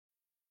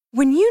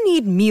When you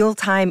need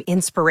mealtime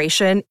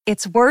inspiration,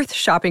 it's worth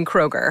shopping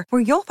Kroger,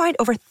 where you'll find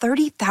over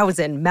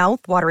 30,000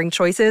 mouth-watering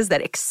choices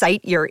that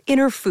excite your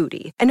inner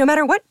foodie. And no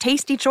matter what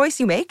tasty choice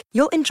you make,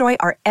 you'll enjoy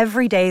our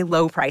everyday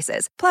low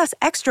prices, plus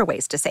extra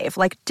ways to save,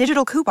 like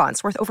digital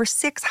coupons worth over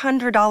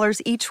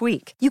 $600 each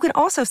week. You can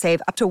also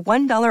save up to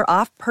 $1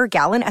 off per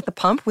gallon at the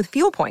pump with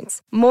fuel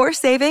points. More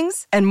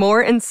savings and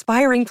more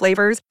inspiring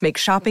flavors make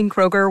shopping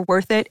Kroger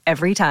worth it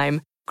every time.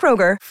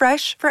 Kroger,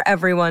 fresh for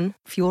everyone.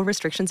 Fuel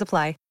restrictions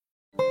apply.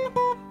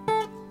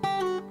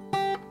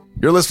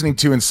 You're listening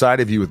to Inside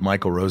of You with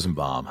Michael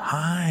Rosenbaum.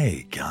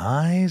 Hi,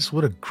 guys.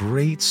 What a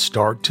great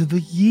start to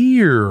the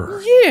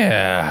year.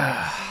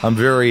 Yeah. I'm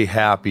very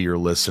happy you're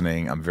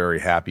listening. I'm very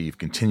happy you've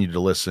continued to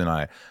listen.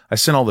 I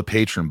sent all the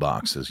patron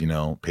boxes,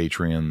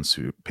 patrons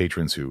who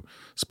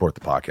support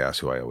the podcast,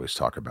 who I always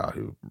talk about,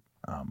 who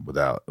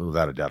without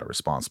a doubt are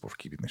responsible for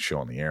keeping the show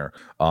on the air.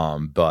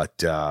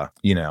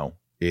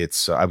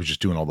 It's I was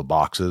just doing all the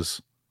boxes,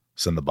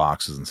 send the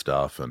boxes and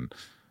stuff, and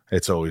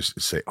it's always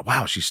say, oh,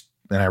 wow,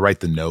 and I write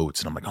the notes,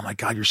 and I'm like, oh my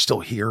God, you're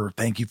still here.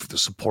 Thank you for the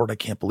support. I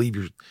can't believe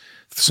you're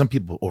some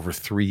people over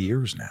 3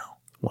 years now.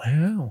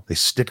 Wow. They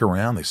stick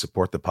around. They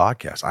support the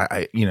podcast.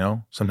 I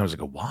sometimes I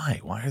go, why?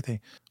 Why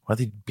are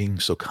they being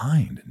so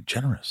kind and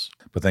generous?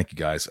 But thank you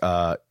guys.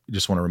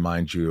 Just want to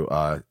remind you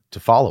to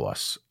follow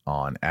us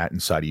on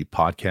 @InsideEU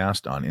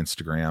Podcast on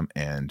Instagram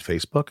and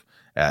Facebook,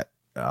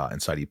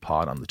 Inside E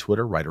Pod on the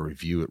Twitter. Write a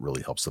review. It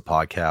really helps the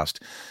podcast.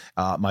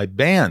 My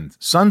band,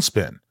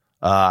 Sunspin,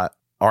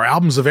 our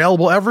album's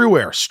available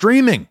everywhere.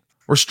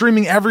 We're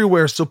streaming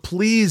everywhere. So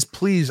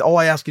please, all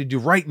I ask you to do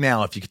right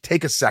now, if you could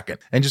take a second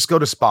and just go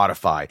to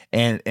Spotify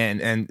and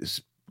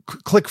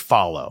click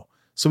follow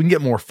so we can get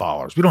more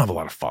followers. We don't have a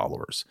lot of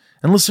followers.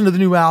 And listen to the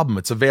new album.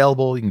 It's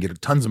available. You can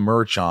get tons of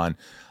merch on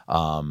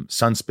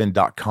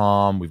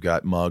sunspin.com. We've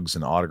got mugs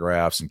and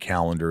autographs and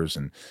calendars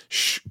and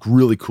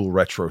really cool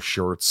retro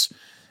shirts.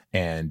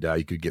 And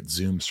you could get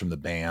Zooms from the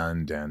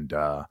band. And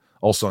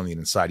also on the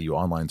Inside You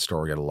online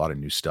store, we got a lot of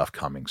new stuff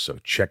coming. So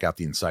check out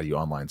the Inside You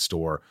online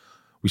store.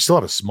 We still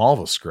have a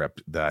Smallville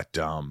script that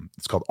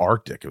it's called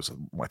Arctic. It was,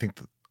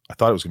 I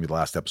thought it was going to be the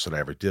last episode I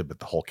ever did, but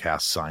the whole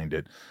cast signed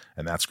it.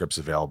 And that script's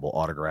available,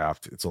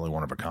 autographed. It's only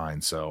one of a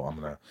kind. So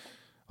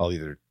I'll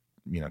either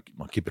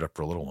I'll keep it up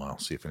for a little while,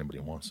 see if anybody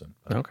wants it.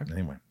 But okay.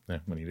 Anyway,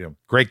 what do you do?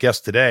 Great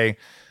guest today,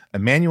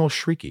 Entourage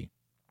CHRIQUI.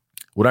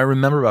 What I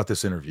remember about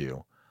this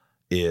interview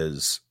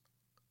is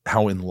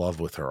how in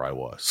love with her I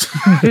was.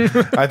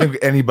 I think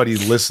anybody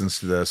who listens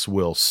to this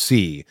will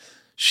see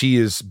she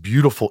is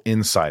beautiful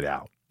inside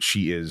out.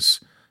 She is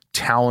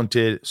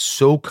talented,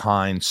 so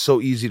kind,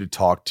 so easy to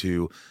talk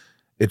to.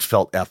 It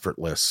felt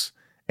effortless.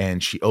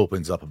 And she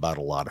opens up about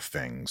a lot of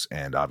things.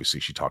 And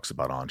obviously she talks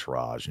about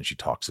Entourage, and she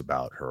talks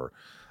about her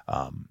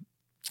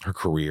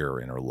career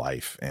and her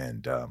life.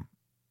 And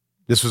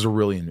this was a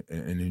really an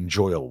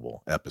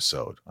enjoyable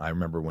episode. I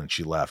remember when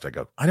she left, I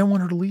go, I don't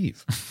want her to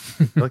leave.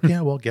 Like,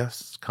 yeah, well,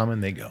 guests come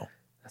and they go.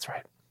 That's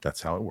right.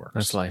 That's how it works.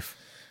 That's life.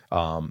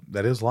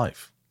 That is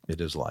life.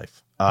 It is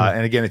life.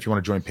 And again, if you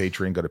want to join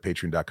Patreon, go to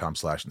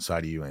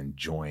patreon.com/InsideOU and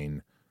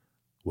join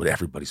what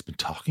everybody's been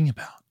talking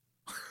about.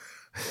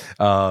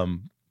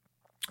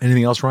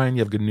 Anything else, Ryan?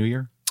 You have a good New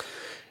Year?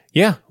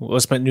 Yeah. Well, I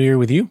spent New Year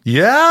with you.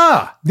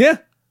 Yeah. Yeah.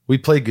 We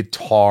played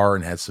guitar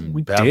and had some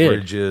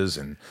beverages,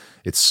 and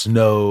it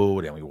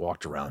snowed, and we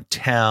walked around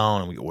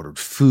town, and we ordered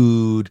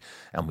food,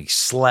 and we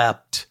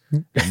slept,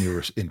 and we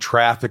were in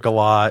traffic a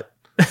lot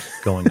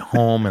going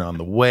home and on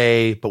the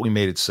way, but we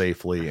made it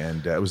safely,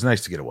 and it was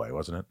nice to get away,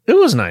 wasn't it? It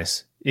was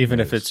nice, even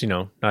if it's,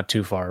 not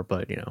too far,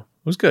 but, it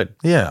was good.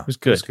 Yeah. It was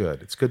good. It's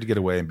good. It's good to get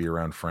away and be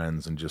around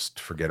friends and just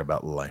forget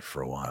about life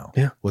for a while.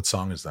 Yeah. What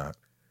song is that?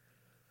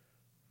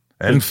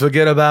 And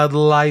forget about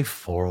life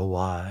for a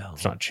while.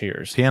 It's not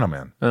Cheers. Piano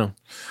Man. Oh.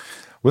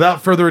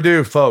 Without further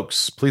ado,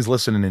 folks, please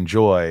listen and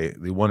enjoy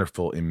the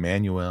wonderful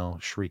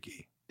Entourage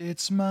CHRIQUI.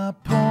 It's my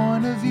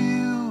point of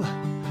view.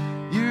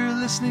 You're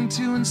listening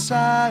to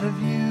Inside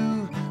of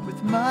You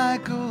with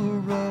Michael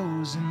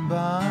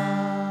Rosenbaum.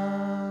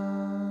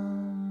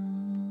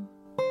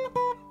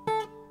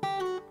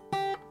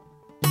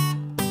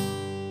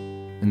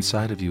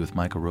 Inside of You with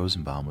Michael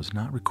Rosenbaum was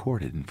not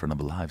recorded in front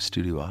of a live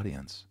studio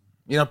audience.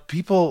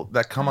 People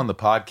that come on the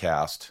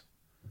podcast,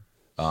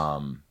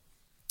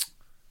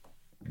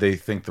 they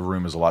think the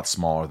room is a lot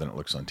smaller than it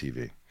looks on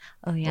TV.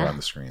 Oh, yeah? Or on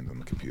the screens, on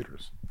the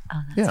computers.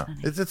 Oh, that's funny.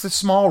 It's a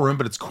small room,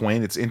 but it's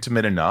quaint. It's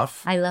intimate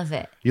enough. I love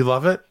it. You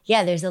love it?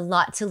 Yeah, there's a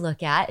lot to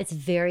look at. It's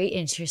very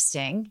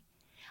interesting.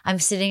 I'm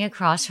sitting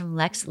across from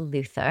Lex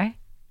Luthor.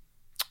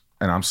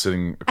 And I'm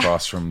sitting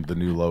across from the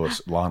new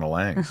Lois, Lana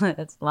Lang.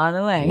 That's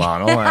Lana Lang.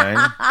 Lana Lang.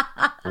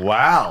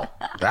 Wow.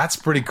 That's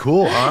pretty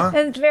cool, huh?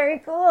 That's very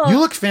cool. You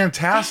look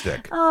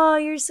fantastic. Oh,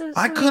 you're so sweet.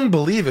 I couldn't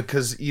believe it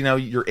because,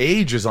 your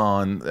age is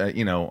on,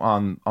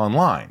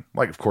 online.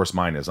 Like, of course,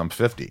 mine is. I'm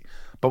 50.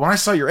 But when I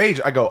saw your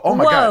age, I go, oh,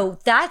 my God. Whoa,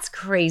 that's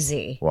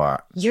crazy.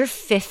 What? You're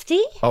 50?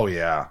 Oh,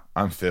 yeah.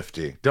 I'm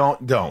 50.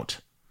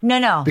 Don't.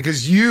 No.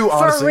 Because you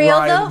honestly, for real,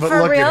 Ryan, though? but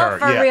For look real? at her.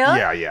 For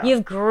Yeah. real? You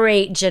have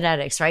great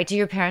genetics, right? Do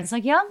your parents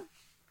look young?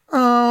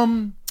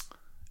 No.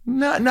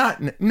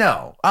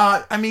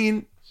 I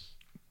mean,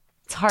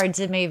 It's hard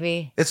to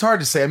maybe. it's hard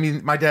to say. I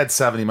mean, my dad's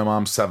 70, my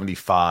mom's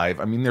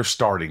 75. I mean, they're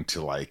starting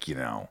to like,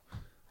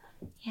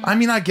 I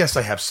mean, I guess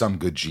I have some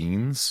good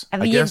genes. I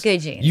mean, you have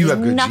good genes. You have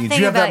There's good nothing genes.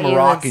 You have that about you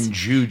Moroccan that's-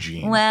 Jew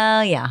gene.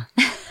 Well, yeah.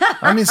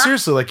 I mean,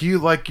 seriously, you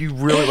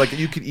really,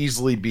 you could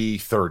easily be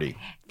 30.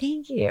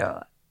 Thank you.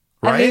 Right?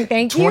 I mean,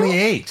 thank you.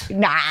 28.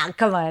 Nah,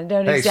 come on.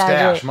 Don't Hey,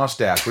 exaggerate. stash,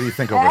 mustache. What do you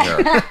think over here?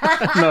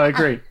 No, I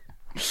agree.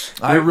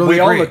 I really we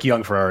all agree. look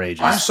young for our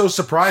ages. I'm so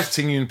surprised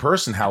seeing you in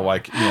person how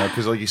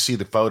because you see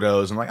the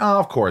photos and oh,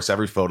 of course,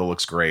 every photo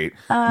looks great.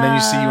 And then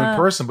you see you in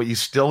person, but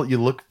you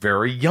look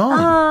very young.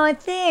 Oh,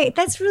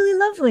 that's really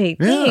lovely.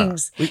 Yeah.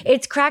 Thanks.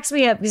 It cracks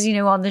me up because,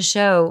 on the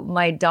show,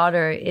 my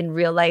daughter in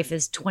real life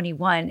is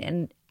 21.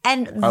 And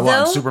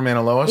on Superman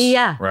and Lois?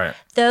 Yeah. Right.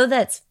 Though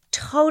that's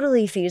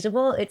totally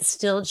feasible, it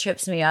still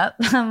trips me up.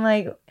 I'm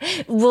like,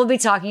 we'll be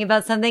talking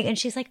about something and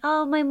she's like,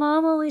 oh, my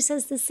mom always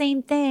says the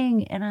same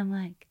thing. And I'm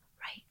like,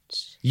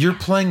 right. You're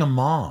playing a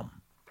mom.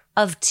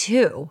 Of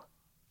 2.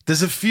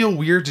 Does it feel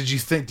weird? Do you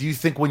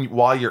think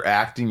while you're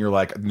acting, you're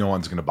like, no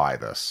one's going to buy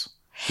this?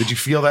 Did you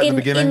feel that in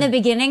the beginning? In the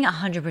beginning,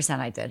 100%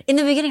 I did. In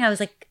the beginning, I was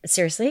like,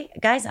 seriously,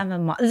 guys, I'm a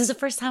mom. This is the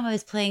first time I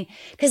was playing,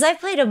 because I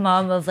played a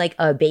mom of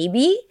a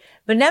baby,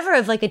 but never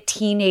of a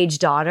teenage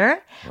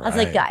daughter. Right. I was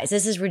like, guys,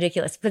 this is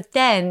ridiculous. But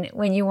then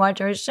when you watch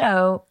our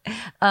show,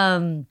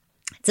 Dylan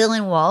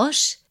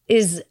Walsh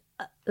is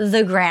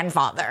the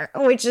grandfather,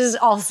 which is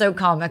also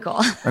comical.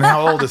 And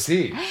how old is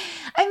he?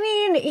 I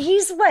mean,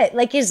 he's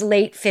his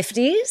late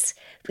 50s.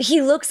 He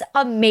looks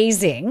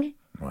amazing.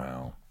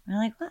 Wow. I'm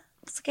like, what?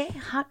 It's okay,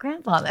 hot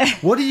grandfather.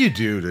 What do you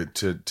do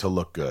to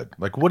look good?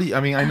 What do you?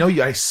 I mean,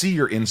 I see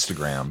your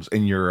Instagrams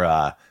and you're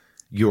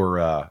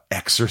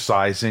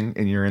exercising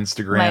in your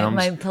Instagrams.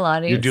 My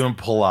Pilates. You're doing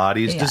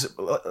Pilates. Yeah.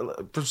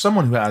 For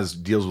someone who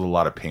deals with a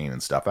lot of pain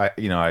and stuff, I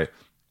a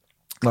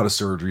lot of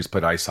surgeries,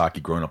 played ice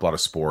hockey growing up, a lot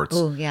of sports.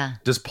 Oh yeah.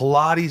 Does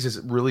Pilates, is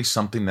it really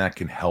something that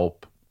can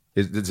help?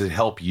 Does it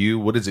help you?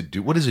 What does it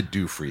do? What does it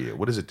do for you?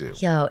 What does it do?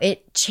 Yo,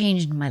 it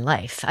changed my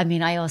life. I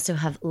mean, I also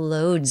have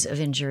loads of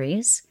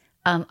injuries.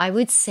 I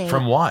would say.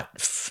 From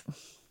what?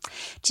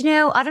 Do you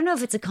know, I don't know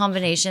if it's a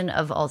combination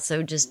of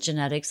also just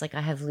genetics.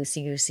 I have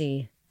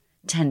loosey-goosey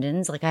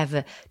tendons. I have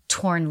a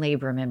torn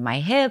labrum in my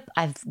hip.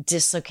 I've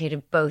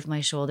dislocated both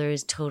my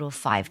shoulders total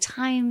 5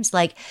 times.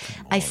 I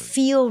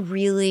feel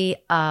really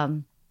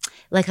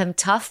like I'm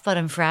tough, but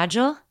I'm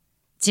fragile.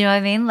 Do you know what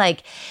I mean?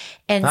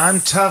 And I'm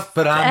tough,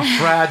 but I'm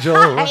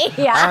fragile.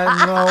 Yeah.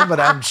 I know, but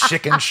I'm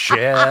chicken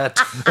shit.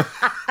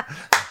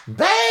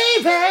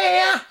 Baby.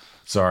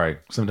 Sorry.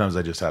 Sometimes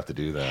I just have to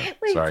do that.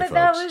 Wait, Sorry, but folks.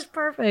 that was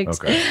perfect.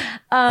 Okay.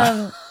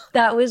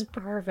 That was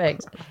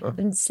perfect.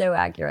 And so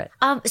accurate.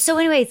 So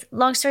anyways,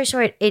 long story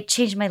short, it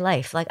changed my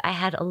life. I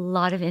had a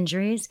lot of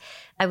injuries.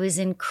 I was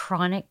in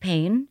chronic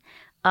pain.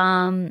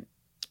 And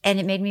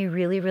it made me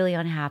really, really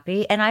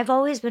unhappy. And I've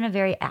always been a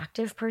very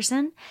active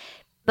person,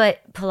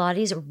 but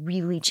Pilates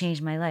really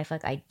changed my life.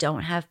 I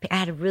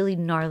had a really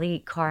gnarly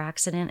car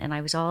accident and I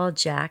was all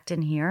jacked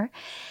in here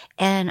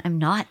and I'm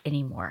not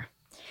anymore.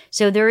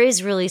 So there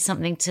is really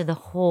something to the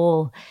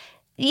whole,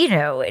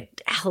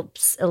 it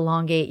helps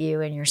elongate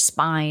you and your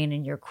spine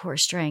and your core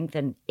strength.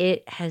 And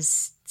it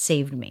has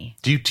saved me.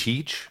 Do you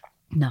teach?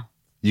 No.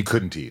 You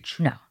couldn't teach?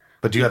 No.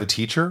 But do you have a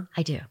teacher?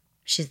 I do.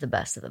 She's the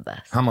best of the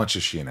best. How much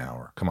is she an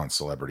hour? Come on,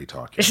 celebrity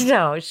talk. Here.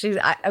 No, she's...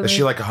 I mean, is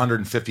she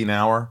 150 an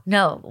hour?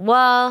 No.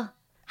 Well,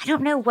 I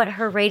don't know what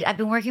her rate... I've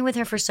been working with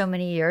her for so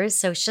many years,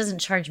 so she doesn't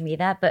charge me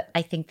that, but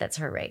I think that's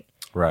her rate.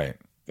 Right.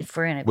 If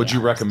we're in it. Would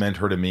you recommend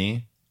her to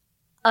me?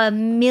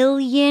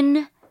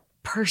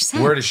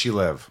 1,000,000%. Where does she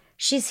live?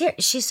 She's here.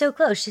 She's so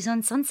close. She's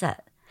on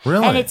Sunset.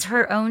 Really? And it's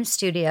her own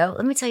studio.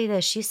 Let me tell you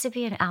this. She used to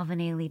be an Alvin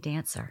Ailey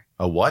dancer.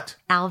 A what?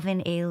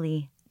 Alvin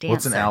Ailey dancer.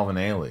 What's an Alvin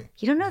Ailey?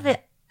 You don't know the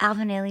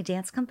Alvin Ailey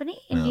Dance Company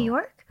in New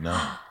York? No.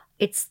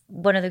 It's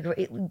one of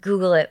the...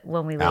 Google it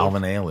when we leave.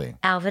 Alvin Ailey.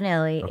 Alvin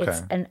Ailey. Okay.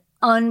 It's an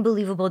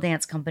unbelievable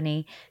dance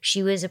company.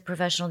 She was a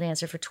professional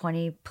dancer for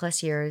 20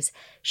 plus years.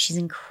 She's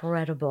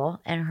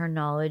incredible. And her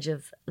knowledge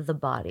of the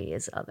body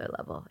is other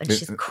level. And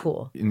she's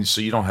cool. And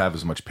so you don't have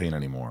as much pain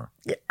anymore.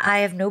 I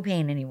have no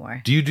pain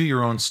anymore. Do you do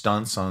your own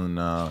stunts on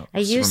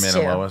Superman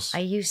and Lois? I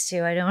used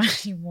to. I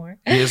don't anymore.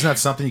 Yeah, isn't that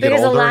something you get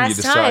because older the and you last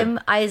decide? time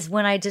is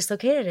when I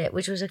dislocated it,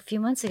 which was a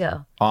few months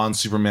ago. On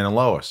Superman and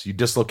Lois. You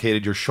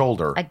dislocated your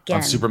shoulder. Again.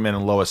 On Superman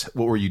and Lois.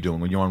 What were you doing?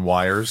 Were you on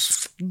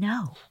wires?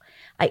 No.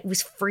 It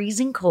was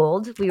freezing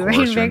cold. We were Of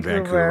course, in you're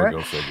Vancouver.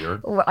 Go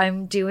figure.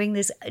 I'm doing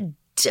this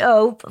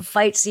dope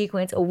fight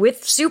sequence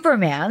with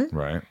Superman.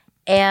 Right.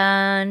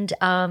 And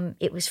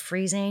it was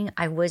freezing.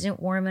 I wasn't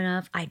warm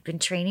enough. I'd been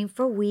training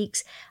for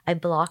weeks. I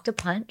blocked a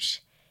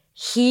punch.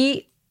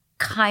 He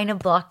kind of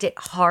blocked it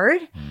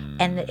hard.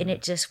 And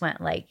it just went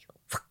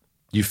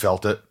You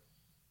felt it?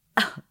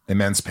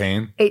 Immense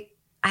pain? I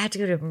had to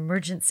go to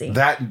emergency.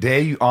 That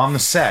day on the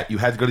set, you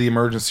had to go to the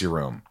emergency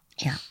room.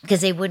 Yeah,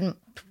 because they wouldn't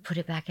put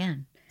it back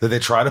in. Did they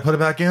try to put it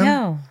back in?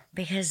 No,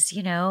 because,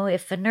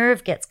 if a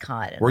nerve gets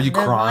caught. Were you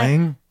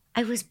crying?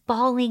 I was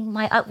bawling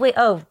my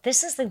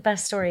this is the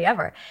best story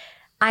ever.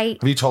 Have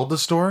you told the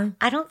story?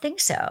 I don't think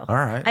so. All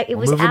right.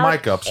 Move the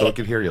mic up so we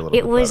can hear you a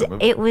little bit better.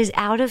 It was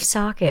out of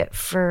socket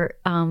for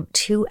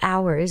 2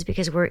 hours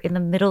because we're in the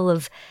middle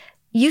of.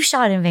 You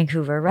shot in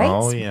Vancouver, right?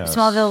 Oh, yes.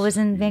 Smallville was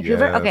in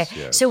Vancouver? Yes, okay.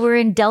 yes. So we're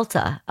in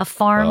Delta, a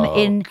farm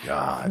in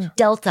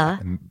Delta.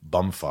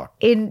 Bumfuck.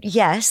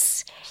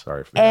 Yes.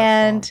 Sorry for that.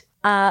 And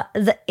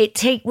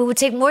it would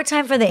take more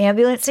time for the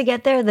ambulance to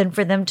get there than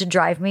for them to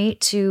drive me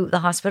to the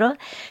hospital.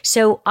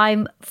 So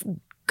I'm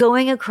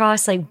going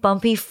across like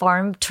bumpy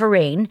farm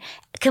terrain,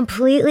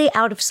 completely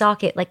out of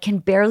socket, like can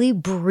barely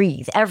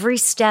breathe. Every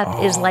step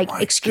is like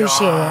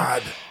excruciating.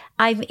 God.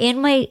 I'm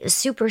in my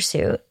super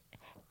suit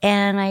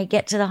and I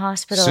get to the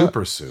hospital.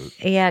 Super suit?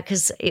 Yeah,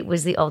 because it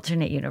was the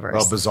alternate universe.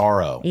 Oh,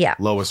 Bizarro. Yeah.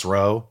 Lois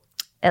Rowe?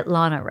 At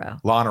Lana Rowe.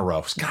 Lana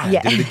Rowe. God,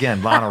 yeah. I did it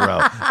again. Lana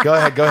Rowe. Go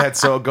ahead.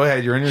 So go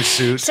ahead. You're in your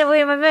suit. So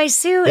I'm in my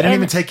suit. They didn't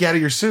even take you out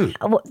of your suit.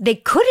 Well, they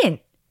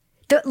couldn't.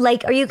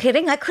 Like, are you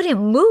kidding? I couldn't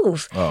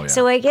move. Oh, yeah.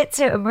 So I get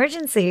to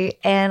emergency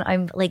and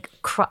I'm like,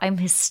 I'm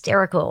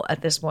hysterical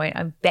at this point.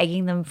 I'm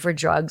begging them for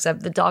drugs.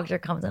 The doctor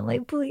comes. I'm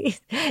like,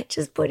 please,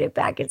 just put it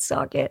back in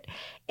socket.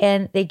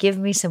 And they give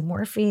me some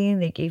morphine.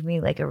 They gave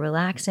me like a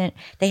relaxant.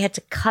 They had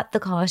to cut the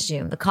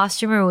costume. The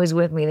costumer was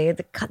with me. They had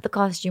to cut the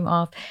costume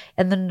off.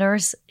 And the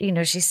nurse,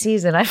 she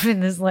sees it. I'm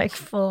in this like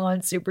full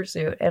on super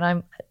suit and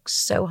I'm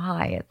so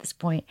high at this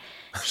point.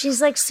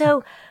 She's like,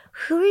 so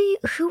who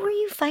are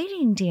you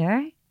fighting,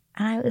 dear?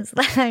 And I was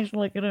like, I was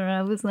looking at her.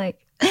 I was like,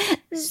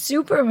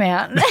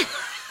 Superman.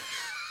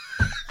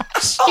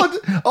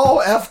 all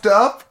effed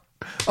up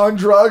on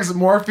drugs and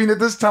morphine at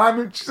this time.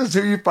 And she says, "Who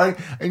are you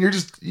fighting?" And you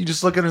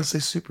just look at her and say,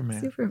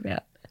 "Superman."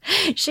 Superman.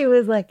 She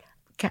was like,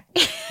 okay.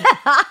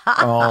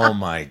 Oh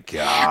my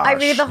gosh. I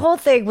mean, the whole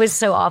thing was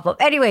so awful.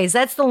 Anyways,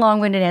 that's the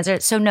long-winded answer.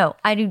 So no,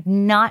 I do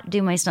not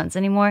do my stunts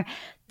anymore.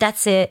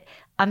 That's it.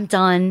 I'm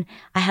done.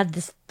 I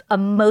have a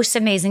most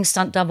amazing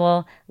stunt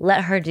double.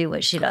 Let her do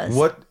what she does.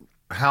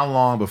 How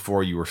long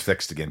before you were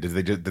fixed again? Did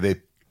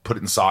they put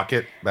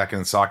it back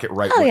in socket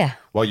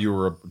while you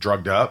were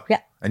drugged up? Yeah.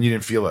 And you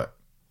didn't feel it?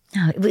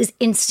 No, it was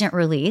instant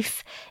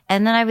relief.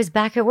 And then I was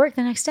back at work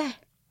the next day.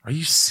 Are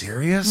you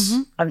serious?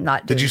 Mm-hmm. I'm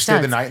not doing Did you stay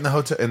stunts. the night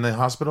in the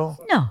hospital?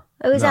 No,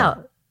 I was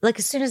out. Like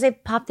as soon as they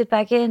popped it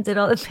back in, did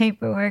all the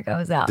paperwork, I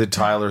was out. Did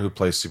Tyler, who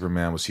plays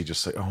Superman, was he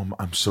just like, "Oh,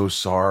 I'm so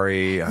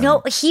sorry"?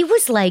 No, he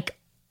was like,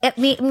 I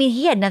mean,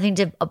 he had nothing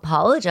to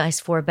apologize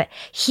for, but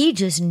he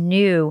just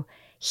knew.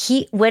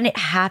 When it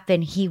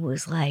happened, he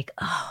was like,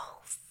 "Oh,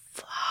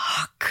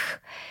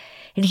 fuck."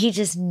 And he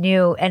just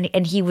knew,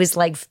 and he was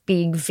like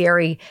being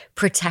very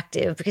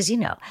protective because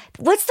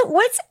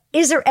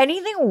is there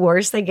anything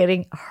worse than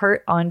getting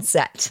hurt on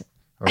set?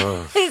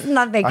 There's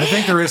nothing. I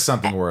think there is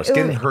something worse.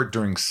 Getting hurt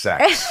during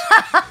sex.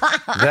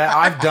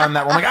 I've done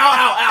that. Where I'm like,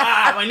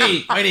 ow, my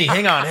knee.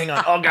 Hang on.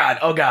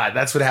 Oh God.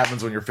 That's what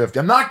happens when you're 50.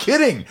 I'm not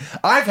kidding.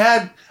 I've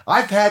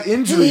had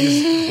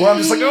injuries where I'm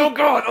just like, oh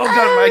God,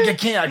 I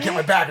can't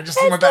my back. I just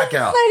threw my back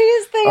out.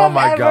 Funniest thing oh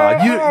my God.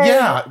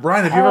 Heard.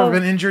 Ryan, have you ever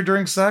been injured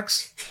during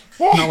sex?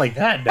 Not like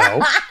that,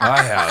 no.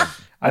 I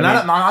have. I'm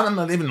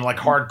not even like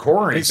hardcore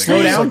or anything.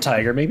 Slow down,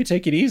 Tiger. Maybe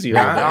take it easy.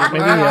 I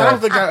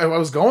don't think I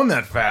was going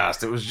that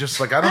fast. It was just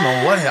like, I don't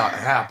know what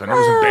happened. It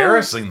was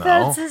embarrassing, though.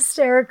 That's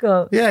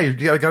hysterical. Yeah,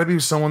 you got to be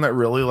someone that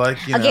really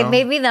Okay,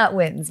 maybe that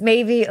wins.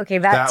 Maybe,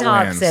 that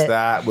tops wins. it.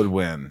 That would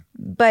win.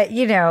 But,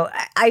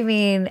 I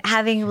mean,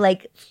 having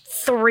like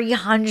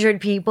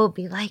 300 people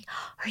be like,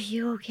 are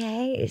you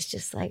okay? It's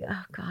just like,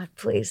 oh God,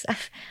 please.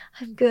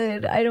 I'm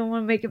good. I don't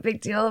want to make a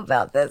big deal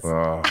about this.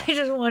 I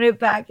just want it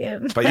back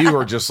in. But you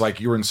were just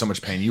like, you were in so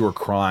much pain. You were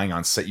crying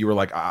on set. You were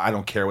like, I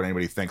don't care what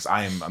anybody thinks.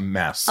 I am a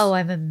mess. Oh,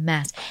 I'm a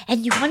mess.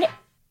 And you want to...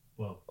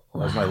 Whoa.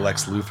 Wow. My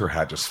Lex Luthor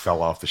hat just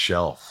fell off the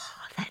shelf.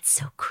 Oh, that's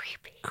so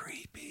creepy.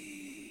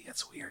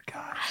 It's weird,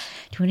 guys.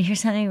 Do you want to hear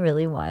something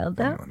really wild,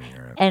 though? I want to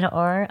hear it. And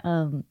our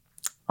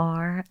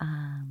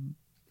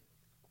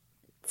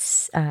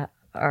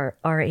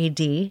RAD,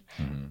 they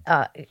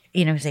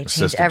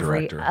change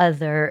every director.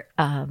 other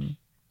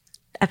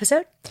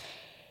episode.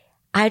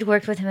 I'd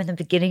worked with him at the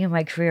beginning of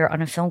my career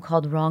on a film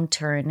called Wrong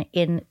Turn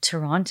in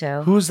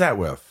Toronto. Who was that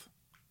with?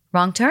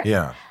 Wrong Turn?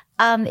 Yeah.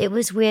 It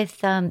was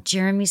with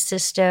Jeremy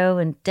Sisto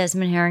and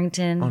Desmond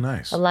Harrington. Oh,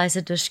 nice.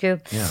 Eliza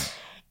Dushku. Yeah.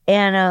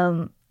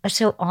 And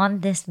so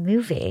on this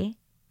movie,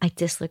 I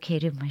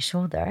dislocated my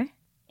shoulder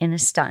in a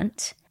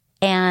stunt,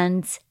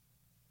 and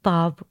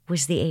Bob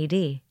was the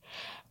AD.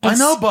 I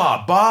know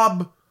Bob.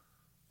 Bob,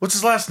 what's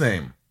his last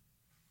name?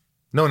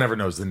 No one ever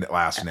knows the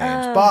last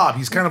names. Bob,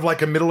 he's kind of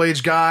like a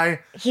middle-aged guy.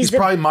 He's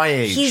probably my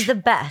age. He's the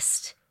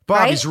best.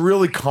 Bob, right? He's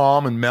really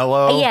calm and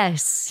mellow.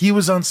 Yes. He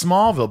was on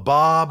Smallville.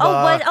 Bob.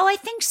 I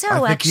think so,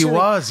 I think he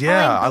was,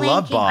 yeah. I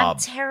love Bob.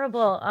 I'm terrible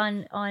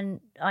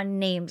on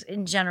names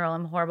in general.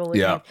 I'm horrible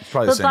with names.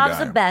 Probably but the same Bob's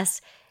guy. the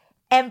best.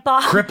 And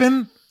Bob...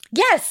 Crippen?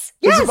 Yes.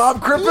 Is it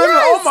Bob Crippen?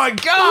 Yes, Oh my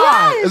God.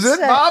 yes. Is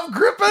it Bob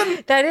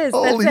Crippen? That is.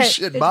 Holy that's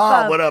shit. It's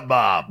Bob. What up,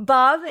 Bob?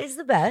 Bob is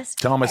the best.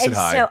 Tell him I said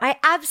hi. So I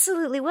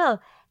absolutely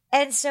will.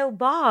 And so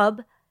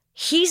Bob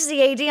he's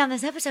the AD on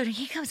this episode, and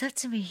he comes up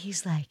to me.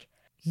 He's like,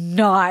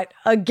 not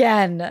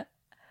again.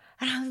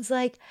 And I was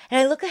like, and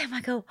I look at him,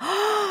 I go,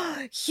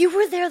 oh, you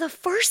were there the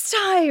first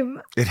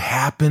time. It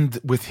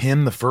happened with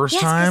him the first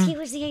time? Yes, because he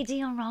was the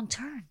AD on Wrong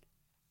Turn.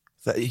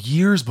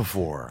 Years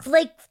before.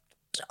 Like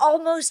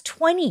almost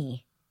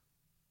 20.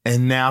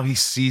 And now he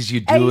sees you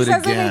do and he it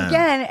says again. it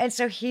again. And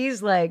so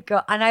he's like, go,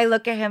 and I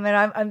look at him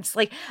and I'm just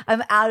like,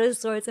 I'm out of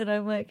sorts. And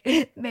I'm like,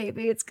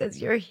 maybe it's because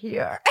you're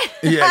here.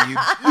 Yeah, you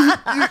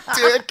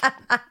dick.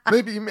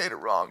 Maybe you made a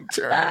wrong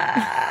turn.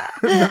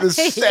 The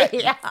set.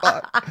 Yeah.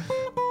 Fuck.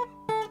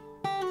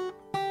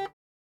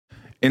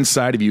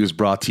 Inside of You is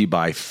brought to you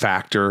by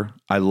Factor.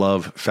 I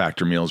love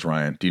Factor meals,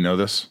 Ryan. Do you know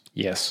this?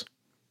 Yes,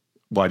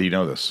 Why do you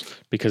know this?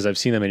 because I've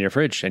seen them in your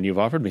fridge and you've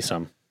offered me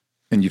some.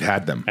 And you've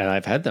had them. And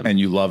I've had them. And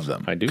you love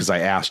them. I do. Because I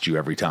asked you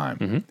every time.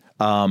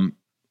 Mm-hmm.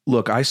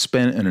 Look, I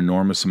spent an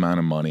enormous amount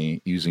of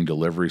money using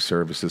delivery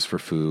services for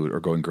food or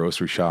going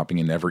grocery shopping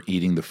and never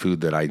eating the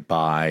food that I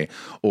buy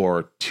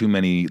or too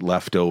many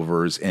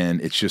leftovers. And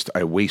it's just,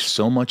 I waste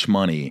so much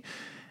money.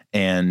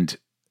 And,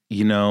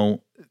 you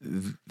know,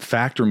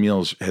 Factor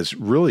Meals has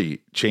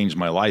really changed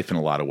my life in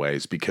a lot of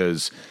ways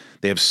because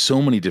they have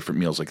so many different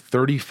meals, like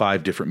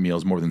 35 different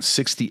meals, more than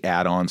 60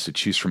 add-ons to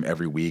choose from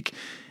every week.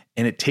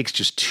 And it takes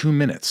just 2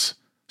 minutes.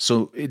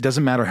 So it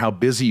doesn't matter how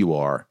busy you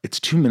are. It's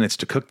 2 minutes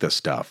to cook this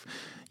stuff.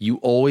 You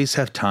always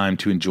have time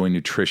to enjoy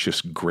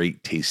nutritious,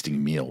 great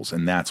tasting meals.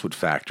 And that's what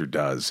Factor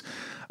does.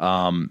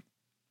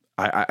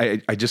 I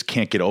just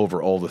can't get over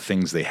all the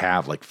things they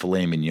have, like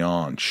filet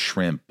mignon,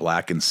 shrimp,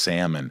 blackened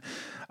salmon,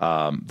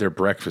 their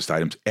breakfast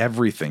items,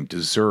 everything,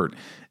 dessert.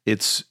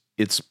 It's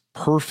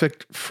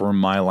perfect for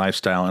my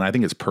lifestyle. And I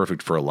think it's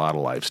perfect for a lot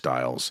of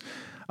lifestyles.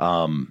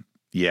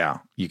 Yeah,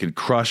 you can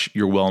crush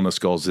your wellness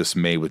goals this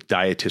May with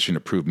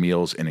dietitian-approved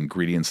meals and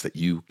ingredients that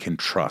you can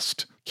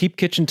trust. Keep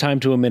kitchen time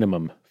to a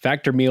minimum.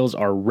 Factor meals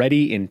are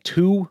ready in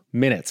 2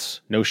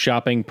 minutes. No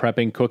shopping,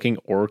 prepping, cooking,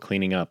 or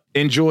cleaning up.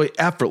 Enjoy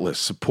effortless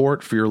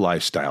support for your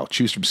lifestyle.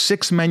 Choose from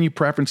 6 menu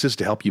preferences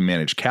to help you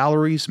manage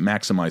calories,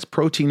 maximize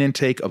protein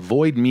intake,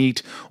 avoid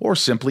meat, or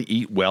simply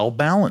eat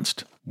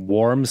well-balanced.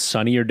 Warm,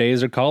 sunnier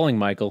days are calling,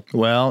 Michael.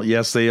 Well,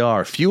 yes, they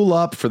are. Fuel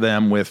up for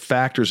them with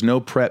Factor's no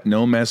prep,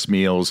 no mess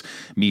meals.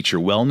 Meet your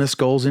wellness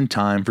goals in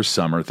time for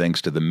summer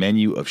thanks to the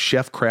menu of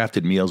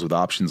chef-crafted meals with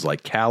options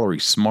like Calorie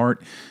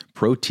Smart,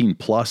 Protein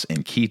Plus,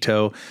 and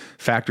Keto.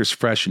 Factor's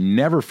fresh,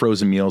 never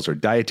frozen meals are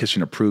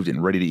dietitian approved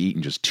and ready to eat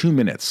in just 2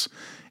 minutes.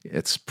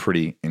 It's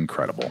pretty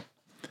incredible.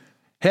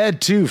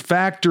 Head to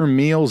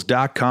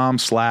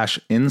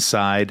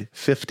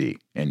factormeals.com/inside50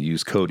 and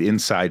use code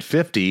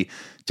inside50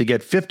 to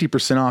get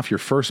 50% off your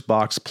first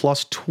box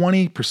plus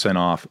 20%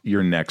 off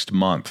your next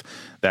month.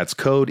 That's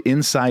code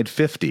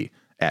inside50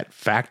 at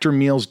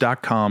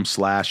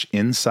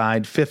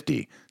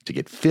factormeals.com/inside50 to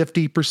get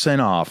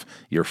 50% off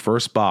your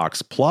first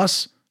box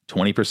plus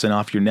 20%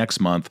 off your next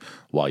month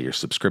while your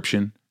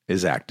subscription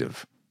is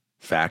active.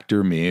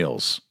 Factor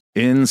Meals.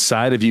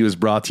 Inside of You is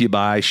brought to you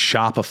by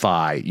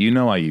Shopify. You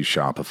know I use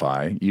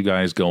Shopify. You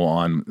guys go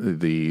on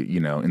the,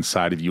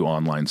 Inside of You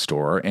online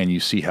store and you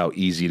see how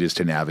easy it is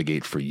to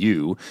navigate for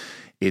you.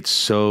 It's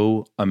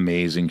so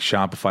amazing.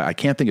 Shopify, I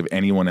can't think of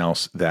anyone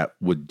else that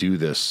would do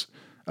this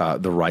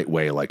the right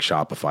way like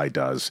Shopify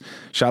does.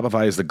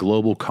 Shopify is the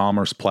global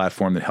commerce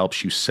platform that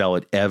helps you sell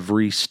at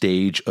every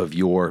stage of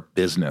your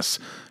business.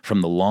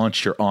 From the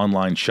launch your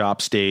online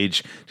shop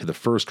stage to the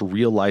first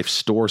real life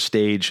store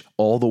stage,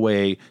 all the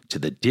way to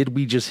the did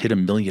we just hit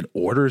 1 million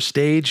orders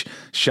stage,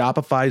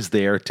 Shopify's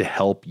there to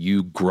help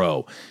you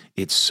grow.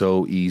 It's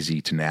so easy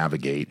to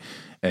navigate.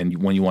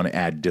 And when you want to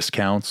add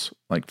discounts,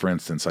 like for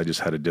instance, I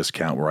just had a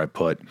discount where I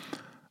put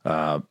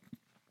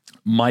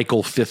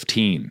Michael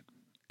 15.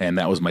 And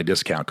that was my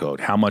discount code.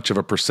 How much of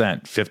a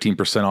percent?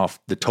 15% off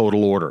the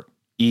total order.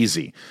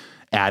 Easy.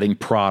 Adding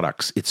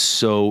products. It's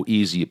so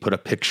easy. You put a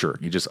picture.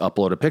 You just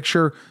upload a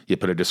picture. You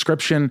put a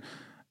description.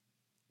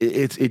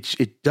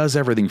 It does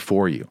everything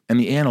for you. And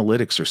the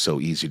analytics are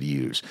so easy to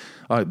use.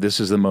 This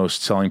is the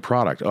most selling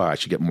product. Oh, I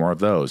should get more of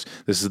those.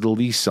 This is the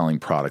least selling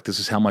product. This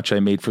is how much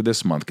I made for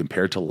this month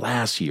compared to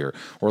last year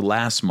or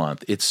last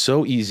month. It's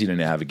so easy to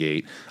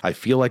navigate. I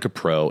feel like a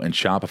pro, and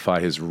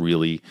Shopify has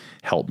really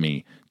helped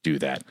me do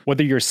that.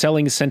 Whether you're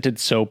selling scented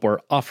soap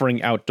or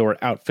offering outdoor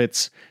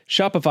outfits,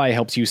 Shopify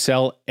helps you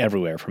sell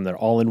everywhere from their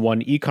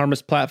all-in-one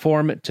e-commerce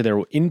platform to their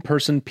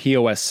in-person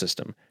POS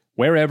system.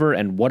 Wherever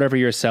and whatever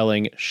you're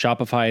selling,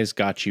 Shopify's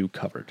got you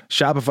covered.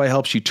 Shopify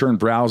helps you turn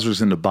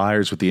browsers into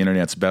buyers with the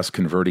internet's best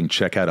converting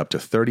checkout up to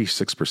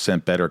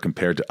 36% better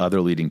compared to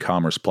other leading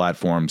commerce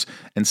platforms,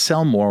 and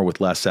sell more with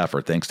less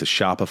effort thanks to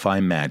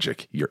Shopify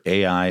Magic, your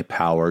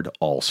AI-powered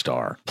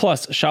all-star.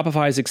 Plus,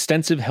 Shopify's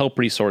extensive help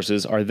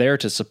resources are there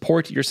to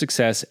support your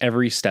success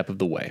every step of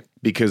the way.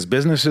 Because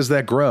businesses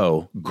that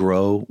grow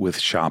with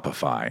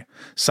Shopify.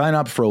 Sign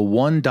up for a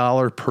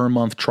 $1 per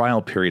month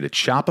trial period at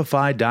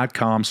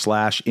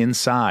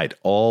shopify.com/inside,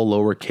 all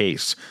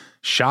lowercase.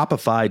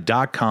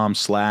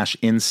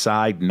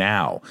 Shopify.com/inside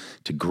now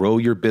to grow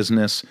your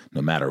business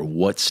no matter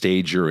what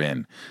stage you're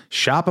in.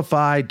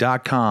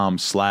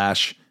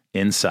 Shopify.com/inside.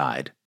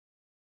 inside.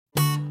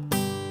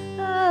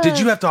 Did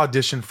you have to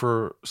audition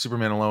for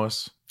Superman and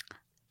Lois?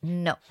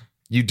 No.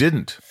 You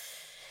didn't?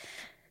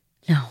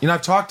 No. You know,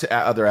 I've talked to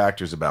other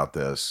actors about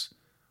this.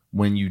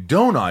 When you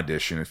don't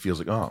audition, it feels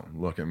like, oh,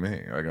 look at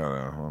me. I got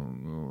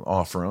an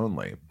offer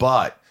only.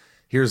 But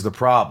here's the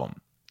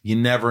problem. You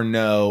never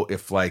know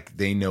if, like,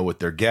 they know what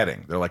they're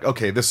getting. They're like,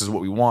 okay, this is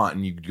what we want.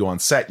 And you go on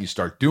set and you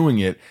start doing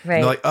it. Right.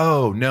 And they're like,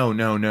 oh,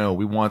 no.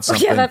 We want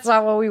something. Yeah, that's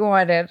not what we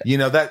wanted. You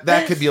know,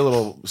 that could be a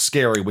little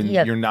scary when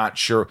you're not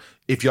sure.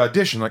 If you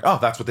audition, like, oh,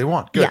 that's what they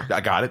want. Good. Yeah.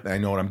 I got it. I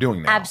know what I'm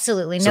doing now.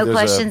 Absolutely. So no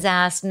questions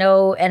asked.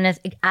 No. And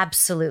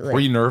absolutely. Were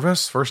you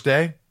nervous first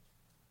day?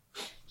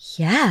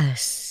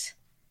 Yes.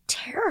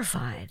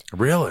 Terrified.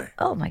 Really?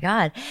 Oh my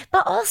God.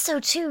 But also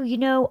too, you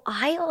know,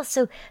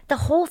 the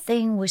whole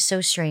thing was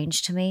so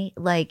strange to me.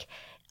 Like,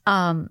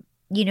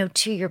 you know,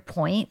 to your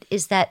point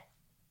is that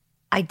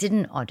I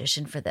didn't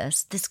audition for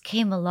this. This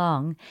came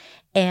along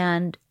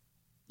and,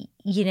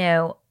 you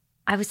know,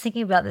 I was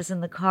thinking about this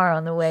in the car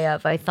on the way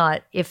up. I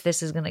thought if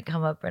this is going to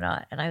come up or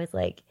not. And I was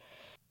like,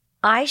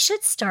 I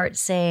should start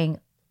saying,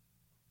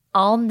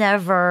 I'll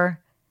never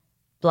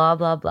blah,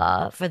 blah,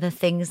 blah for the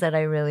things that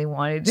I really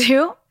want to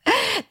do.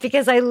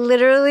 Because I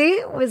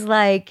literally was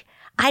like,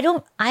 I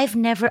don't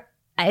think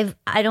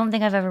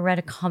I've ever read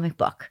a comic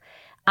book.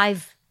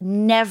 I've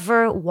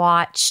never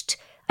watched,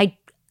 I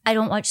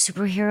don't watch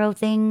superhero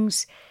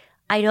things.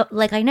 I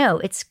know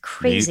it's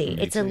crazy.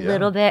 It's a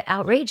little bit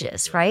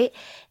outrageous, right?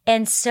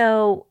 And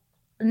so,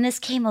 and this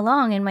came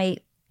along and my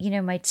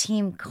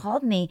team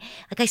called me,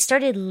 like I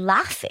started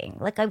laughing.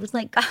 Like I was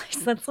like,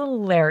 guys, that's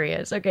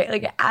hilarious. Okay.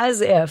 Like as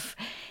if,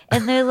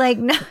 and they're like,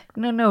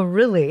 no,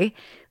 really.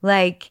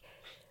 Like,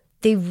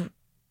 the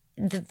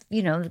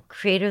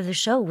creator of the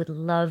show would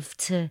love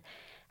to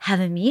have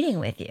a meeting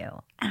with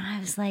you. And I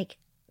was like,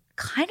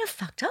 kind of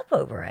fucked up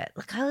over it.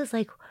 Like, I was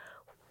like,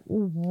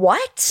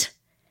 what?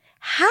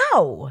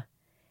 How?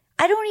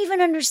 I don't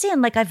even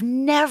understand. Like, I've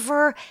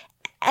never,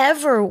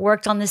 ever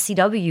worked on the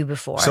CW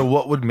before. So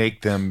what would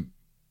make them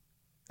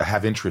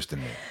have interest in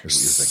me?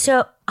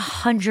 So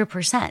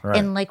 100%. Right.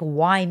 And like,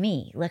 why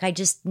me? Like, I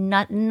just,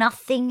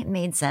 nothing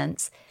made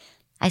sense.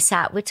 I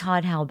sat with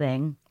Todd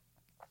Helbing.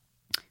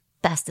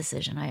 Best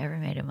decision I ever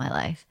made in my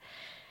life.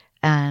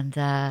 And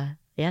the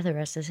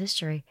rest is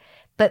history.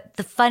 But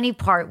the funny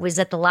part was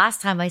that the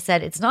last time I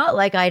said, it's not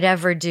like I'd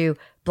ever do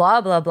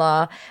blah, blah,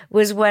 blah,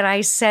 was when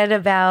I said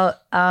about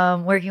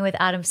working with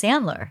Adam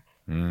Sandler.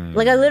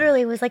 Like I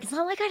literally was like, it's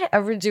not like I'd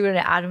ever do an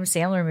Adam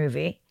Sandler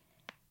movie.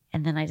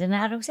 And then I did an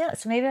Adam Sandler.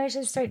 So maybe I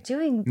should start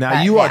doing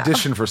Now, you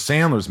auditioned for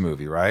Sandler's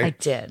movie, right? I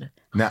did.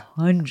 Now,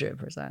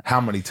 100%. How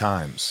many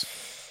times?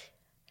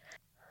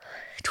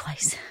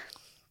 Twice.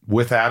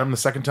 With Adam the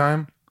second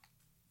time?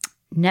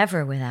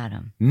 Never with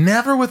Adam.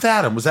 Never with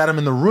Adam. Was Adam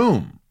in the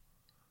room?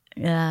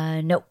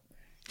 Nope.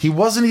 He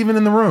wasn't even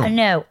in the room?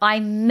 No. I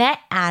met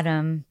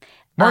Adam.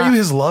 Weren't you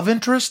his love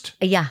interest?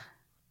 Yeah.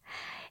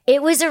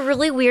 It was a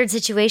really weird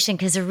situation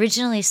because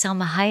originally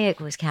Salma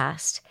Hayek was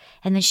cast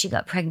and then she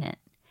got pregnant.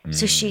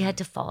 So she had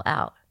to fall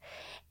out.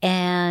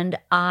 And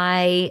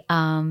I,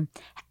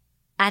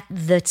 at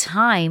the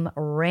time,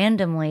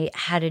 randomly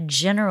had a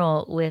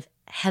general with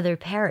Heather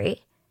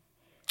Perry.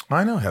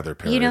 I know Heather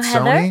Perry. You know It's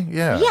Heather? Sony?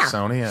 Yeah,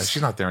 Sony. Yeah.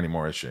 She's not there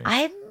anymore, is she?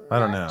 I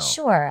don't know.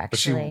 Sure,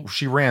 actually. But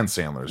she ran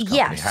Sandler's company,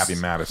 yes. Happy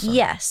Madison.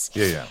 Yes.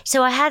 Yeah.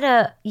 So I had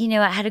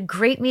a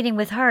great meeting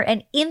with her.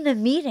 And in the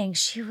meeting,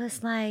 she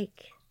was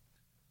like,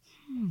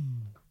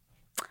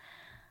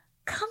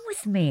 come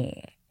with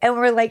me. And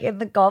we're like in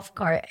the golf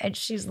cart, and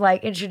she's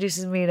like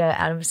introduces me to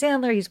Adam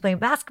Sandler. He's playing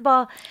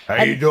basketball.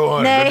 How you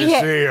doing? Good to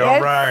see you.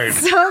 All right.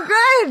 So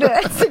good.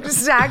 That's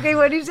exactly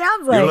what he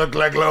sounds like. You look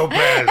like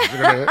Lopez.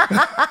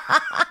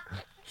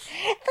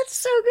 That's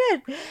so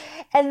good.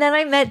 And then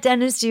I met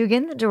Dennis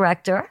Dugan, the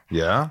director.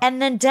 Yeah.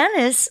 And then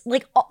Dennis,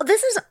 like,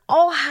 this is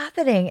all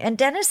happening, and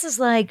Dennis is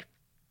like,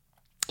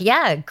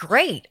 "Yeah,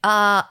 great.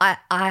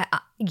 Yeah,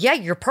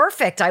 you're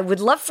perfect. I would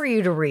love for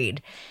you to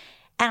read."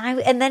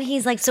 And then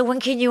he's like, so when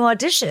can you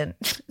audition?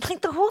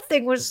 Like the whole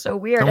thing was so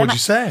weird. And what'd you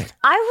say?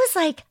 I was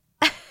like,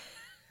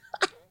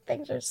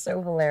 things are so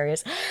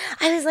hilarious.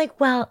 I was like,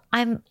 well,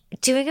 I'm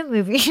doing a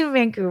movie in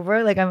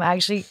Vancouver. Like I'm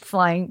actually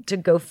flying to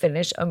go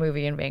finish a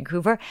movie in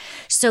Vancouver.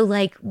 So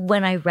like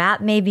when I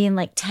wrap, maybe in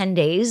like 10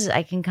 days,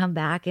 I can come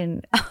back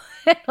and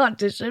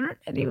audition.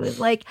 And he was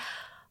like,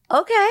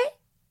 okay,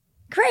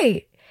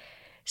 great.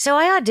 So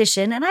I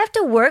auditioned and I have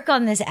to work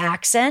on this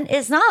accent.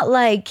 It's not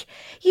like,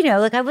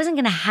 like I wasn't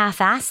going to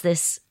half-ass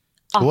this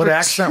opportunity. What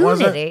accent was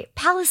it?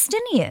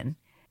 Palestinian.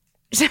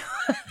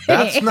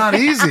 That's not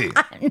easy.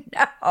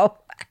 No.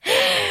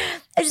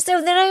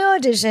 So then I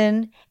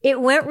auditioned. It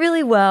went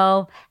really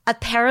well.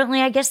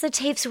 Apparently, I guess the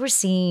tapes were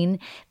seen.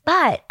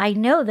 But I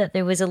know that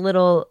there was a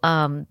little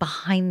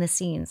behind the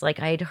scenes. Like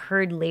I had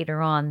heard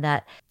later on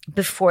that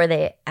before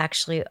they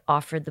actually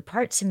offered the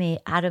part to me,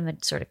 Adam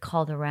had sort of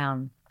called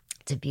around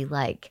to be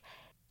like,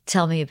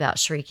 tell me about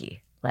CHRIQUI.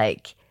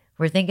 Like,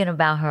 we're thinking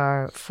about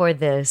her for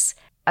this.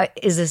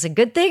 is this a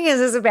good thing? Is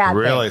this a bad thing?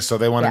 Really? So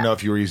they want to Yeah. know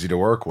if you were easy to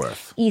work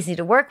with. Easy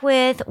to work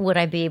with. Would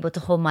I be able to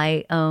hold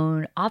my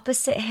own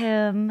opposite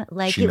him?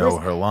 Like She it know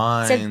was, her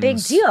lines. It's a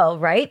big deal,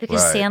 right?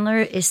 Because Right.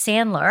 Sandler is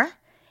Sandler,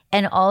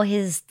 and all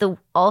his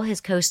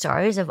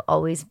co-stars have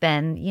always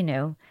been,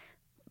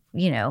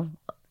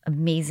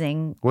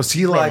 amazing. Was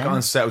he like women.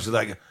 on set? Was he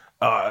like,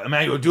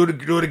 Emmanuel, do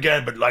it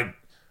again, but like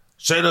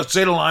say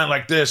the line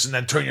like this and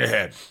then turn your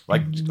head,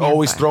 like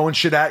always throwing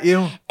shit at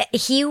you?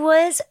 He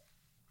was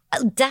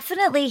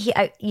definitely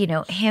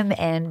him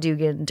and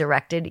Dugan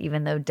directed,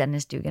 even though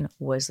Dennis Dugan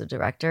was the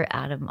director.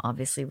 Adam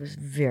obviously was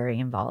very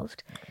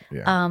involved.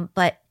 Yeah.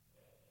 But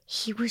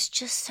he was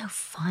just so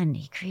fun.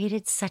 He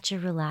created such a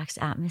relaxed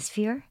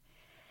atmosphere,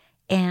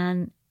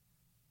 and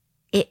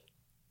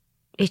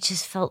it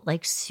just felt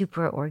like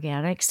super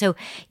organic. So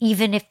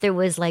even if there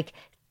was like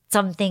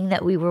something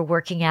that we were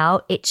working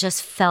out, it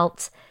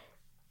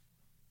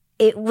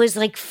was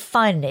like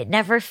fun. It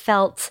never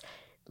felt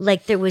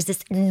like there was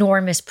this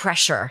enormous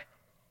pressure.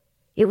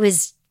 It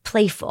was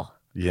playful.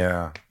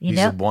 Yeah. You He's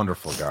know? a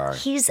wonderful guy.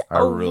 He's I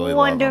a really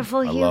wonderful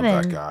love him. human. I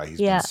love that guy. He's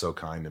Yeah. been so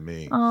kind to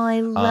me. Oh, I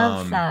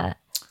love that.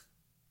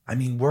 I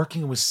mean,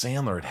 working with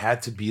Sandler, it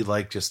had to be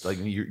like just like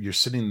you're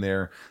sitting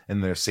there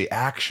and they say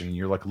action.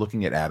 You're like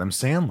looking at Adam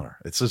Sandler.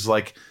 It's just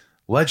like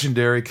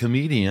legendary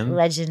comedian,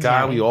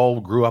 guy we all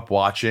grew up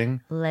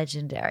watching.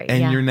 Legendary.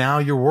 And yeah.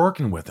 you're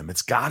working with him.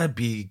 It's got to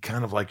be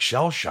kind of like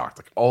shell shocked.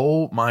 Like,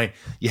 oh my,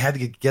 you had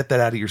to get that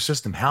out of your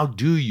system. How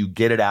do you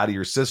get it out of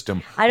your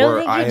system? I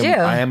don't think you do.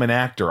 I am an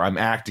actor. I'm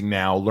acting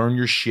now. Learn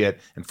your shit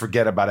and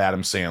forget about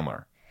Adam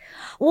Sandler.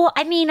 Well,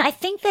 I mean, I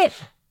think that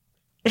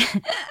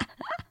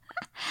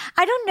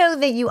I don't know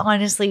that you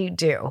honestly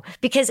do,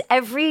 because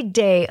every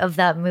day of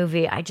that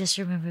movie, I just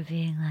remember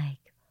being like,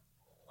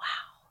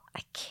 wow,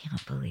 I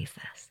can't believe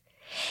this.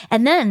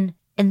 And then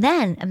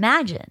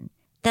imagine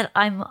that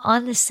I'm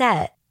on the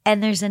set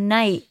and there's a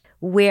night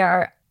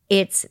where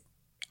it's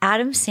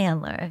Adam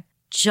Sandler,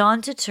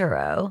 John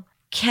Turturro,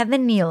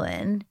 Kevin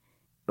Nealon,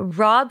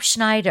 Rob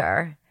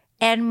Schneider,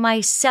 and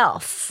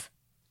myself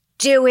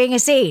doing a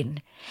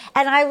scene.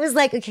 And I was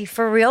like, okay,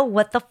 for real,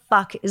 what the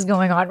fuck is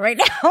going on right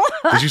now?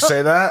 Did you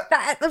say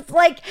that?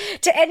 Like,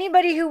 to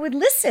anybody who would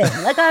listen.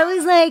 Like, I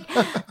was like,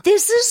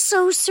 this is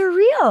so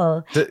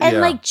surreal. And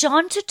yeah. like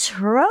John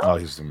Turturro. Oh,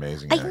 he's an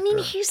amazing actor. I mean,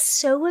 he's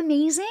so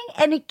amazing.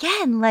 And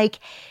again, like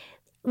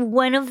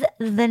one of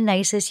the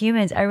nicest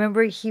humans. I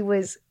remember he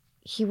would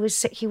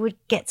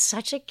get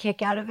such a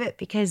kick out of it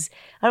because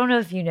I don't know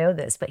if you know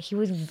this, but he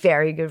was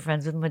very good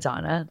friends with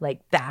Madonna,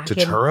 like back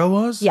Turturro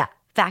was? Yeah,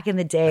 back in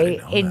the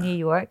day in that. New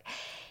York.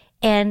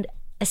 And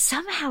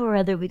somehow or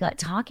other we got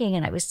talking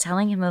and I was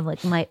telling him of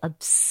like my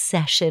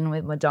obsession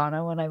with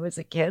Madonna when I was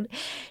a kid.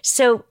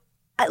 So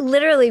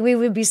literally we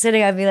would be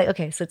sitting, I'd be like,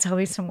 okay, so tell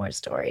me some more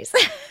stories.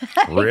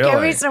 Really?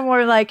 Give me some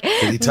more like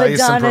Did he tell Madonna you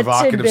some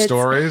provocative tidbits.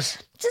 stories?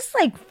 Just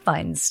like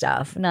fun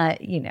stuff, not,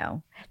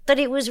 but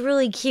it was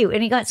really cute.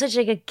 And he got such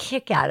like a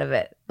kick out of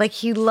it. Like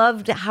he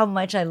loved how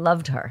much I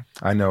loved her.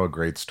 I know a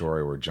great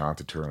story where John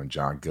Turturro and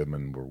John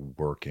Goodman were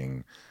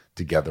working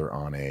together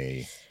on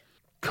a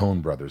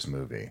Coen Brothers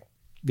movie.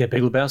 Yeah,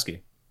 Big Lebowski.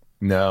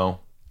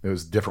 No, it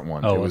was a different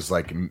one. Oh, it was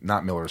like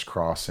not Miller's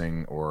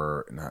Crossing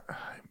or not.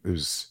 It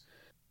was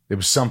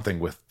something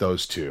with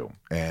those two,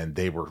 and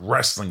they were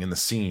wrestling in the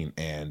scene.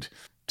 And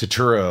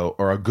Turturro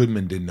or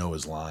Goodman didn't know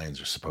his lines,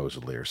 or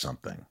supposedly, or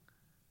something.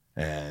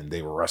 And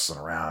they were wrestling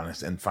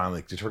around, and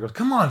finally Turturro goes,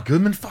 "Come on,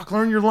 Goodman,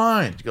 learn your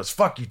lines." He goes,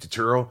 "Fuck you,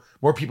 Turturro.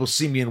 More people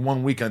see me in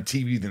 1 week on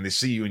TV than they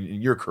see you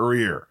in your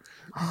career."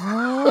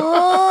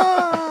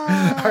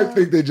 I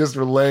think they just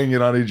were laying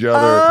it on each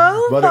other.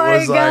 Oh, but it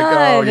was my like,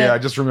 God. oh yeah, I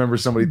just remember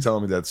somebody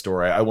telling me that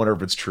story. I wonder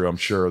if it's true. I'm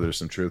sure there's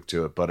some truth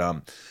to it. But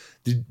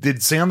did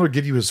Sandler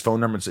give you his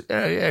phone number and say,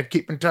 yeah,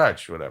 keep in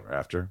touch, whatever,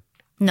 after?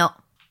 No.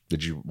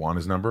 Did you want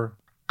his number?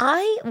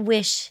 I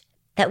wish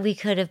that we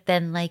could have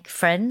been like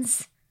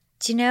friends,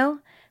 do you know?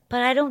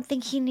 But I don't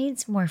think he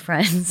needs more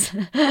friends.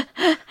 I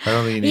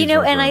don't think he needs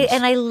more and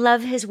friends. I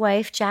love his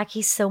wife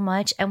Jackie so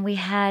much, and we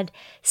had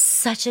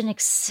such an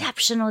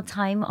exceptional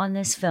time on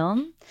this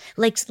film,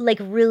 like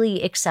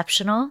really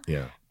exceptional.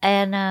 Yeah.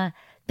 And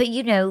but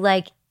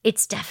like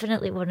it's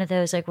definitely one of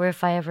those like where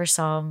if I ever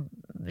saw him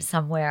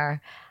somewhere,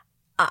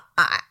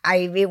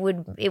 it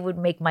would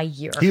make my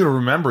year. He would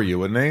remember you,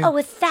 wouldn't he? Oh,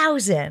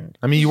 1,000.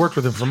 I mean, you worked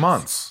with him for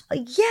months.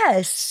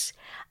 Yes.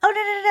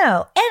 Oh,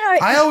 no.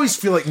 And I always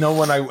feel like no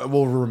one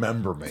will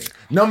remember me,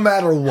 no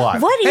matter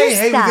what. What is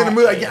Hey, that? we did a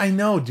movie. I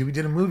know, dude. We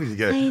did a movie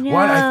together. I know.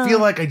 Why? I feel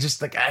like I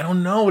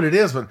don't know what it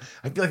is, but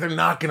I feel like they're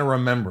not going to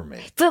remember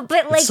me. But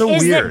like, so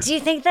is weird. that? Do you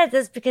think that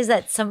that's because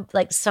that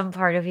some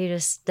part of you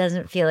just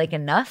doesn't feel like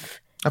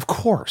enough? Of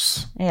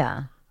course.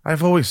 Yeah.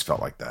 I've always felt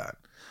like that.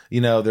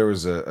 There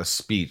was a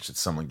speech that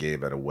someone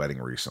gave at a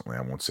wedding recently.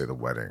 I won't say the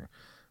wedding,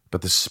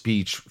 but the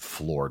speech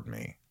floored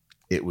me.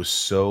 It was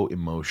so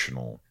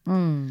emotional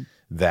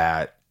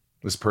that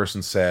this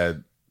person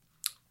said,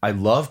 I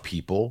love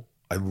people.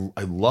 I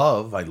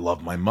love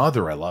my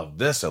mother. I love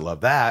this. I love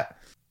that.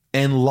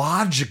 And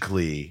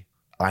logically,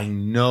 I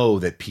know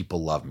that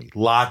people love me.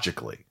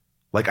 Logically.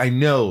 Like, I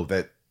know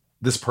that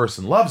this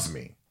person loves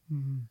me,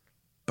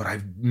 but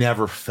I've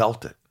never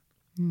felt it.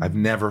 I've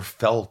never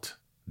felt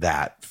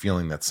that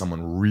feeling that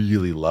someone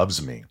really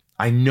loves me.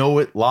 I know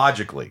it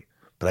logically,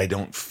 but I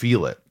don't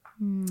feel it.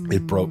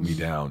 It broke me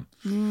down.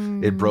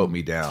 It broke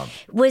me down.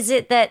 Was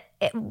it that,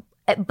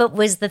 but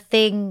was the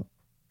thing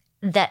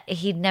that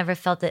he'd never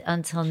felt it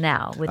until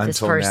now with this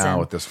person? Until now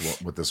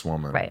with this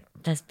woman. Right.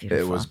 That's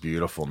beautiful. It was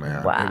beautiful,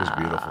 man. Wow. It was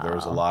beautiful. There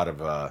was a lot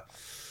of,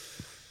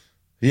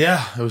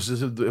 it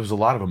was a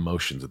lot of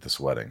emotions at this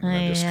wedding. And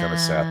I just kind of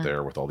sat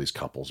there with all these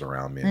couples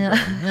around me and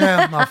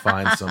going, I'll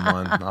find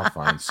someone. I'll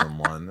find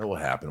someone. It will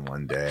happen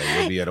one day.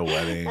 You'll be at a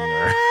wedding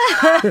or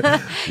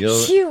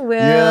you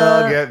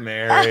will. You'll get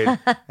married.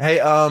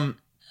 Hey,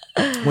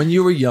 when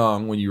you were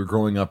young, when you were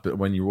growing up,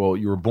 you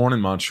were born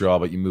in Montreal,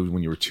 but you moved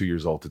when you were 2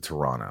 years old to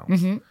Toronto.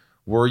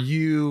 Were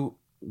you,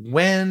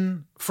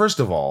 first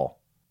of all,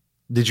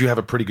 did you have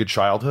a pretty good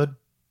childhood?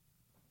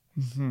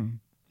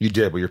 You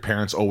did. Were your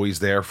parents always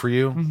there for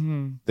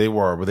you? They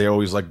were. Were they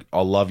always like,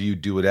 I'll love you,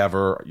 do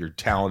whatever, you're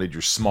talented,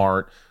 you're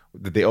smart?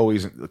 Did they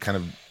always kind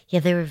of...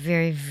 Yeah, they were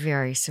very,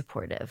 very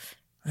supportive.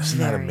 Isn't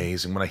that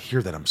amazing? When I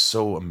hear that, I'm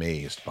so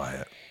amazed by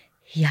it.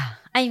 Yeah.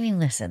 I mean,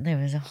 listen, there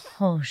was a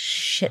whole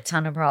shit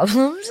ton of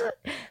problems,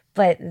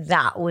 but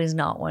that was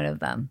not one of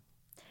them.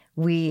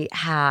 We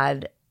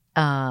had,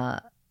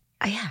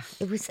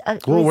 it was...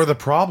 What were the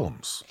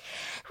problems?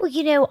 Well,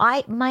 you know,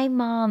 my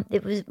mom,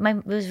 it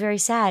was very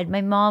sad.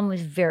 My mom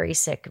was very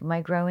sick of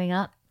my growing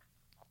up.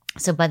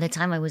 So by the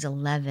time I was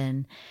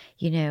 11,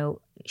 you know,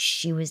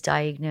 she was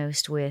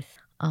diagnosed with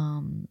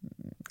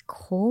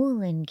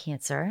colon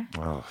cancer.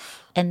 Oh.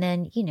 And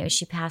then, you know,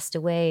 she passed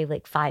away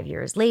like 5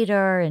 years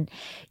later. And,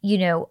 you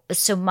know,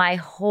 so my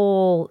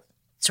whole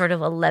sort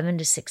of 11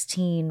 to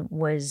 16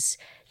 was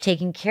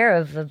taking care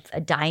of a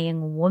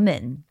dying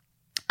woman.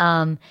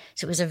 So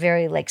it was a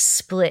very like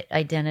split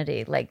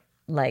identity,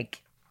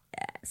 like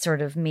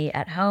sort of me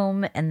at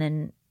home and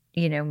then,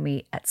 you know,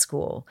 me at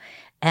school.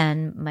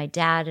 And my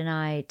dad and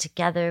I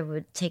together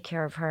would take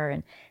care of her.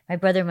 And my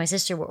brother and my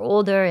sister were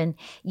older. And,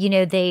 you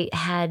know, they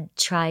had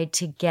tried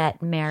to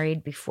get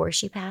married before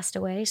she passed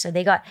away. So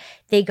they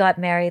got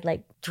married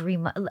like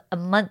a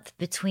month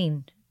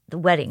between the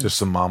weddings. Just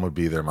so mom would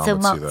be there. Mom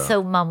would see that.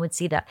 So mom would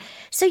see that.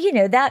 So, you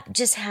know, that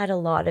just had a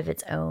lot of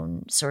its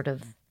own sort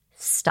of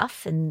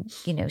stuff and,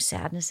 you know,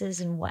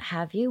 sadnesses and what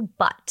have you.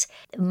 But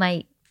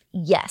my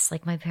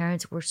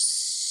parents were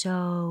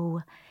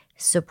so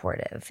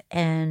supportive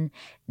and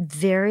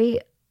they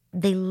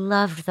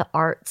loved the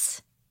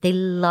arts. They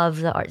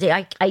loved the arts.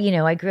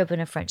 I grew up in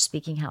a French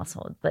speaking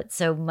household, but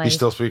so You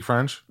still speak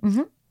French?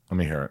 Mm-hmm. Let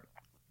me hear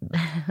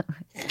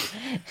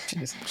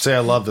it. Say, I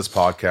love this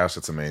podcast.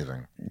 It's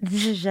amazing.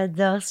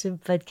 J'adore ce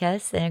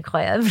podcast. C'est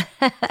incroyable.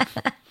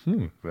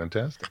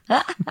 Fantastic.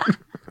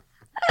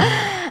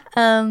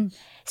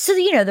 So,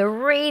 you know, the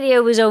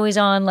radio was always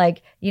on,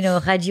 like, you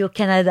know, Radio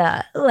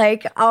Canada,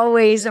 like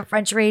always a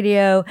French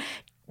radio.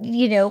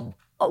 You know,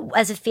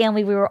 as a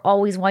family, we were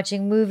always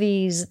watching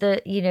movies.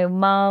 You know,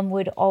 mom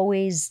would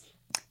always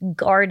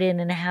garden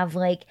and have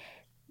like,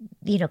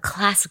 you know,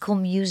 classical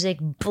music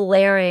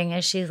blaring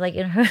as she's like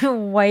in her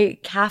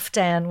white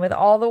caftan with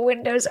all the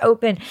windows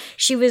open.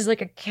 She was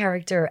like a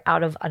character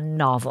out of a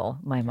novel,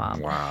 my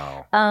mom.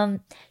 Wow.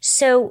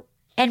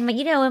 And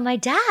my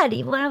dad,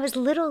 even when I was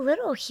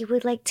little, he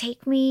would like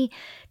take me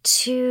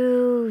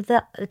to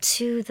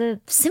the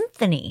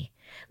symphony.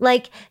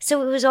 Like,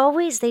 so it was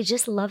always, they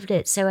just loved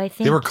it. So I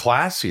think they were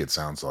classy, it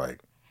sounds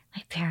like.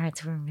 My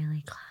parents were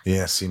really classy.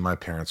 Yeah, see, my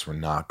parents were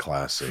not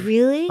classy.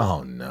 Really?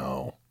 Oh,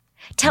 no.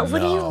 What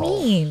do you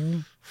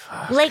mean?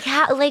 Fuck. Like,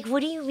 how, like,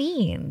 what do you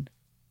mean?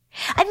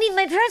 I mean,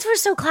 my parents were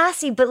so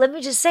classy, but let me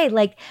just say,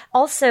 like,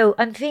 also,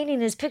 I'm painting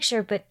this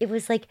picture, but it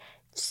was like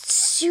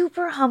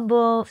super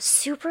humble,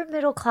 super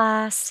middle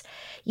class,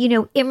 you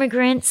know,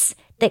 immigrants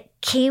that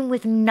came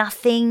with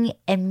nothing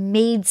and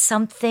made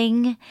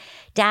something.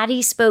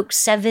 Daddy spoke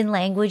 7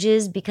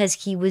 languages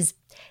because he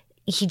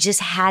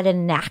just had a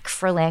knack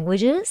for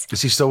languages.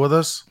 Is he still with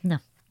us? No.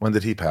 When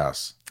did he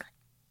pass?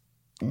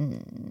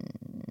 9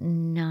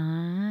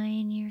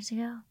 years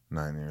ago.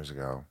 9 years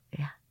ago.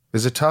 Yeah.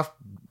 Is it tough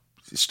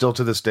still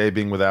to this day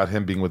being without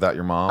him, being without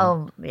your mom?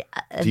 Oh, yeah.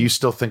 Do you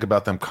still think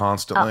about them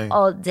constantly?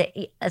 All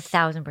day,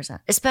 1,000%.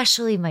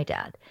 Especially my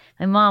dad.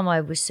 My mom, I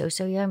was so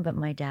young, but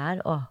my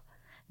dad,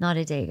 not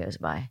a day goes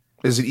by.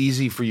 Is it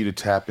easy for you to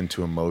tap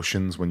into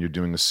emotions when you're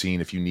doing a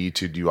scene? If you need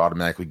to, do you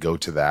automatically go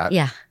to that?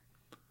 Yeah.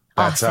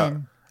 That's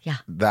Often. Yeah.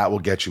 That will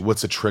get you.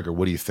 What's a trigger?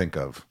 What do you think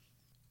of?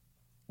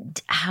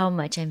 How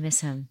much I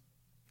miss him.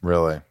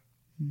 Really?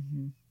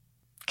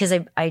 Because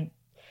I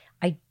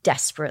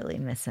desperately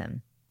miss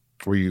him.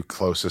 Were you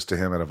closest to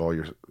him out of all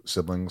your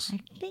siblings? I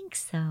think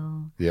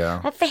so.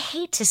 Yeah. I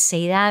hate to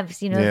say that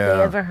because, if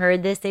they ever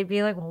heard this, they'd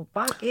be like, well,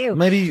 fuck you.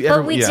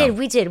 But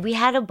we did. We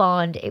had a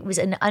bond. It was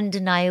an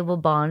undeniable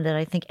bond that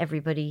I think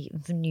everybody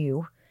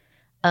knew.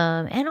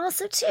 And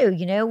also, too,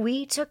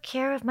 we took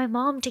care of my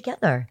mom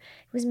together.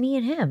 It was me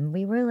and him.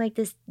 We were like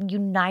this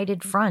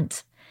united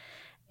front.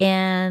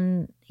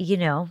 And, it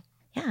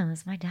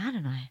was my dad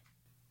and I.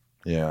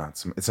 Yeah,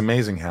 it's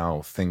amazing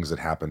how things that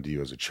happened to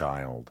you as a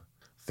child,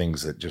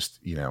 things that just,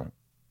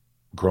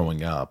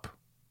 growing up,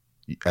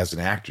 as an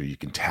actor, you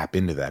can tap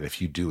into that. If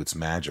you do, it's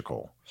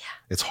magical. Yeah.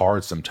 It's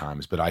hard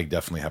sometimes, but I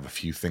definitely have a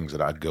few things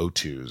that I'd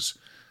go-tos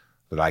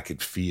that I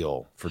could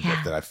feel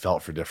that I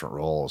felt for different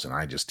roles, and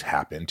I just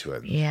tap into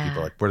it. And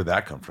people are like, where did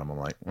that come from? I'm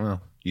like,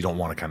 well, you don't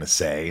want to kind of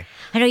say.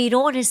 I know you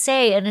don't want to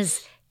say, and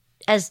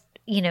as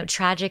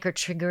tragic or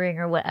triggering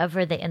or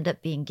whatever, they end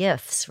up being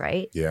gifts,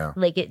 right? Yeah.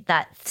 Like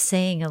that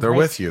saying of they're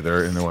with you.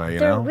 They're in the way,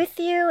 they're with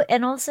you.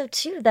 And also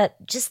too,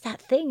 that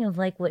thing of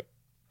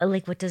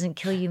what doesn't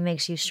kill you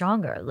makes you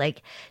stronger.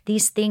 Like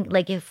these things,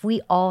 like if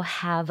we all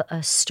have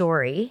a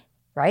story,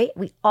 right?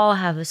 We all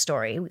have a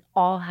story. We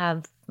all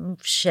have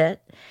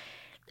shit,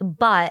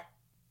 but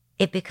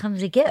it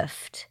becomes a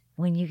gift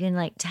when you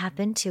can tap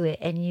into it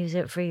and use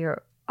it for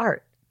your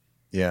art.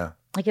 Yeah.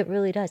 Like it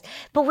really does.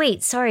 But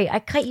wait, sorry,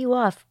 I cut you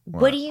off.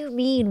 What do you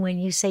mean when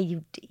you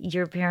say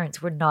your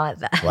parents were not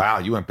that? Wow,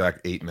 you went back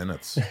 8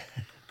 minutes.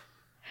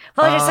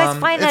 Well, I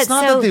find it's that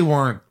not so. that they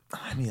weren't.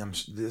 I mean,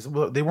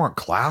 they weren't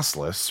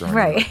classless or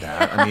anything like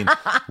that. I mean,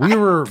 we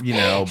were,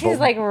 She's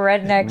like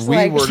rednecks.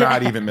 We were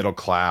not even middle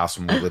class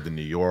when we lived in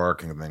New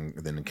York, and then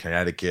in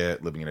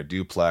Connecticut, living in a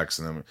duplex,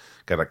 and then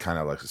got a kind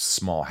of a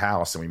small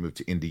house, and we moved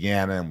to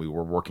Indiana, and we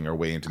were working our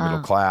way into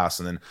middle class,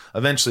 and then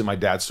eventually my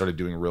dad started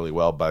doing really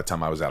well by the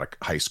time I was out of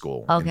high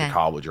school, into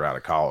college or out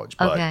of college.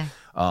 But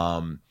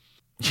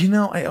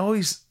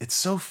it's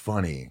so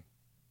funny.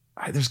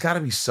 There's got to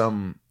be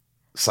some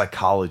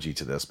psychology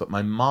to this, but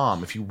my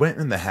mom, if you went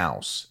in the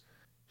house,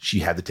 she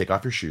had to take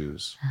off your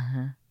shoes.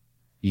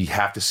 You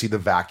have to see the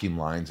vacuum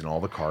lines and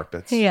all the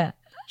carpets. Yeah.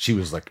 She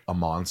was like a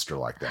monster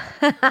like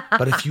that.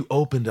 But if you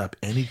opened up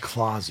any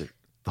closet,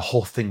 the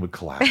whole thing would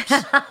collapse.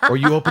 Or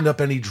you opened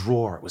up any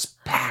drawer, it was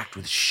packed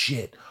with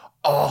shit.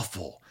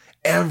 Awful.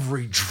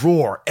 Every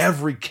drawer,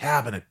 every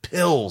cabinet,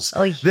 pills,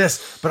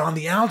 this. But on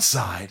the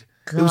outside,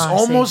 it was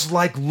almost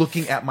like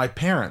looking at my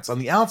parents. On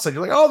the outside,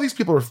 you're like, oh, these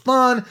people are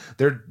fun.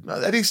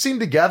 They seem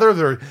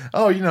together.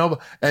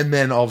 And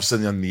then all of a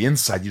sudden on the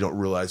inside, you don't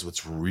realize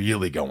what's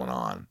really going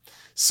on.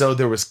 So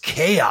there was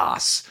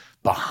chaos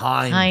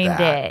behind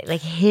that. It,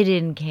 like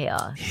hidden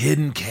chaos.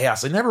 Hidden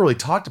chaos. I never really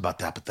talked about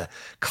that, but the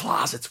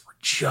closets were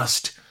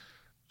just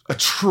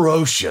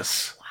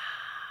atrocious.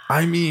 Wow.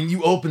 I mean,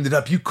 you opened it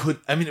up,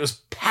 it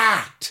was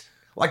packed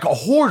like a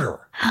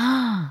hoarder.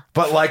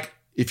 But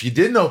if you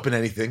didn't open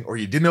anything or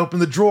you didn't open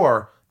the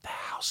drawer, the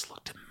house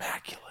looked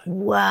immaculate.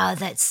 Wow,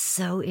 that's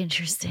so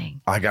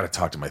interesting. I got to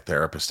talk to my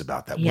therapist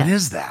about that. Yeah. What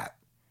is that?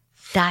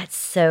 That's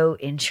so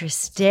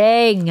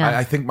interesting.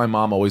 I think my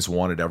mom always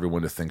wanted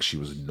everyone to think she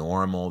was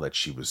normal, that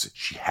she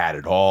had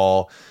it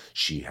all.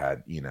 She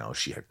had,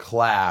 she had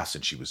class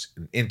and she was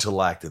an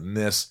intellect and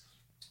this.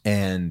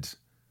 And,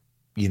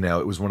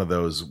 it was one of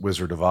those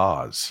Wizard of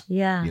Oz.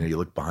 Yeah. You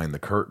look behind the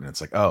curtain,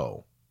 it's like,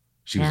 oh,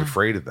 she was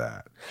afraid of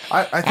that.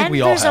 I think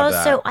we all have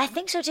also, that. I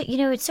think so too.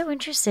 It's so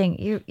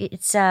interesting.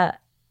 It's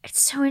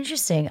so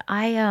interesting.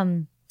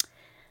 I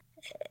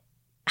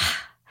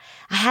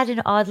had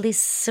an oddly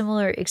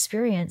similar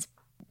experience.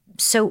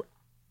 So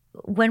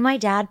when my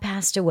dad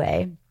passed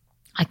away,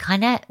 I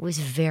kind of was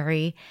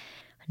very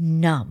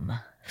numb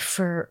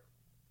for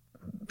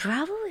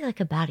probably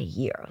about a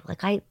year.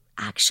 I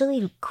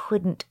actually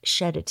couldn't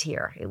shed a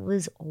tear. It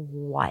was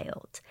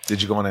wild.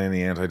 Did you go on any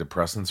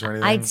antidepressants or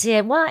anything? I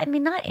did. Well, I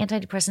mean, not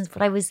antidepressants,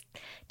 but I was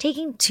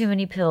taking too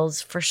many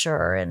pills for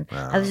sure. And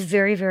I was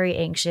very, very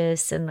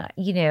anxious and,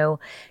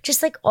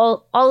 just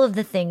all of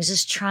the things,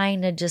 just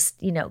trying to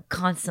just,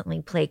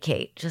 constantly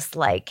placate, just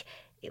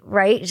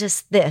right?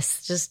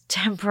 Just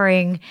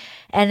tempering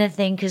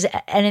anything, because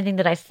anything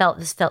that I felt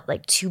just felt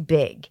too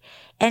big.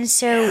 And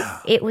so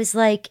it was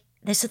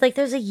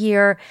there's a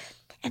year,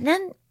 and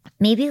then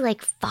maybe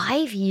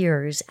 5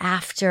 years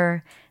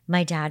after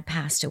my dad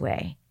passed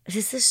away.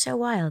 This is so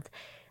wild.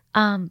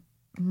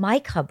 My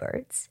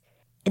cupboards,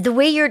 the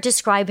way you're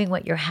describing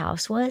what your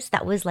house was,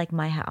 that was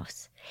my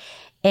house.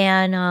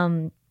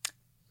 And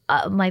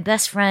my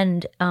best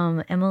friend,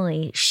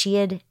 Emily, she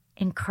had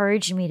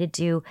encouraged me to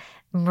do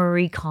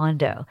Marie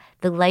Kondo,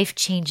 The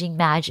Life-Changing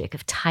Magic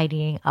of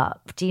Tidying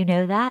Up. Do you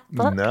know that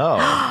book? No.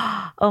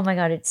 Oh my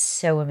God, it's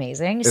so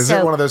amazing. Is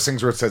it one of those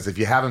things where it says, if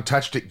you haven't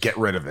touched it, get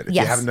rid of it? If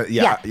yes.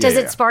 you haven't, Does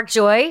it spark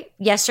joy?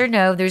 Yes or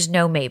no? There's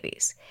no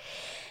maybes.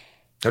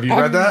 Have you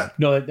read that?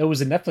 No, it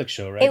was a Netflix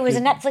show, right? It was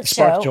a Netflix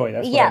show. Spark Joy,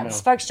 that's what I know.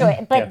 Sparks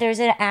Joy. But there's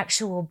an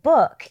actual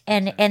book,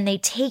 and they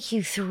take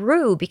you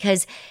through,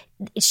 because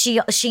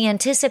she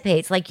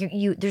anticipates,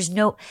 there's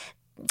no...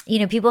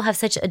 people have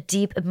such a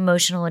deep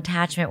emotional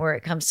attachment where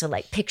it comes to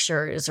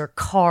pictures or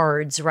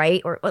cards,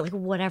 right? Or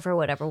whatever.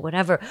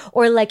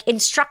 Or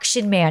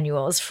instruction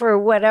manuals for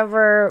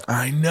whatever.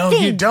 I know,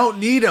 thing. You don't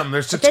need them.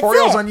 There's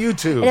tutorials on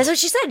YouTube. And that's what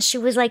she said. She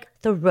was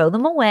throw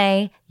them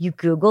away. You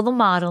Google the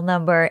model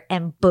number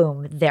and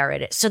boom, there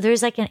it is. So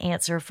there's an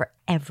answer for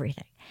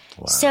everything.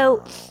 Wow.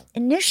 So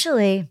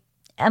initially,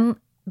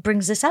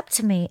 brings this up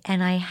to me,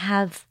 and I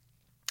have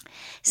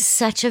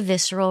such a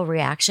visceral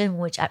reaction,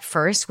 which at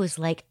first was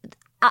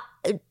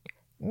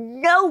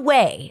no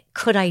way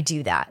could I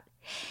do that.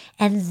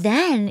 And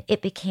then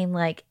it became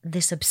like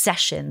this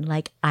obsession,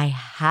 like I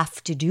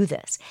have to do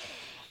this.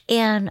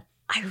 And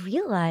I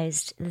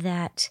realized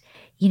that,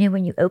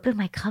 when you open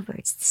my cupboard,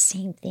 it's the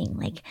same thing.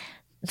 Like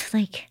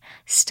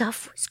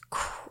stuff was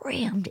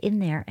crammed in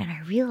there. And I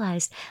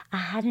realized I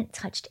hadn't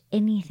touched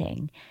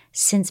anything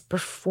since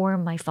before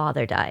my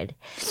father died.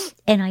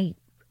 And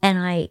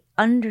I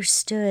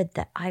understood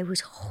that I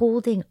was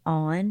holding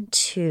on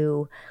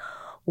to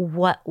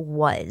what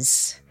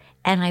was.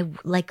 And I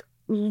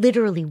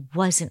literally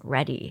wasn't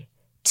ready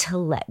to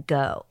let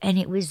go. And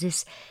it was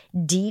this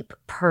deep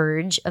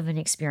purge of an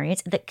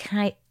experience that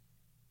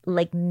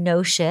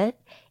no shit,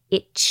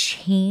 it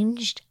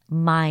changed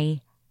my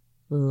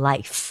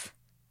life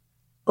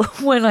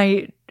when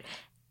I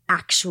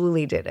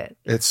actually did it.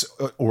 It's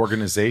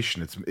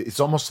organization. It's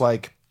almost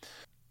like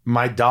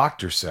my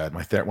doctor said,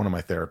 one of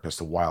my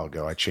therapists a while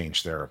ago, I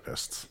changed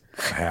therapists.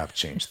 I have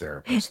changed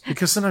therapists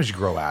because sometimes you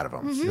grow out of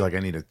them. You're like, I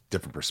need a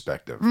different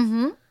perspective.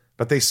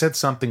 But they said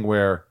something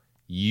where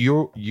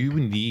you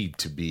need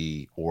to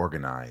be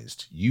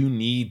organized. You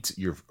need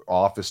your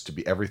office to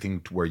be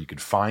everything to where you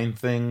could find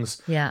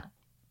things. Yeah.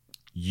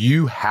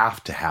 You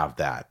have to have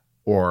that.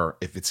 Or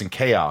if it's in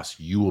chaos,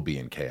 you will be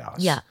in chaos.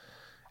 Yeah.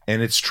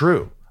 And it's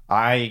true.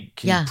 I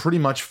can pretty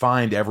much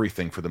find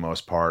everything for the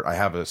most part. I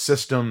have a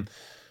system,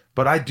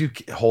 but I do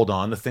hold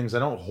on to things. I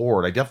don't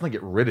hoard. I definitely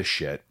get rid of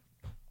shit.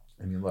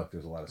 I mean, look,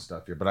 there's a lot of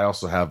stuff here, but I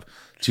also have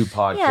 2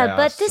 podcasts. Yeah,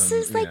 but this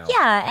is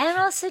and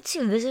also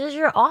too, this is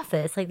your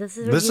office. This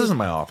isn't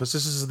my office.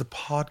 This is the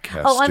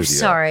podcast. Oh, I'm studio.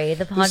 sorry,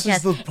 the podcast. This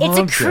is the It's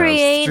a podcast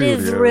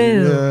creative studio.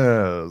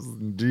 room. Yes,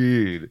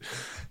 indeed.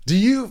 Do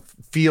you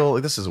feel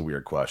this is a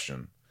weird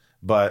question,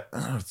 but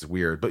it's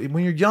weird. But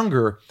when you're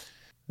younger,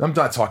 I'm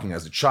not talking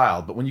as a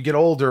child, but when you get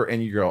older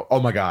and you go, oh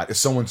my God, if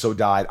so-and-so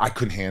died, I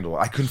couldn't handle it.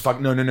 I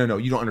couldn't no,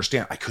 you don't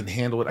understand. I couldn't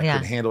handle it. I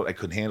couldn't handle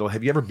it.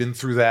 Have you ever been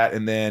through that?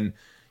 And then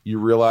you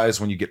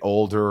realize when you get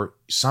older,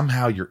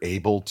 somehow you're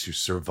able to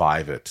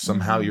survive it.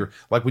 Somehow you're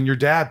like when your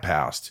dad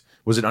passed,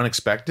 was it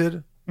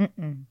unexpected?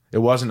 Mm-mm. It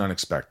wasn't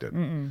unexpected.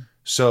 Mm-mm.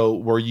 So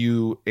were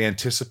you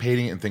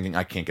anticipating and thinking,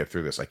 I can't get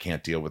through this. I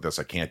can't deal with this.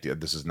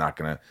 This is not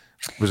going to,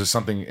 was it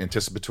something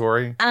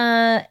anticipatory?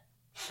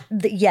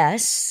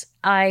 Yes,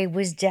 I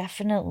was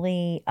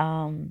definitely,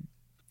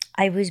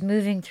 I was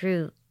moving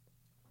through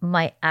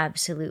my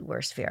absolute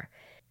worst fear,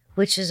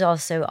 which is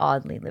also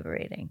oddly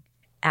liberating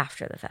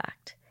after the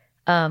fact.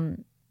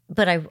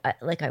 But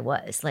I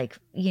was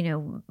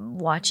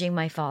watching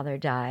my father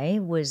die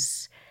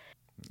was.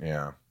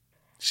 Yeah.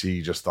 See,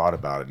 you just thought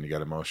about it and you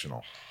got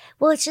emotional.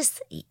 Well, it's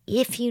just,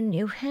 if you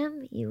knew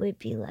him, you would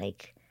be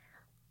like,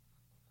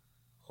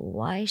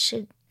 why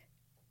should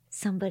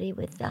somebody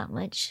with that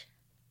much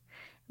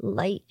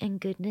light and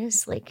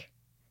goodness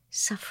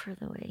suffer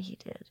the way he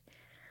did?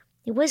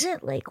 It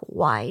wasn't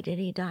why did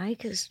he die?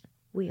 Because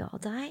we all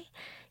die.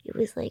 It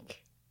was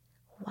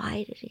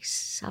why did he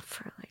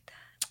suffer like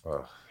that?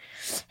 Ugh.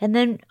 And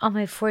then on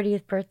my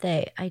 40th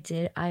birthday, I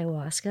did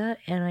ayahuasca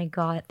and I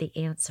got the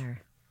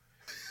answer.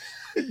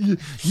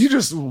 You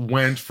just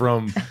went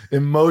from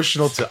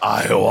emotional to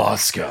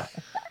ayahuasca.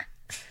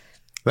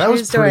 That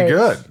was pretty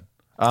good.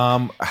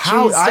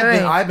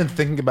 I've been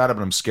thinking about it,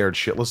 but I'm scared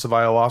shitless of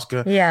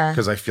ayahuasca. Yeah,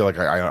 because I feel like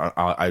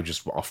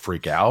I'll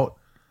freak out.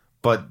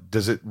 But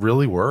does it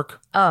really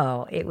work?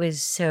 Oh, it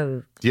was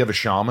so. Do you have a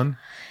shaman?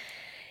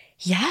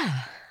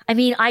 Yeah, I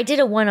mean, I did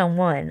a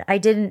one-on-one. I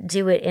didn't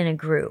do it in a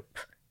group.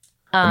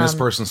 And this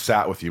person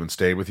sat with you and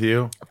stayed with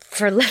you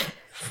for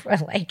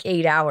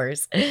 8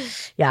 hours.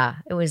 Yeah,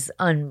 it was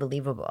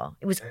unbelievable.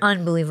 It was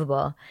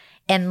unbelievable.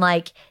 And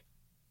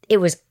it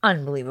was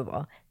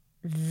unbelievable.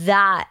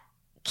 That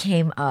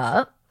came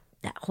up.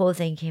 That whole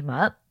thing came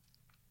up.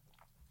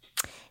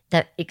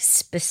 That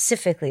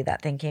specifically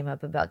that thing came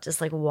up about just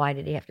why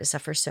did he have to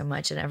suffer so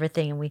much and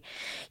everything. And we,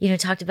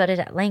 talked about it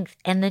at length.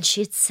 And then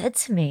she had said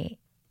to me,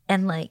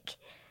 and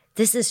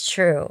this is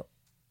true.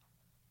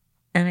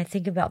 And I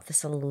think about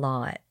this a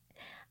lot.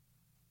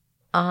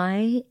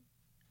 I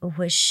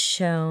was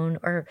shown,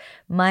 or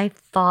my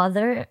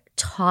father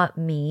taught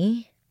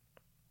me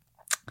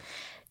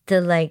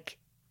the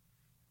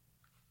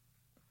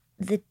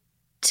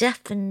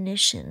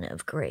definition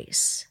of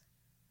grace,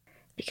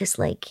 because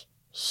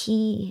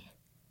he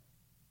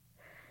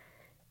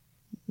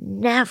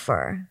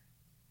never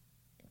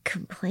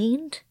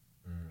complained.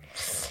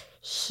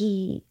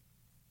 He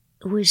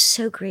was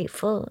so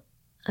grateful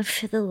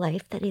for the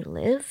life that he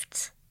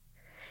lived.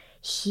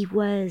 He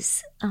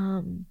was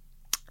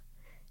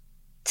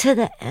to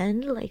the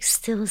end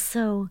still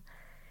so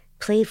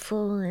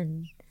playful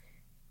and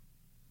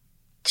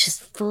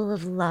just full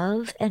of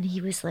love. And he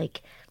was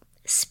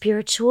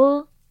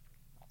spiritual,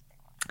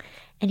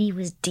 and he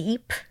was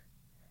deep,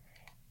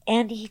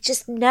 and he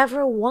just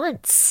never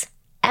once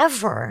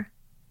ever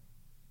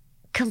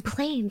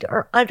complained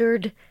or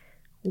uttered,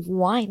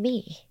 why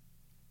me?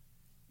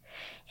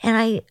 And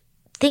I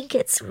think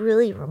it's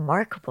really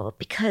remarkable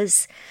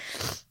because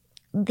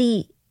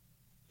the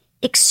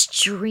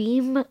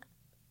extreme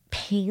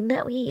pain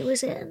that he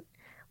was in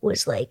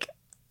was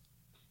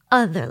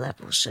other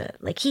level shit.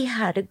 Like he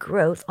had a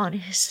growth on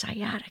his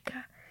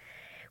sciatica,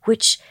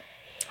 which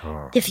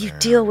if you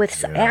deal with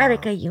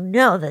sciatica, you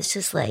know, that's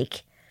just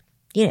like,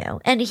 you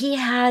know, and he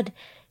had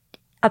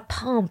a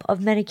pump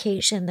of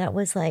medication that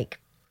was like,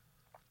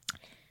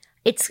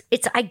 it's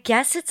I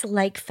guess it's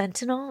like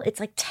fentanyl. It's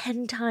like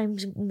 10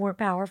 times more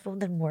powerful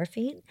than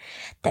morphine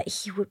that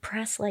he would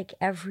press like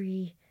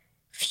every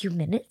few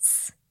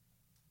minutes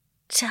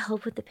to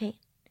help with the pain.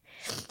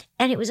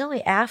 And it was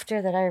only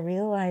after that I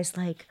realized,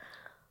 like,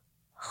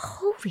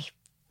 holy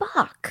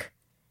fuck.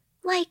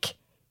 Like,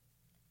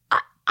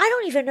 I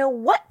don't even know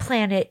what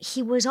planet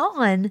he was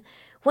on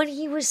when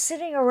he was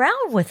sitting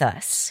around with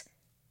us.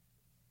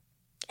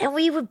 And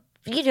we would,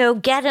 you know,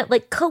 get it,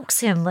 like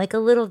coax him like a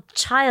little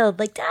child,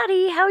 like,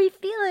 Daddy, how are you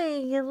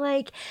feeling? And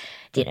like,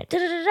 you know,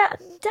 Daddy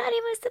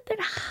must have been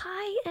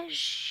high as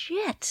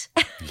shit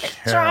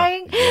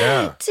trying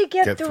to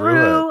get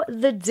through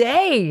the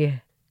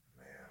day.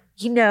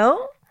 You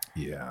know?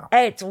 Yeah.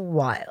 It's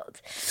wild.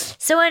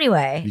 So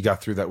anyway. You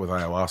got through that with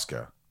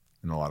ayahuasca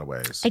in a lot of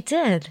ways. I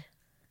did.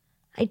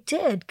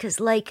 Because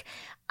like,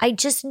 I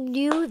just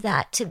knew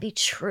that to be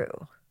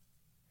true.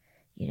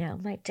 You know,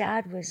 my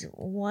dad was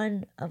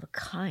one of a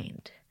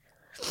kind.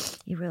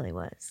 He really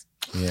was.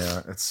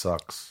 Yeah, it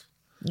sucks.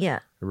 Yeah.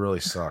 It really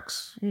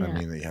sucks. Yeah. I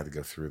mean, that you had to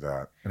go through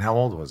that. And how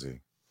old was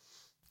he?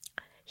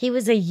 He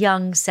was a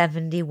young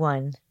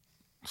 71.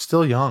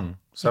 Still young.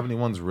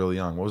 71's really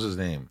young. What was his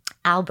name?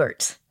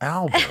 Albert.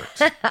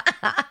 Albert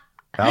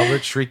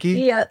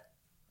CHRIQUI? Yep.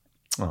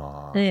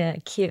 Aw. Yeah,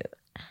 cute.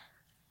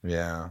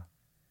 Yeah.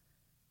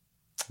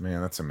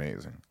 Man, that's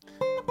amazing.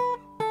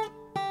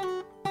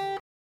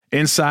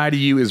 Inside of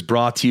You is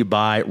brought to you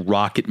by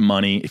Rocket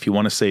Money. If you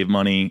want to save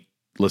money,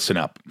 listen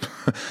up.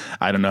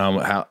 I don't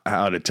know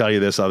how to tell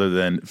you this other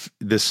than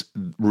this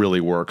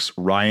really works.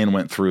 Ryan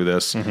went through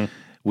this. Mm-hmm.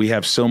 We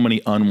have so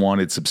many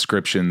unwanted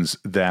subscriptions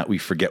that we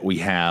forget we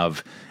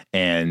have.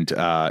 And,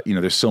 you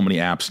know, there's so many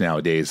apps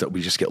nowadays that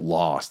we just get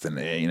lost. And,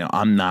 you know,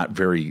 I'm not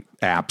very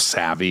app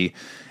savvy.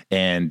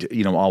 And,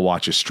 you know, I'll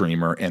watch a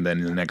streamer. And then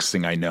the next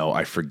thing I know,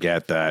 I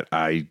forget that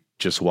I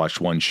just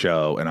watched one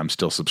show and I'm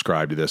still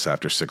subscribed to this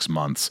after 6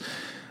 months.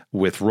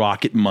 With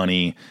Rocket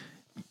Money,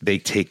 they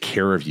take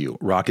care of you.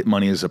 Rocket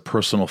Money is a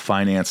personal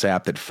finance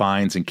app that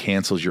finds and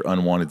cancels your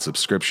unwanted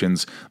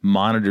subscriptions,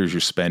 monitors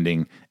your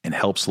spending, and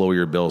helps lower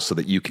your bills so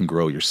that you can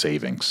grow your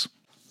savings.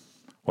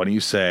 Why don't you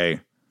say,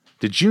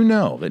 did you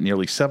know that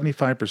nearly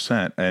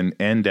 75% and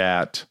end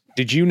at...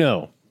 Did you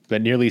know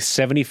that nearly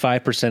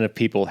 75% of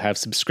people have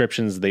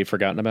subscriptions they've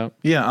forgotten about?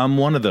 Yeah, I'm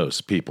one of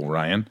those people,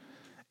 Ryan.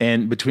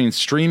 And between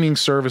streaming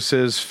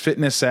services,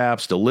 fitness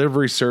apps,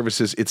 delivery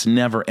services, it's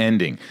never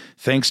ending.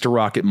 Thanks to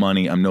Rocket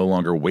Money, I'm no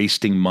longer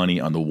wasting money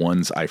on the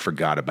ones I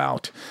forgot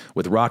about.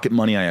 With Rocket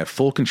Money, I have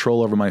full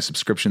control over my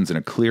subscriptions and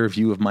a clear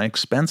view of my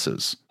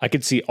expenses. I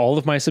can see all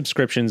of my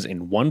subscriptions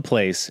in one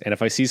place, and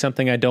if I see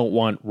something I don't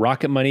want,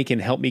 Rocket Money can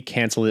help me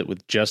cancel it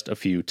with just a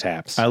few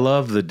taps. I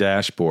love the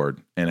dashboard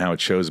and how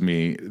it shows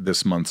me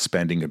this month's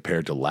spending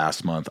compared to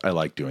last month. I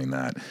like doing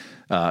that.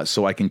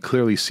 So I can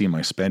clearly see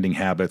my spending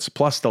habits.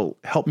 Plus, they'll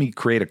help me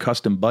create a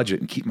custom budget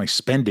and keep my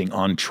spending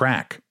on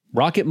track.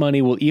 Rocket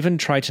Money will even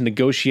try to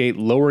negotiate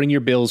lowering your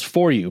bills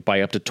for you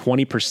by up to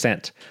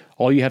 20%.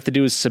 All you have to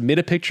do is submit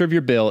a picture of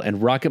your bill,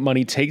 and Rocket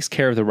Money takes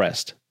care of the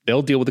rest.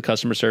 They'll deal with the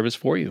customer service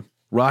for you.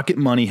 Rocket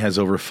Money has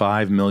over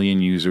 5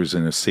 million users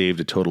and has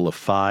saved a total of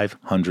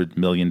 $500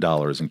 million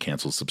in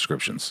canceled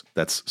subscriptions.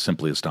 That's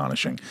simply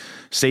astonishing.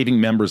 Saving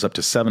members up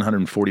to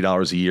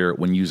 $740 a year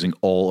when using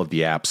all of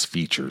the app's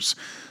features.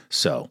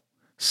 So,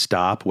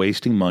 stop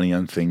wasting money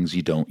on things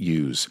you don't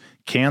use.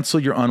 Cancel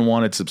your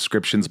unwanted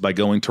subscriptions by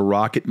going to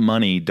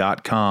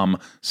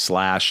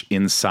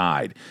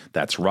rocketmoney.com/inside.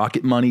 That's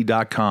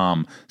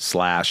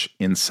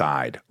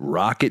rocketmoney.com/inside.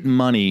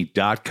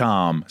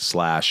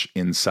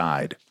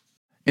 rocketmoney.com/inside.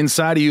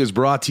 Inside of You is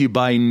brought to you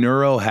by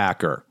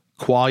Neurohacker,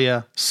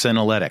 Qualia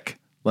Senolytic.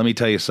 Let me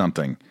tell you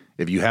something.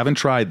 If you haven't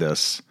tried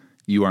this,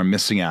 you are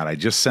missing out. I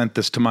just sent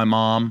this to my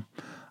mom.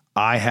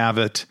 I have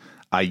it.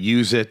 I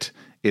use it.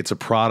 It's a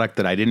product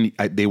that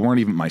they weren't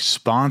even my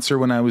sponsor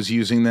when I was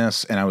using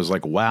this. And I was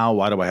like, wow,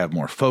 why do I have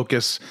more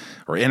focus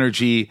or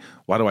energy?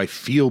 Why do I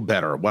feel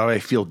better? Why do I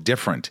feel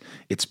different?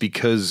 It's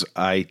because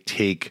I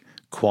take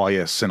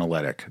Qualia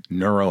Senolytic,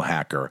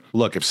 Neurohacker.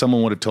 Look, if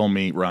someone would have told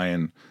me,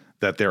 Ryan,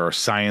 that there are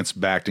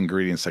science-backed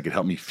ingredients that could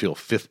help me feel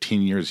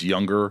 15 years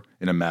younger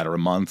in a matter of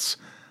months,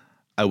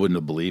 I wouldn't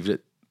have believed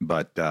it.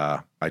 But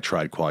I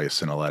tried Qualia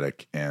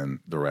Senolytic, and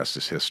the rest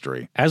is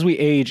history. As we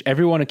age,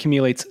 everyone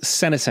accumulates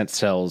senescent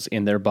cells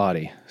in their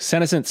body.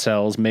 Senescent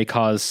cells may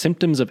cause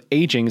symptoms of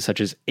aging such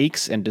as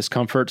aches and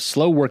discomfort,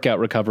 slow workout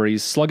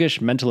recoveries,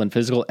 sluggish mental and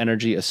physical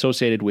energy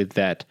associated with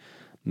that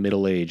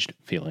middle-aged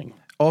feeling.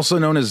 Also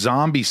known as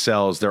zombie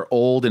cells, they're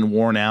old and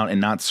worn out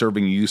and not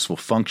serving a useful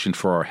function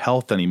for our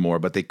health anymore,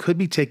 but they could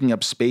be taking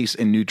up space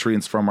and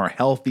nutrients from our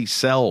healthy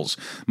cells.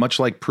 Much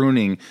like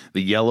pruning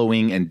the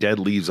yellowing and dead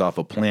leaves off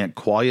a plant,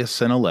 Qualia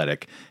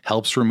Senolytic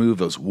helps remove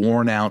those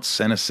worn out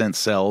senescent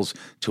cells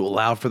to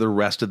allow for the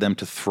rest of them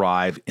to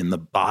thrive in the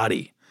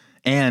body.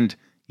 And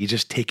You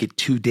just take it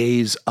 2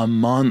 days a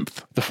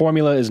month. The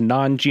formula is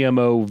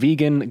non-GMO,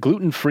 vegan,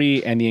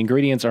 gluten-free, and the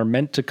ingredients are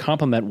meant to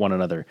complement one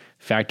another,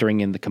 factoring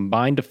in the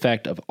combined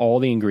effect of all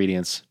the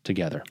ingredients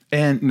together.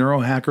 And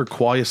Neurohacker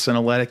Qualia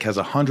Senolytic has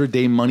a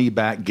 100-day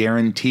money-back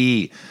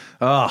guarantee.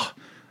 I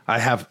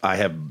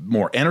have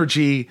more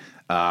energy.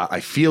 I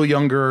feel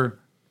younger.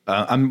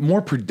 I'm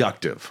more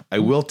productive. I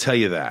will tell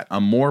you that.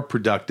 I'm more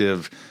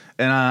productive.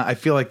 And I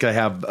feel like I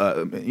have,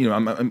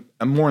 I'm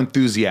more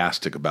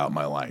enthusiastic about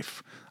my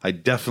life. I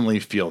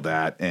definitely feel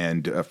that.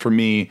 And for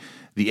me,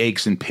 the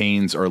aches and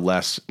pains are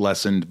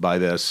lessened by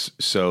this.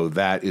 So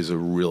that is a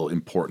real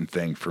important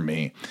thing for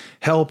me.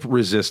 Help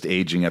resist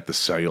aging at the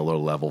cellular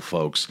level,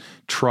 folks.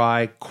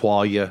 Try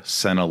Qualia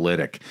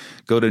Senolytic.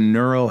 Go to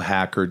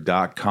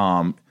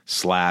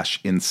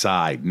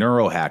neurohacker.com/inside.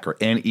 Neurohacker,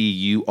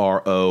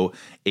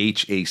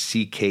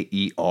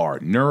 NEUROHACKER.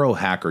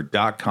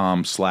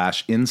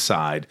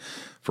 Neurohacker.com/inside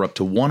for up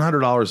to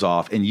 $100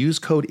 off, and use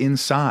code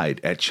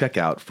INSIDE at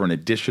checkout for an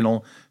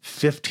additional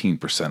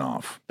 15%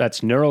 off.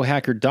 That's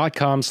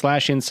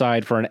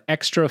neurohacker.com/inside for an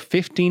extra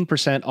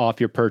 15%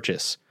 off your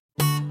purchase.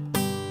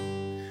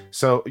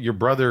 So your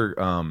brother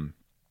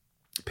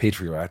paid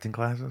for your acting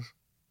classes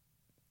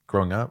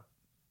growing up?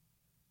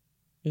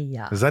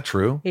 Yeah. Is that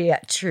true? Yeah,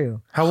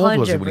 true. How old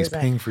was he when he's 100%.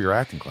 paying for your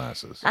acting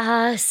classes?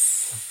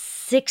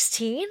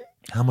 16.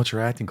 How much are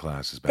acting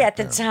classes back At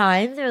then? the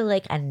time, they're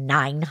like a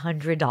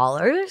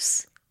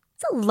 $900.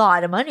 It's a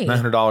lot of money.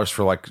 $900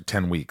 for like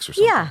 10 weeks or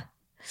something. Yeah.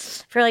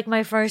 For like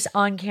my first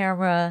on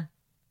camera,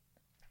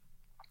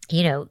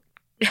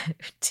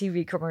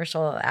 TV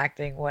commercial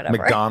acting, whatever.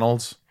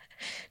 McDonald's.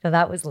 No,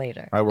 that was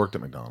later. I worked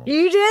at McDonald's.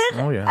 You did?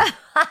 Oh, yeah.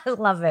 I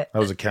love it. I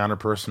was a counter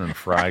person and a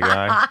fry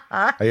guy.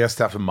 I used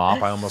to have to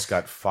mop. I almost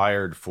got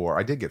fired for.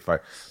 I did get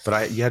fired,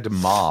 but you had to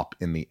mop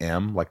in the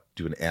M, like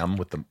do an M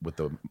with the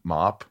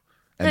mop.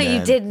 And No,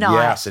 you did not.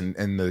 Yes,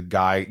 and the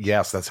guy.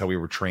 Yes, that's how we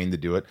were trained to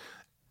do it.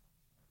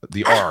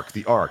 The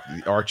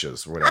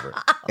arches, or whatever.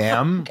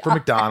 M for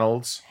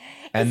McDonald's,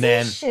 and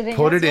Is he then shitting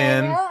put us it right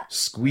in, now?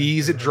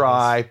 squeeze it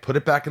dry, put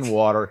it back in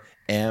water.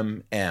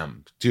 M.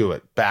 Do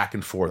it back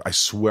and forth. I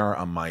swear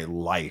on my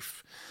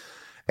life.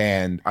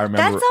 And I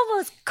remember That's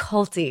almost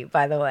culty,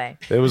 by the way.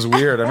 it was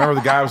weird. I remember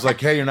the guy was like,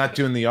 "Hey, you're not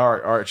doing the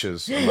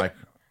arches." I'm like,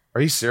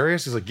 "Are you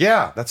serious?" He's like,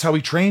 "Yeah, that's how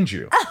he trained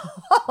you."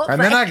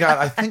 And then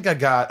I think I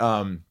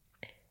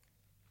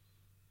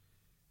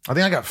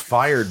got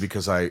fired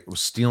because I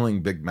was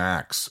stealing Big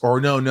Macs. Or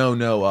no.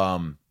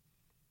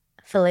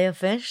 Filet of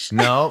fish?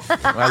 No,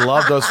 I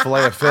love those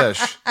filet of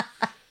fish.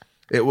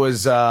 It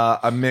was a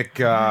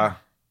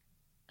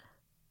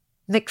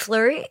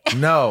McFlurry?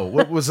 No,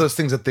 what was those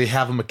things that they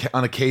have them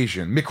on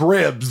occasion?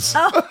 McRibs.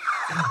 Oh.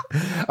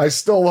 I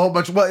stole a whole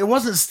bunch. Well, it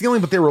wasn't stealing,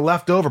 but they were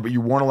left over, but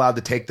you weren't allowed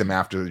to take them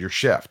after your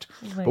shift.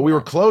 Oh but we were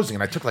closing,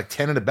 and I took like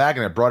 10 in a bag,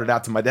 and I brought it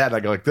out to my dad, and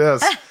I go like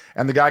this.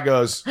 And the guy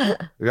goes,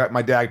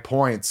 my dad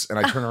points, and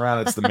I turn around,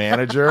 and it's the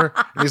manager.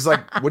 And he's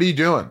like, "What are you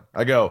doing?"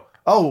 I go,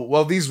 "Oh,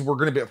 well, these were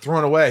going to be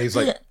thrown away." He's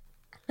like,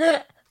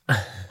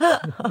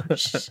 Oh,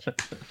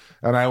 shit.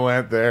 and I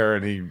went there,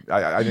 and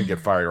I didn't get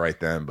fired right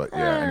then, but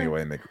yeah,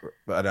 anyway.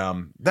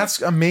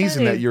 That's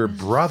amazing that your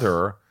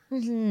brother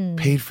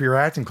paid for your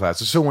acting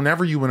classes. So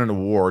whenever you win an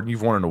award,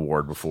 you've won an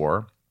award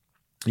before.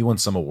 You won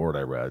some award,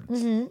 I read.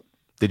 Mm-hmm.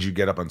 Did you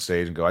get up on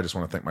stage and go, "I just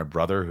want to thank my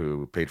brother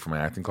who paid for my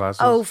acting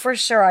classes"? Oh, for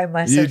sure. I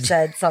must have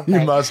said something.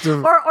 You must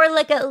have. Or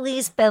like at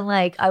least been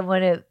like, I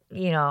want to,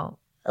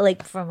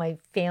 like from my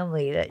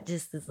family that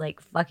just is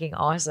like fucking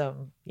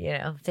awesome.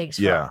 Thanks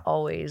for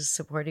always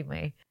supporting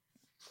me.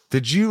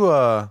 Did you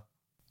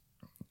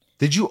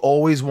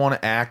always want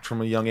to act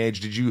from a young age?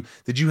 Did you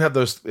have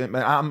those?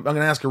 I'm going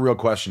to ask a real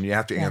question. You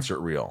have to answer it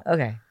real.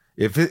 Okay.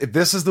 If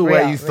this is the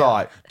way you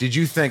thought, did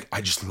you think,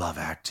 "I just love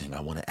acting.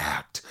 I want to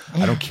act.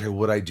 I don't care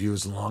what I do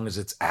as long as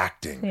it's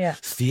acting,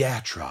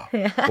 theatre,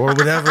 or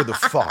whatever the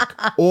fuck"?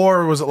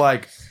 Or was it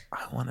like,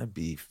 "I want to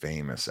be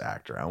famous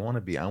actor. I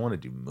want to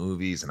do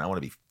movies, and I want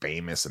to be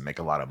famous and make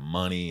a lot of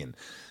money"? And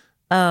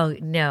Oh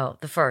no,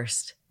 the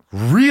first.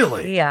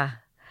 really, Yeah.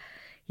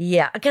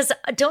 Yeah, because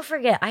don't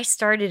forget, I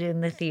started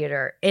in the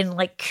theater, in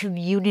like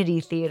community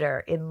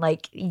theater in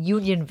like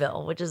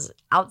Unionville, which is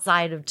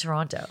outside of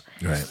Toronto.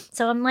 right?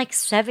 So I'm like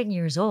 7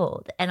 years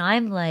old, and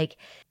I'm like,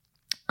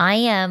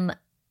 I've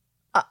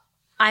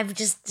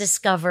just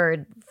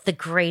discovered the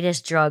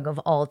greatest drug of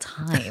all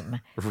time.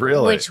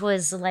 Really, Which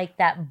was like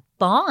that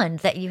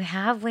bond that you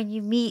have when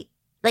you meet,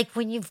 like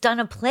when you've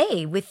done a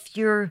play with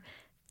your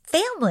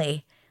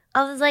family.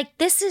 I was like,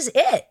 this is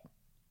it.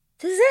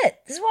 This is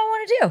it. This is what I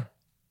want to do.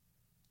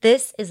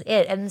 This is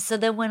it. And so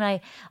then when I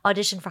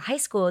auditioned for high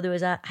school, there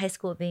was a high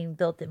school being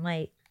built at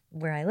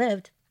where I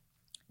lived.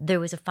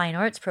 There was a fine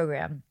arts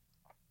program.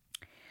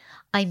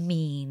 I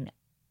mean,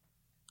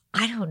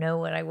 I don't know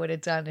what I would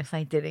have done if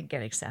I didn't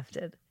get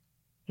accepted.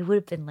 It would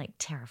have been like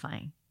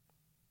terrifying.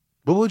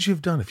 what would you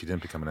have done if you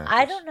didn't become an actress?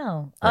 I don't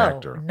know.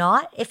 Actor. Oh,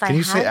 not if I Can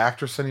you had. say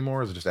actress anymore,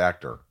 or is it just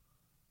actor?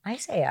 I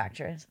say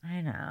actress.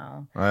 I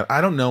know.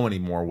 I don't know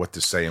anymore what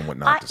to say and what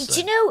not to say. Do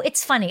you know,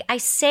 it's funny. I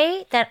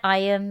say that I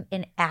am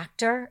an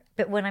actor,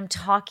 but when I'm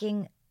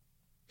talking,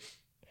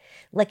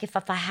 like if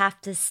I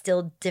have to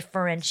still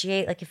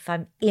differentiate, like if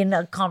I'm in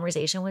a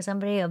conversation with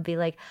somebody, I'll be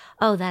like,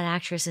 oh, that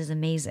actress is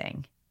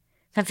amazing.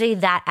 If I'm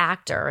saying that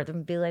actor,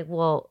 then be like,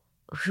 well,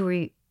 who are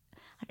you?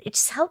 It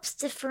just helps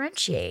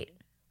differentiate.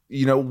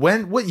 You know,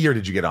 what year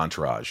did you get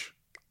Entourage?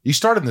 You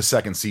started in the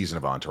second season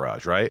of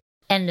Entourage, right?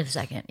 End of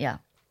second, yeah.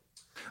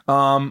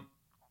 What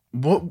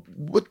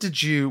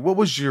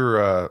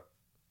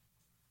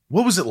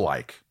was it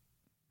like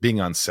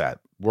being on set,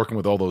 working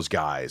with all those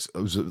guys? It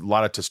was a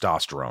lot of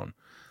testosterone,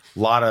 a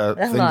lot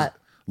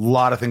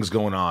of things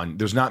going on.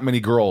 There's not many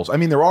girls. I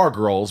mean, there are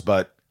girls,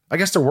 but I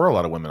guess there were a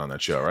lot of women on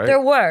that show, right?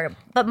 There were,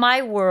 but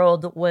my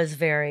world was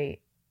very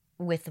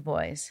with the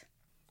boys.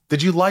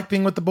 Did you like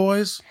being with the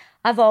boys?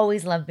 I've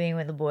always loved being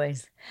with the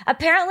boys.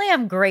 Apparently,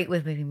 I'm great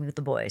with being with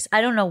the boys.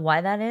 I don't know why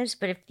that is,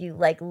 but if you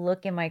like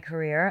look in my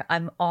career,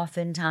 I'm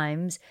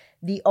oftentimes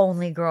the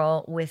only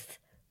girl with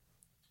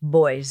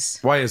boys.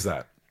 Why is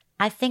that?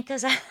 I think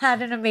because I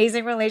had an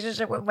amazing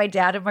relationship with my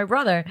dad and my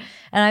brother,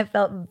 and I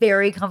felt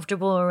very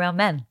comfortable around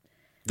men.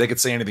 They could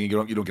say anything.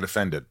 You don't get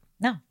offended.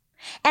 No.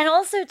 And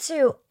also,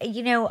 too,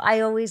 you know,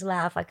 I always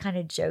laugh. I kind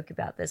of joke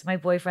about this. My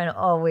boyfriend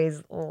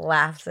always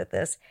laughs at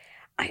this.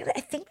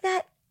 I think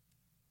that,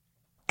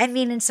 I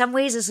mean, in some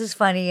ways this is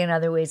funny, in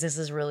other ways this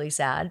is really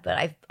sad,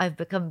 but I've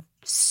become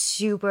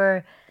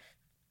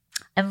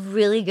I'm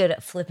really good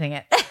at flipping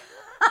it.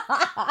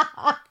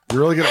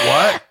 You're really good at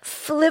what?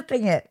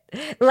 Flipping it.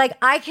 Like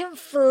I can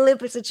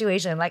flip a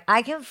situation. Like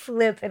I can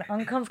flip an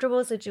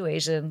uncomfortable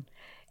situation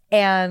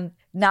and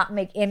not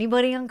make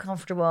anybody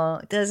uncomfortable.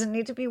 It doesn't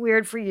need to be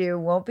weird for you.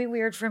 Won't be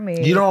weird for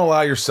me. You don't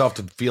allow yourself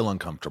to feel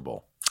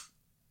uncomfortable.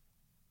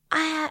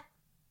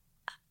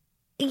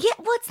 Yeah,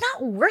 well, it's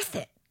not worth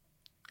it.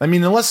 I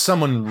mean, unless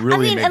someone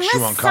really makes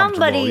you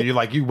uncomfortable,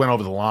 you went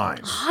over the line.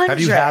 100.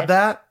 Have you had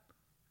that?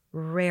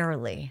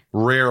 Rarely.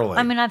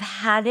 I mean, I've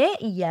had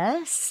it,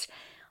 yes.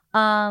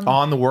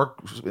 On the work?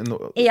 In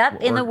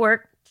the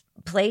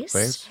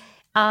workplace.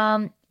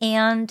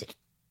 And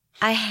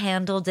I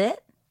handled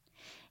it.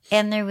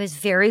 And there was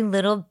very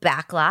little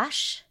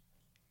backlash.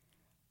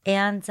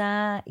 And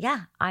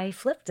I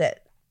flipped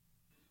it.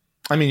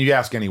 I mean, you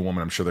ask any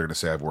woman, I'm sure they're going to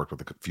say I've worked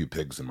with a few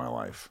pigs in my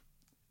life.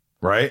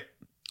 Right?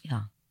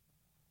 Yeah.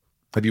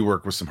 Have you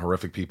worked with some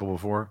horrific people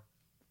before?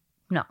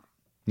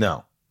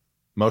 No.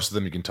 Most of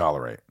them you can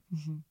tolerate.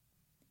 Mm-hmm.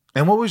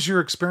 And what was your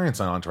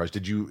experience on Entourage?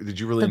 Did you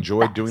really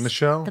enjoy doing the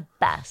show? The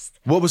best.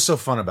 What was so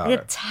fun about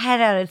it?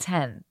 10 out of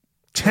 10.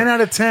 10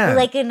 out of 10.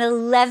 Like an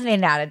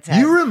 11 out of 10.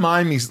 You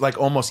remind me like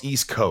almost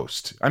East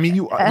Coast. I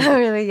mean,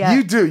 really, yeah.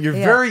 You do. You're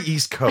very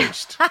East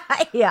Coast.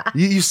 Yeah.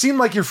 You seem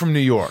like you're from New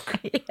York.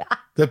 Yeah.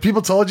 That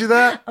people told you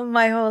that?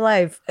 My whole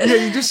life. Yeah,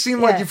 you just seem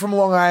like you're from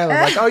Long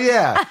Island. Like, oh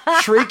yeah,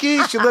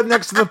 CHRIQUI, she lived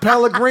next to the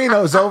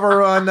Pellegrinos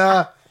over on in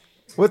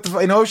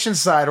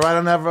Oceanside, right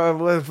on that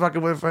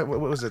what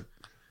was it?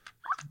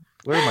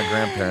 Where did my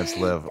grandparents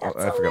live?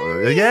 I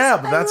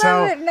forgot. But that's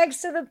how. It.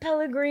 Next to the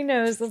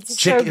Pellegrinos. That's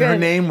so good. Her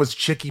name was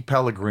Chicky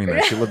Pellegrino.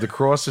 She lived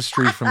across the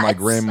street from my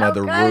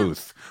grandmother,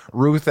 Ruth.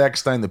 Ruth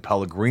Eckstein. The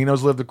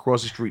Pellegrinos lived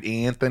across the street.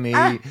 Anthony.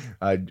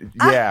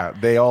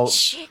 They all.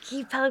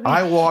 Chicky Pellegrino.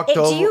 I walked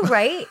over. Do you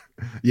write?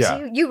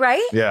 Yeah. You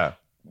write? Yeah.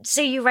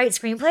 So you write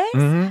screenplays?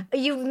 Mm-hmm.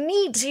 You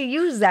need to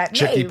use that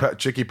name.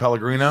 Chicky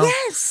Pellegrino?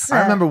 Yes.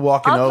 I remember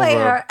walking over. Play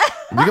her.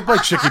 You can play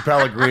Chicky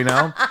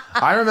Pellegrino.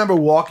 I remember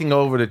walking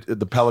over to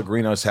the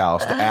Pellegrino's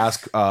house to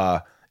ask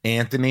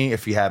Anthony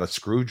if he had a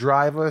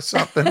screwdriver or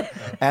something.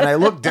 And I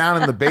looked down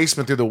in the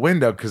basement through the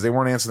window because they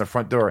weren't answering the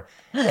front door.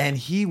 And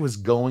he was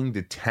going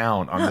to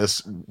town on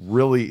this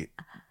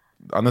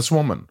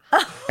woman.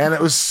 And it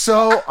was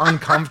so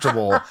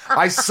uncomfortable.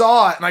 I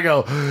saw it and I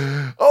go,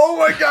 oh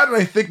my God. And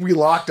I think we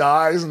locked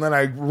eyes and then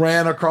I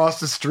ran across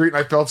the street and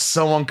I felt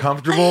so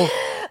uncomfortable.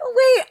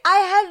 Wait, I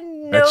had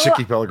no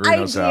Chicky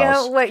Pellegrino's idea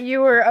house. What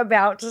you were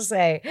about to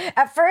say.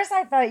 At first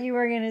I thought you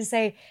were going to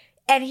say,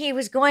 and he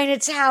was going to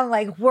town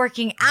like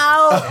working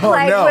out. Oh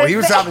like, no, he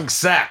was having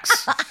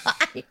sex.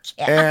 I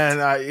can't. And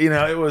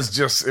it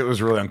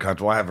was really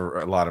uncomfortable. I have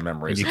a lot of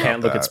memories. You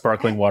can't look at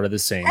sparkling water the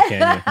same,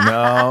 can you?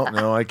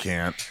 No, I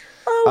can't.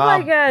 Oh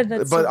my God,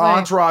 that's but so funny.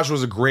 Entourage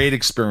was a great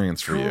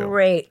experience for you.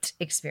 Great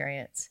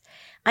experience.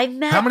 I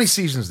met. How many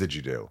seasons did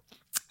you do?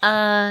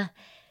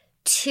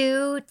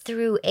 2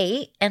 through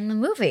 8, and the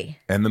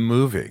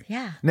movie.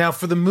 Yeah. Now,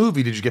 for the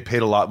movie, did you get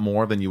paid a lot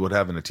more than you would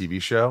have in a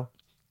TV show?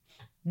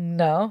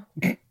 No.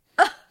 Did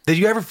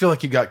you ever feel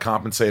like you got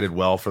compensated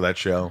well for that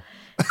show?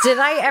 Did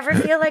I ever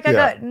feel like I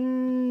got?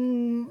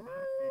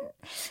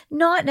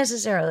 Not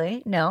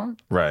necessarily. No.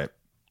 Right.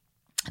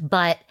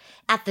 But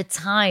at the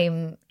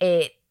time,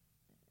 it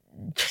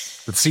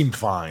seemed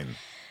fine.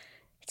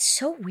 It's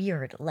so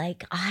weird.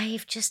 Like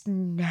I've just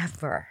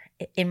never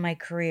in my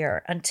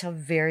career until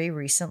very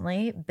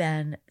recently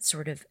been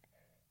sort of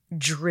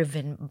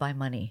driven by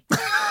money.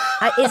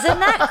 Isn't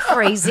that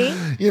crazy?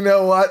 You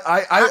know what?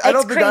 I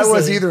don't think I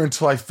was crazy. either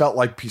until I felt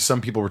like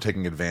some people were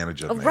taking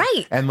advantage of me.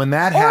 Right. And when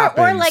that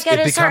happens, like at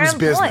it a becomes certain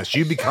business. point.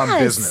 You become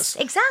Yes, business.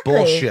 exactly.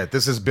 Bullshit.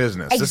 This is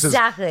business.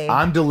 Exactly. This is,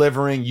 I'm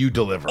delivering, you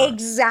deliver.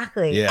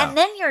 Exactly. Yeah. And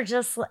then you're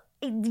just like,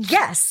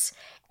 yes.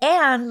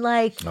 And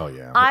like, Oh,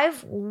 yeah.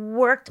 I've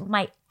worked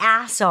my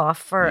ass off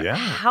for Yeah.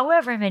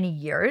 however many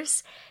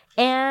years.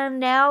 And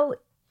now,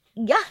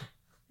 yeah,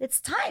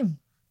 it's time.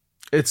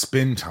 It's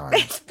been time.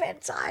 It's been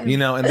time. You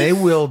know, and they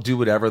will do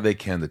whatever they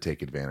can to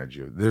take advantage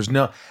of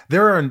you.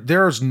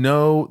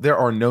 There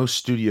are no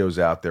studios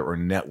out there or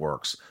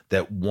networks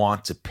that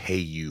want to pay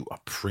you a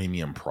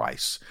premium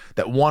price,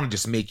 that want to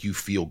just make you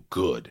feel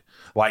good.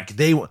 Like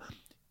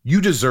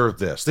you deserve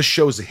this. This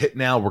show's a hit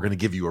now. We're going to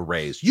give you a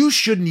raise. You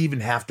shouldn't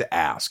even have to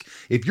ask.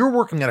 If you're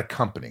working at a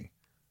company,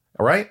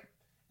 all right,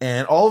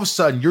 and all of a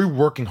sudden you're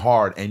working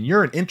hard and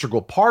you're an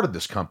integral part of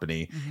this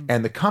company,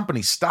 and the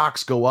company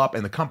stocks go up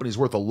and the company's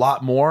worth a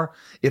lot more,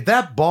 if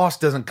that boss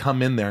doesn't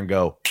come in there and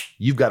go,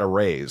 you've got a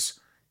raise,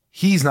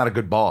 he's not a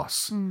good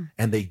boss.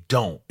 And they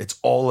don't. It's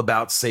all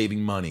about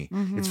saving money.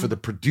 It's for the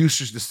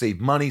producers to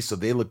save money so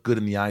they look good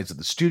in the eyes of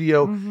the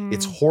studio.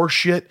 It's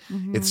horseshit.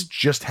 It's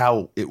just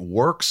how it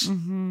works.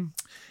 And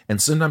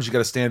sometimes you got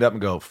to stand up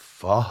and go,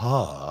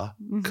 fuck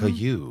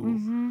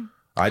you.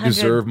 I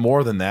deserve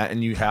more than that,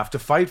 and you have to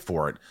fight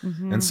for it.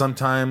 And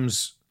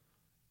sometimes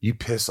you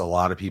piss a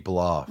lot of people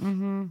off.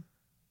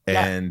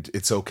 And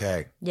it's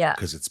okay. Yeah.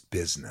 Because it's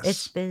business.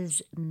 It's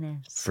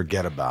business.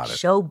 Forget about it.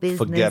 Show business,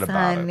 Forget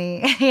about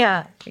honey.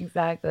 Yeah,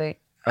 exactly.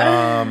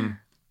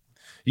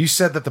 You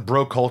said that the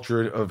bro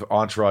culture of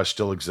Entourage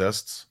still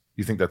exists.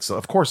 You think that's,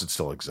 of course it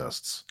still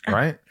exists,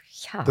 right?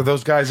 Yeah. To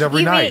those guys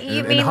every night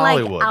in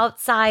Hollywood. Like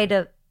outside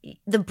of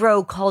the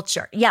bro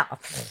culture? Yeah.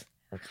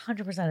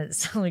 100% it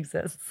still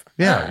exists.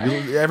 Yeah,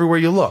 everywhere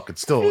you look,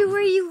 it's still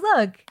everywhere you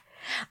look.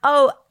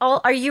 Oh,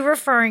 are you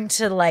referring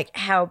to like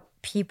how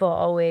people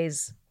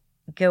always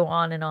go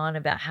on and on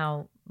about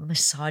how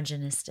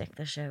misogynistic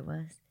the show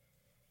was?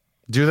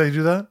 Do they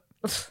do that?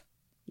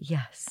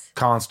 Yes.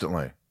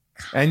 Constantly.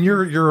 And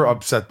you're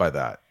upset by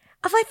that.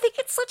 I think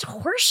it's such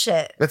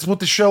horseshit. That's what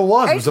the show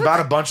was. It was about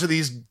a bunch of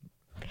these.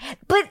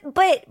 But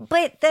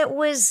that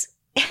was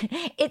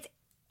it's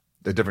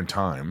a different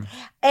time.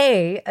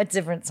 A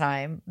different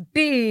time.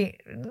 B,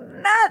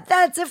 not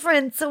that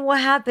different to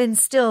what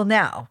happens still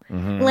now.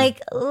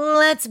 Like,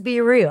 let's be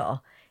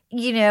real.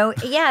 You know,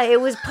 yeah,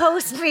 it was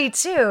post Me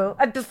Too,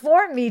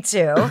 before Me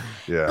Too.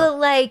 Yeah. But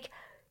like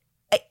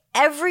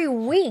every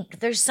week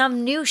there's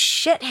some new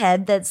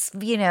shithead that's,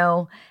 you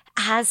know,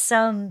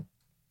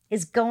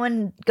 is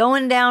going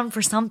down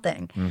for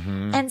something.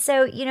 And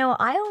so, you know,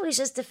 I always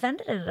just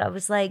defended it. I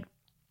was like,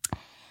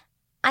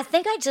 I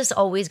think I just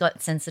always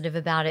got sensitive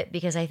about it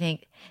because I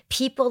think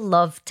people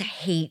love to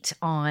hate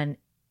on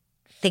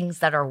things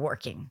that are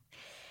working.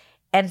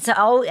 And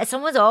so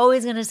someone's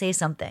always going to say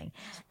something.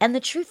 And the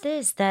truth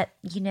is that,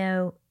 you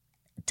know,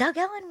 Doug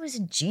Ellin was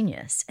a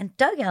genius. And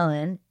Doug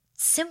Ellin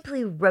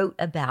simply wrote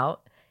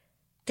about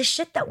the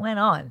shit that went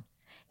on.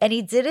 And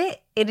he did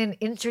it in an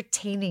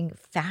entertaining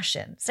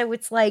fashion. So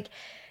it's like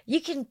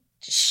you can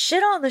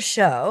shit on the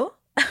show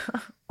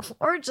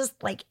or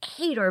just like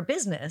hate our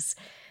business.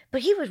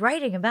 But he was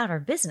writing about our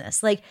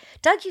business. Like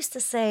Doug used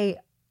to say,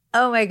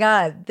 oh my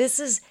God, this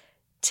is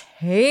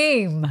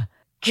tame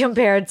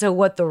compared to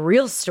what the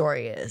real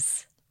story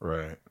is.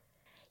 Right.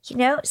 You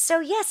know?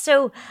 So yeah,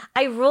 so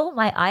I roll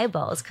my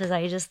eyeballs because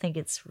I just think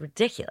it's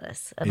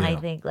ridiculous. And I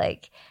think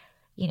like,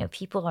 you know,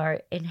 people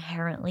are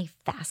inherently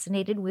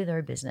fascinated with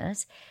our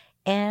business.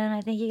 And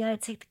I think you got to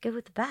take the good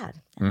with the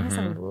bad. And there's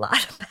a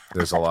lot of bad.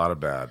 There's a lot of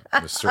bad.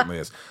 There certainly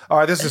is. All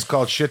right, this is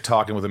called Shit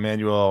Talking with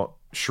Emmanuelle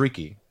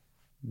CHRIQUI.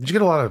 Did you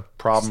get a lot of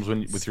problems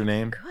with your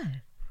name?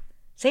 Good.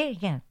 Say it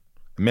again.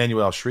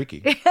 Emmanuelle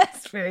CHRIQUI.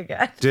 That's very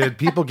good. Did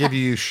people give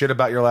you shit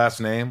about your last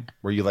name?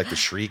 Were you like the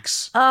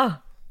shrieks? Oh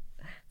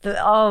my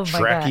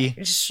Shrekky?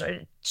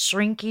 God.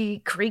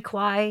 Shrinky,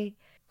 CHRIQUI,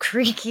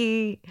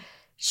 creaky.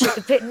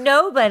 But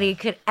nobody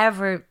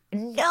ever,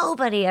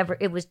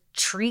 it was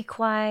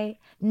CHRIQUI.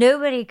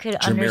 Nobody could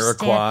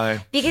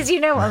understand. Because, you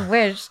know, I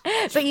wish.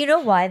 But you know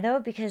why, though?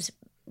 Because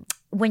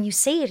when you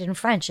say it in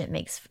French,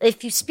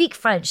 if you speak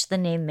French, the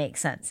name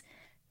makes sense.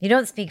 You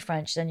don't speak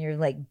French, then you're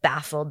like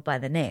baffled by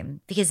the name.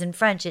 Because in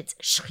French, it's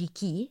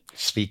CHRIQUI.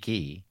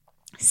 CHRIQUI.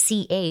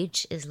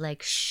 CH is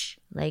like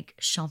like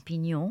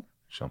champignon.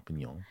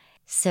 Champignon.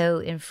 So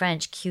in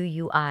French,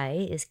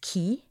 QUI is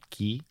qui.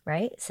 Qui.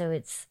 Right? So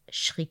it's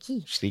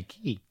CHRIQUI.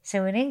 CHRIQUI.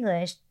 So in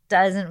English,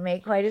 doesn't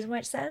make quite as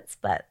much sense,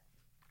 but.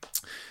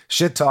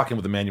 Shit Talking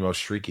with Emmanuelle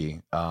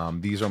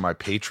CHRIQUI. These are my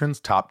patrons,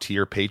 top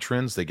tier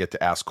patrons. They get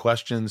to ask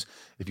questions.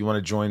 If you want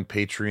to join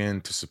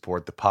Patreon to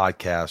support the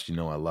podcast, you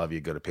know I love you.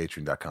 Go to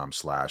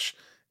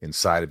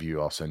patreon.com/inside of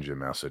you. I'll send you a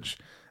message.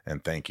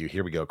 And thank you.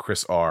 Here we go.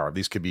 Chris R.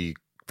 These could be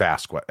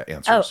fast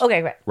answers. Oh,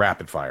 okay, right.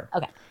 Rapid fire.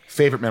 Okay.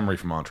 Favorite memory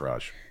from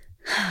Entourage?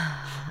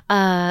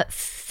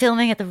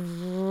 Filming at the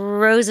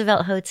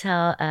Roosevelt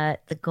Hotel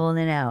at the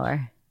Golden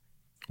Hour.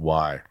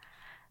 Why?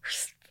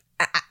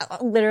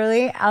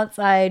 Literally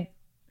outside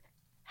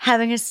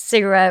having a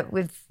cigarette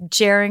with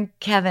Jer and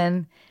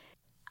Kevin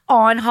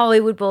on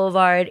Hollywood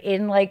Boulevard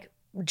in like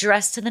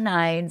dressed to the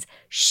nines,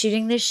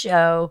 shooting this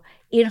show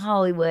in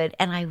Hollywood.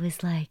 And I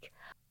was like,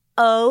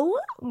 oh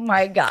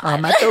my God.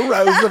 I'm at the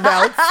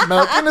Roosevelt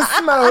smoking a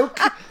smoke,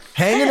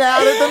 hanging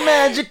out at the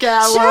magic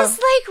hour.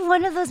 Just like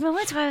one of those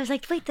moments where I was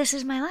like, wait, this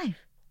is my life.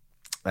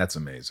 That's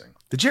amazing.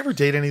 Did you ever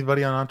date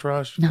anybody on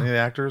Entourage? No. Any of the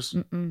actors?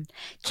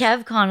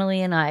 Kev Connolly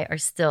and I are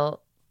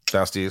still.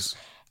 Besties.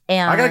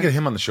 And I got to get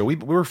him on the show. We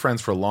were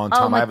friends for a long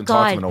time. my I haven't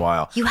talked to him God. in a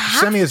while. You have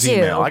Send me his to.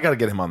 email. I got to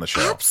get him on the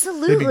show.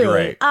 Absolutely. It'd be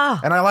great. Oh.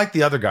 And I like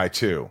the other guy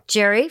too.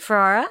 Jerry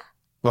Ferrara,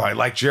 Well, I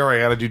like Jerry.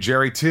 I got to do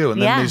Jerry too.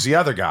 And then Yeah. there's the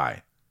other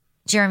guy.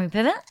 Jeremy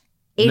Piven,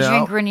 Adrian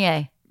No.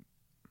 Grenier.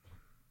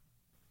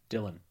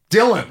 Dylan.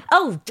 Dylan.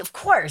 Oh, of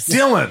course.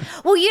 Dylan.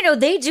 Well, you know,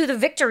 they do the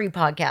Victory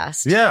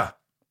podcast. Yeah.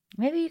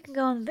 Maybe you can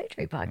go on the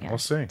Victory podcast. We'll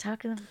see.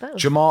 Talk to them both.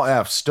 Jamal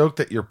F. Stoked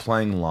that you're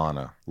playing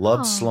Lana.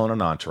 Loved Aw. Sloan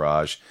and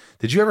Entourage.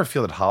 Did you ever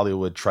feel that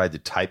Hollywood tried to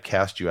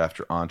typecast you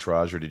after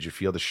Entourage, or did you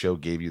feel the show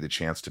gave you the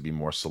chance to be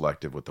more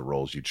selective with the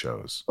roles you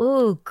chose?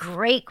 Ooh,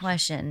 great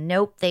question.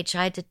 Nope, they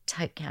tried to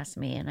typecast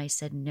me, and I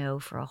said no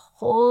for a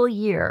whole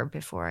year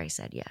before I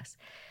said yes.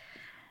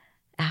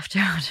 After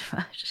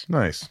Entourage.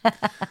 Nice.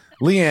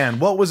 Leanne,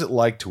 what was it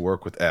like to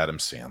work with Adam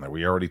Sandler?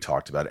 We already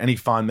talked about it. Any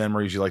fond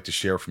memories you'd like to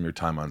share from your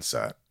time on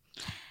set?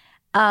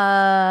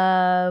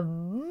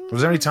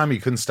 Was there any time you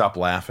couldn't stop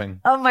laughing?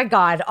 Oh my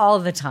God, all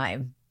the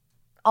time.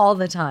 All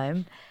the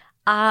time.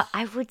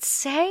 I would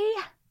say,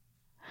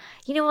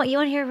 you know what? You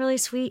want to hear a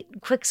really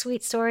quick,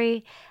 sweet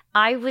story?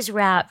 I was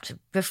wrapped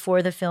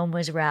before the film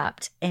was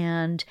wrapped,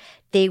 and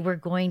they were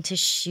going to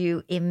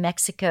shoot in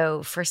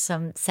Mexico for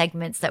some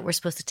segments that were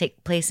supposed to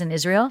take place in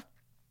Israel.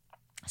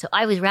 So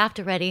I was wrapped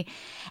already.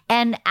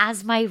 And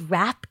as my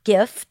wrap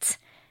gift,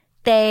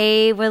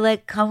 they were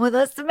like, come with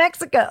us to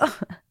Mexico.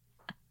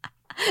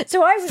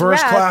 So I was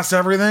First wrapped. class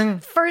everything?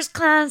 First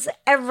class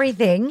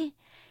everything.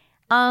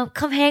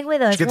 Come hang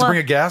with us. Did you get to bring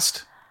a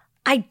guest?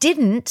 I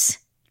didn't.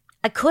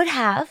 I could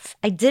have.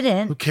 I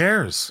didn't. Who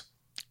cares?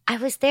 I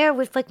was there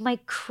with like my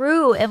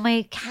crew and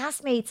my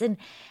castmates and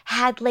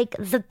had like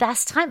the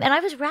best time. And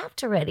I was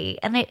wrapped already.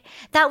 And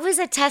that was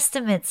a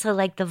testament to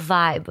like the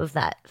vibe of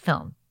that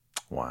film.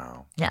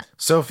 Wow. Yeah.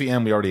 Sophie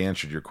M., we already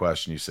answered your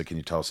question. You said, can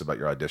you tell us about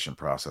your audition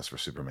process for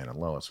Superman and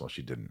Lois? Well,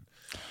 she didn't.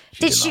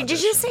 Did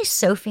you say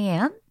Sophie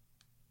Ann?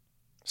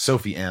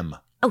 Sophie M.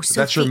 Oh,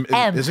 Sophie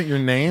M. Isn't your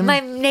name? My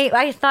name.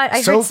 I thought I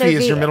heard Sophie Sophie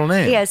is your middle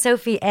name. Yeah,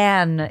 Sophie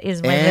Ann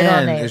is my middle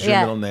Anne name. is your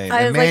middle name.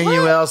 I was like,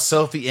 Emmanuelle,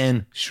 Sophie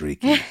N.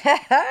 CHRIQUI.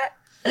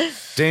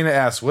 Dana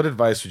asks, what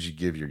advice would you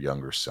give your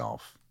younger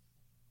self?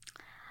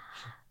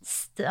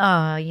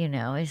 you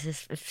know, it's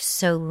just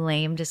so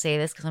lame to say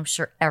this because I'm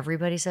sure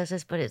everybody says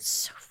this, but it's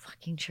so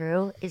fucking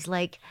true. Is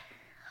like,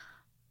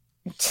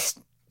 just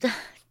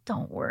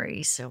don't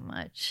worry so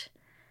much.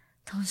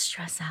 Don't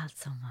stress out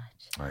so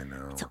much. I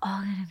know. It's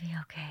all gonna be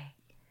okay.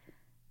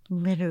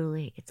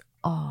 Literally, it's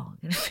all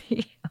gonna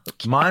be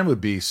okay. Mine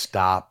would be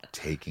stop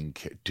taking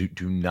care.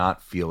 Do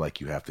not feel like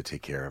you have to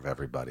take care of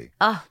everybody.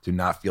 Oh. Do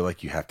not feel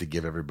like you have to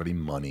give everybody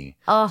money.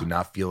 Oh. Do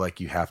not feel like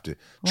you have to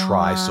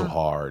try so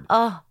hard.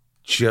 Oh,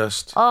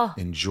 Just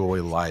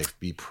enjoy life.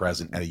 Be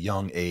present at a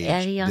young age.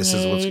 At a young This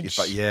age. is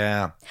what's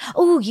yeah.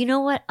 oh, you know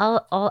what?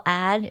 I'll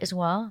add as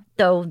well.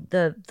 Though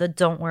the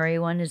don't worry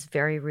one is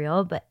very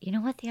real, but you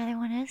know what the other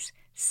one is?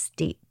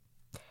 Steep.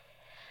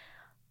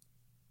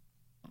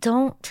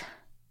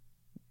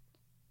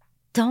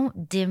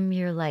 Don't dim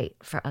your light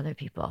for other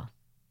people.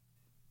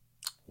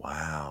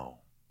 Wow.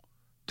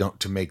 Don't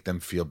to make them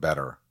feel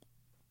better.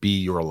 Be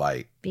your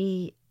light.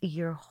 Be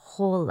your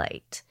whole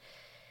light.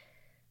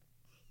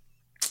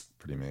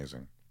 Pretty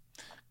amazing.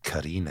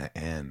 Karina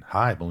N.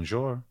 Hi,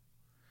 bonjour.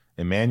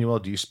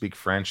 Emmanuelle, do you speak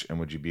French, and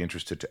would you be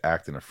interested to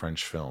act in a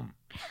French film?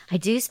 I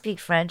do speak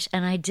French,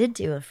 and I did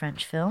do a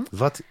French film.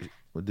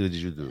 What did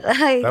you do?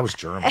 That was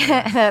German.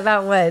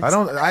 That was.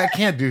 I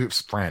can't do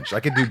French. I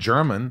can do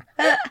German.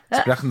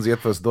 Sprechen Sie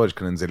etwas Deutsch?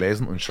 Können Sie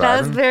lesen und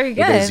schreiben? That's very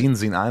good. Oder sehen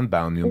Sie in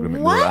Einbauung mit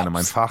What? nur einem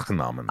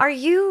Fachnamen? Are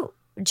you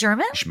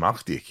German? Ich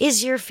mag dich.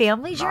 Is your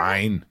family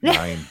German?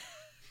 Nein.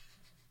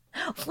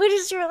 What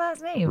is your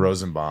last name?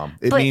 Rosenbaum.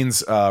 It But-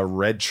 means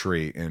red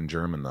tree in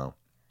German, though.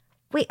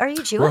 Wait, are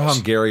you Jewish? We're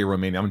Hungarian,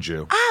 Romanian. I'm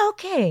Jew. Ah,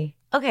 okay.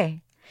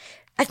 Okay.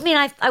 I mean,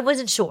 I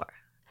wasn't sure.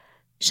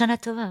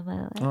 Shana Tova, by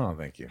the way. Oh,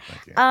 thank you.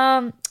 Thank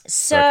you.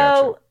 So Back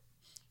at you.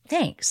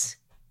 thanks.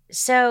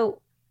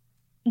 So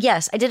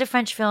yes, I did a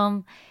French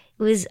film.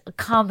 It was a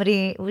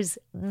comedy. It was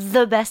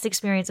the best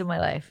experience of my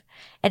life.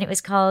 And it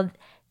was called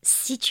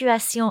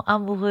Situation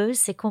amoureuse,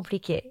 c'est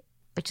compliqué.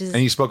 Which is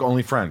And you spoke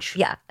only French?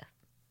 yeah.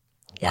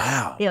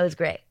 Wow. Yeah, it was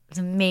great. It was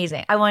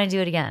amazing. I want to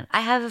do it again. I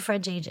have a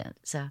French agent,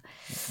 so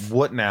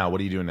What now? What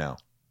are you doing now?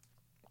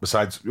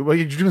 Besides, well,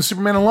 you're doing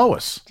Superman and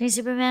Lois. doing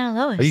Superman and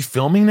Lois. Are you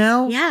filming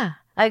now? Yeah.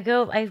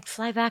 I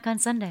fly back on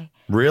Sunday.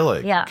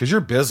 Really? Yeah. Because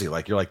you're busy.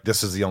 Like, you're like,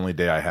 this is the only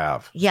day I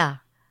have. Yeah.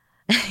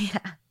 Yeah.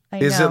 I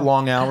Is know. it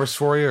long hours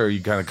for you, or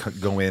you kind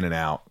of go in and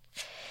out?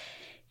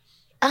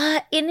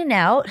 In and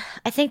out.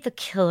 I think the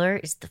killer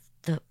is the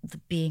the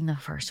being the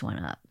first one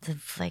up, the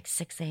like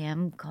 6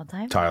 a.m. call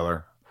time.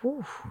 Tyler.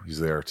 Ooh. He's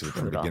there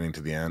from the beginning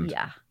to the end.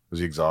 Yeah. Was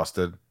he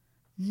exhausted?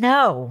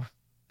 No.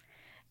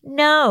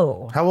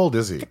 How old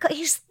is he?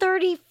 He's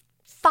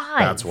 35.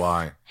 That's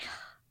why.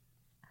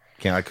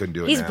 I couldn't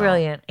do it. He's now.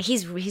 brilliant.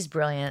 He's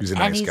brilliant. He's a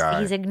nice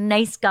guy. He's a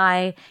nice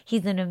guy.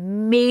 He's an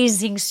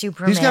amazing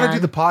Superman. He's got to do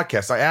the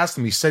podcast. I asked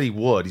him. He said he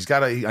would. He's got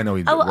to. I know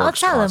he. I'll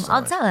tell him. Constantly.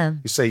 I'll tell him.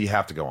 You say you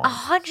have to go on.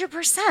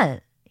 100%.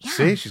 Yeah.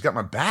 See, she's got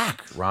my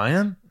back,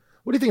 Ryan.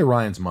 What do you think of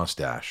Ryan's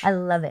mustache? I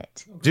love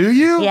it. Do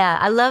you? Yeah,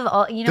 I love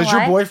all. You know, Does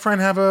your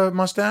boyfriend have a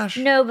mustache?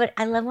 No, but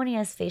I love when he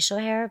has facial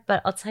hair.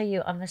 But I'll tell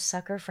you, I'm a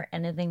sucker for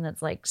anything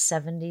that's like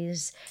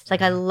 70s. It's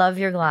like I love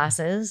your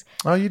glasses.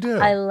 Oh, you do.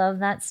 I love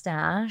that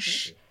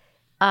stash.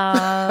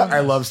 I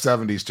love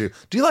 70s too.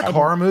 Do you like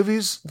horror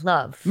movies?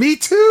 Love. Me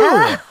too.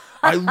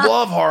 I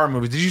love horror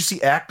movies. Did you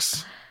see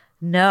X?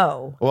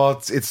 No.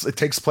 Well, it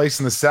takes place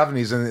in the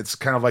 70s, and it's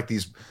kind of like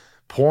these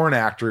porn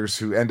actors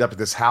who end up at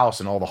this house,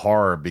 and all the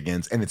horror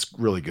begins, and it's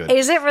really good.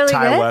 Is it really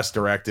Ty good? West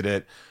directed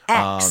it.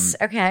 X.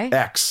 Okay.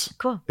 X.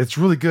 Cool. It's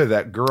really good.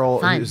 That girl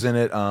Fun. who's in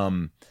it.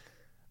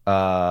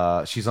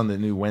 She's on the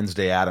new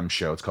Wednesday Addams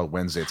show. It's called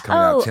Wednesday. It's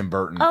coming out. Tim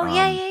Burton. Oh,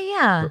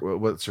 yeah.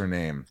 What's her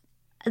name?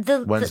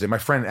 The Wednesday. My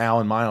friend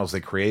Alan Miles, they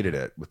created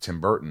it with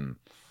Tim Burton.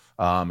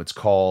 It's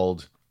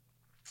called,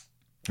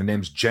 her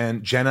name's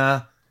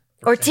Jenna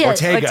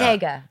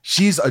Ortega.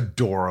 She's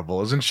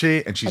adorable, isn't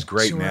she? And she's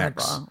great in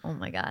X. Oh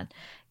my God.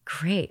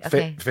 Great.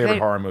 Okay. Favorite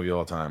horror movie of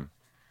all time.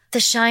 The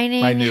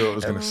Shining. I knew it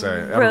was going to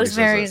say.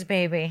 Rosemary's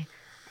Baby.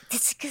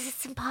 It's because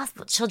it's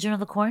impossible. Children of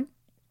the Corn.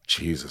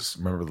 Jesus.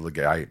 Remember the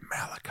guy,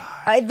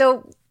 Malachi. I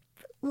know,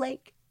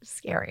 like,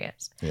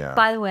 scariest. Yeah.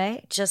 By the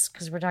way, just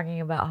because we're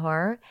talking about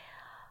horror.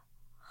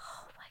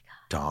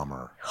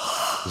 Dahmer.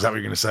 Is that what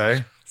you're going to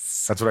say?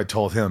 That's what I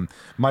told him.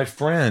 My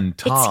friend,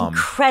 Tom. It's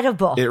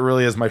incredible. It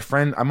really is. My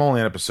friend, I'm only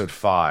on episode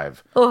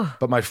 5. Ugh.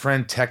 But my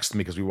friend texted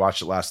me because we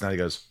watched it last night. He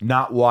goes,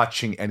 not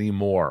watching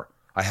anymore.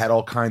 I had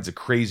all kinds of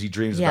crazy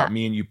dreams about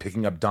me and you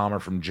picking up Dahmer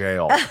from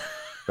jail.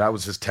 That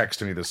was his text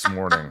to me this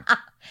morning.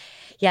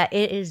 Yeah,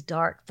 it is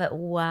dark. But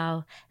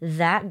wow,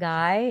 that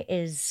guy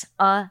is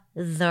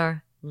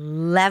other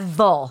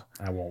level.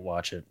 I won't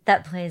watch it.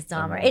 That plays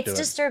Dahmer. It's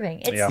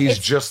disturbing. He's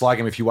just like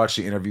him. If you watch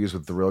the interviews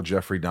with the real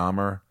Jeffrey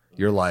Dahmer,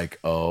 you're like,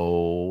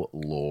 oh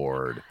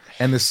Lord.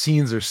 And the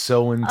scenes are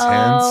so intense.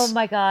 Oh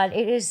my God.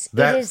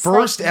 That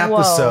first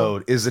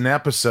episode is an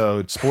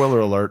episode,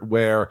 spoiler alert,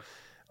 where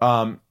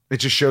it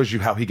just shows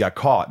you how he got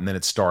caught, and then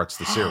it starts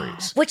the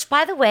series. Which,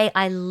 by the way,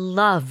 I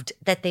loved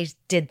that they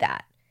did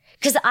that.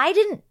 Because I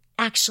didn't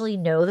actually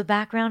know the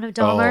background of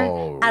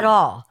Dahmer at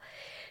all.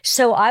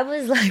 So I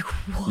was like,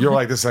 what? You're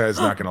like, this guy's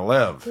not going to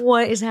live.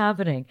 What is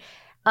happening?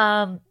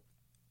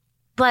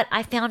 But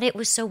I found it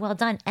was so well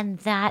done. And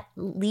that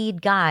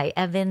lead guy,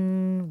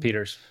 Evan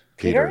Peters.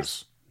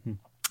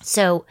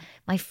 So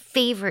my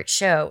favorite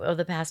show of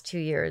the past 2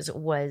 years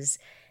was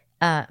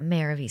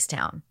Mayor of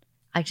Easttown.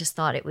 I just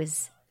thought it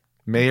was...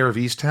 Mayor of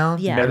Easttown?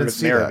 Yeah. Mayor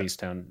of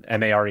Easttown.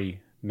 M-A-R-E.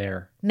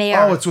 Mayor.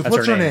 Oh, it's with,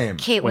 what's her name?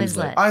 Kate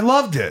Winslet. I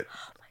loved it.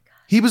 Oh my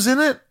God. He was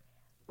in it?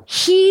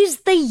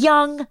 He's the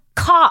young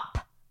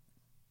cop.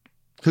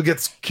 Who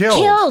gets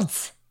killed.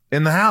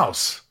 In the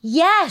house.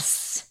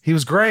 Yes. He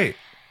was great.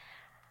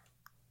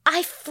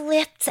 I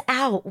flipped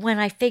out when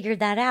I figured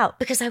that out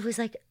because I was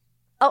like,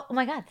 oh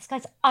my God, this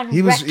guy's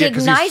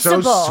unrecognizable. He's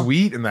so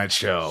sweet in that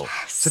show.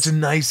 Yes. Such a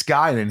nice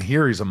guy. And in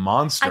here, he's a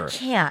monster.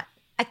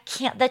 I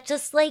can't. That's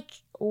just like,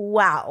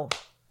 wow.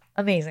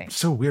 Amazing.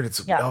 So weird.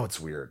 It's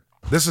weird.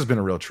 This has been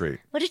a real treat.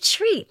 What a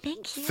treat.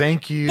 Thank you.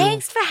 Thank you.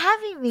 Thanks for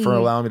having me. For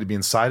allowing me to be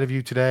inside of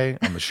you today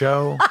on the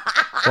show.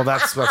 Well,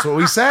 that's what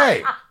we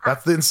say.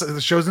 That's the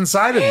show's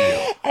inside of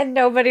you. And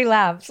nobody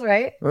laughs,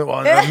 right? Well,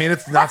 I mean,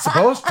 it's not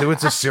supposed to.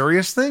 It's a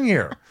serious thing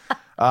here.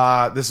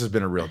 This has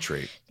been a real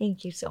treat.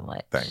 Thank you so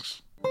much.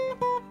 Thanks.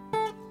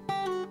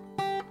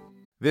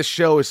 This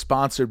show is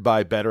sponsored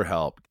by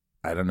BetterHelp.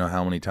 I don't know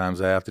how many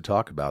times I have to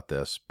talk about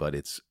this, but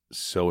it's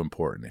so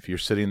important. If you're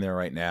sitting there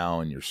right now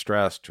and you're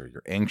stressed or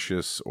you're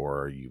anxious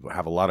or you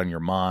have a lot on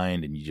your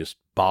mind and you just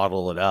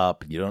bottle it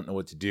up and you don't know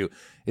what to do,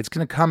 it's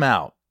going to come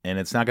out, and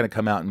it's not going to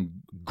come out in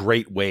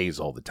great ways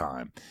all the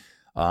time.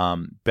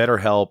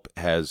 BetterHelp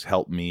has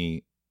helped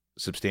me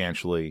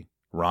substantially.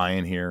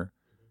 Ryan here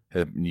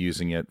has been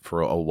using it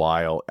for a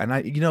while. And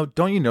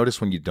don't you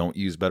notice when you don't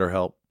use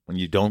BetterHelp? When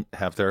you don't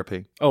have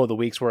therapy? Oh, the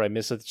weeks where I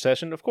miss a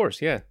session? Of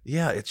course, yeah.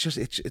 Yeah,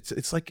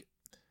 it's like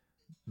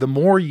the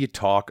more you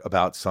talk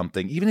about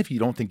something, even if you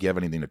don't think you have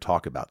anything to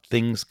talk about,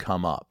 things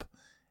come up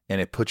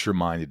and it puts your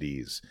mind at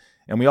ease.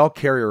 And we all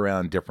carry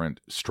around different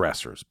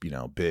stressors,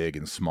 big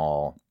and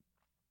small.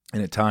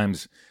 And at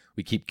times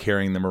we keep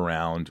carrying them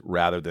around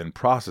rather than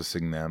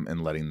processing them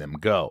and letting them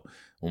go.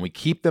 When we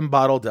keep them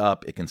bottled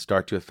up, it can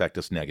start to affect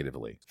us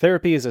negatively.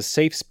 Therapy is a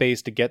safe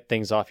space to get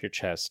things off your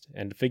chest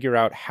and to figure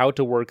out how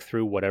to work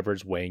through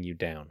whatever's weighing you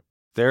down.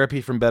 Therapy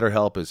from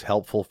BetterHelp is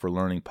helpful for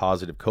learning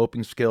positive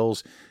coping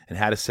skills and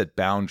how to set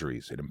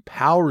boundaries. It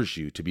empowers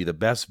you to be the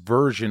best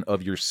version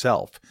of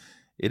yourself.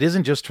 It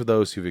isn't just for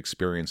those who've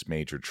experienced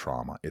major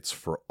trauma. It's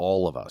for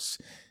all of us.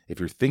 If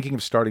you're thinking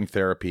of starting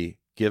therapy,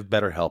 give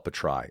BetterHelp a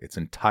try. It's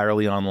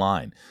entirely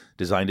online,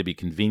 designed to be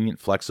convenient,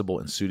 flexible,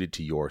 and suited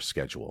to your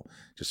schedule.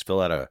 Just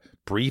fill out a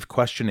brief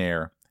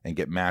questionnaire and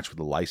get matched with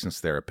a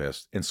licensed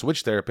therapist, and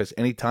switch therapists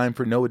anytime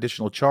for no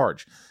additional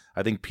charge.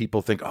 I think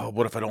people think, oh,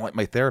 what if I don't like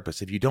my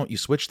therapist? If you don't, you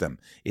switch them.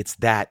 It's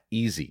that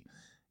easy.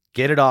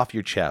 Get it off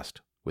your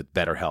chest with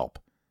BetterHelp.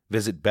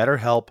 Visit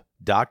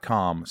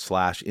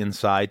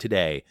BetterHelp.com/inside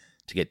today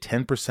to get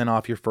 10%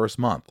 off your first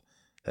month.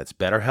 That's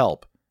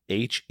BetterHelp,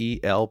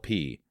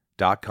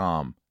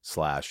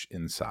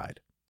 HELP.com/inside.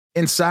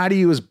 Inside of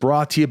You is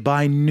brought to you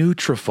by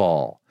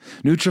Nutrafol.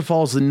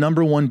 Nutrafol is the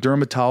 #1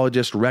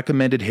 dermatologist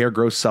recommended hair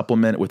growth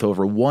supplement, with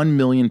over 1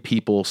 million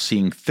people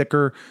seeing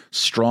thicker,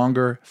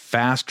 stronger,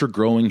 faster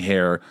growing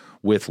hair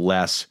with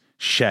less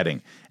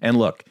shedding. And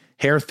look,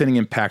 hair thinning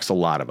impacts a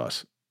lot of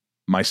us,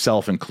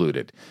 myself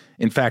included.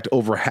 In fact,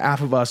 over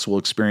half of us will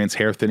experience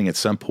hair thinning at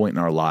some point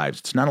in our lives.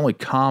 It's not only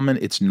common,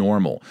 it's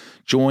normal.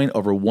 Join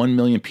over 1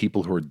 million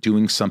people who are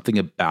doing something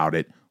about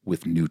it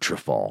with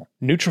Nutrafol.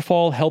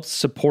 Nutrafol helps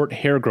support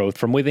hair growth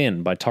from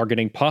within by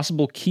targeting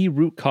possible key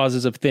root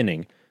causes of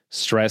thinning: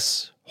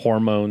 stress,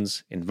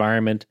 hormones,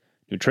 environment,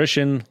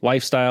 nutrition,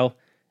 lifestyle,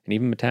 and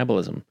even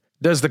metabolism.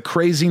 Does the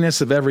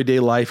craziness of everyday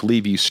life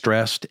leave you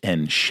stressed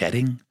and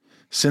shedding?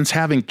 Since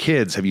having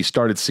kids, have you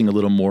started seeing a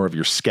little more of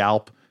your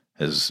scalp?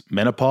 Has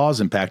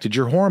menopause impacted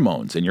your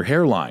hormones and your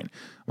hairline?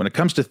 When it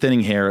comes to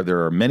thinning hair,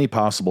 there are many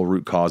possible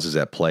root causes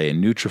at play,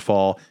 and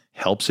Nutrafol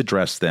helps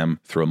address them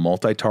through a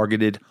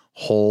multi-targeted,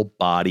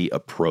 whole-body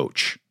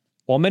approach.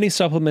 While many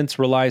supplements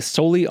rely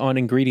solely on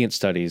ingredient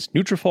studies,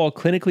 Nutrafol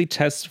clinically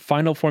tests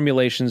final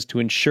formulations to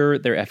ensure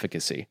their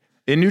efficacy.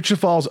 In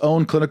Nutrafol's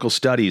own clinical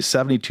studies,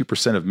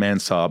 72% of men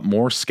saw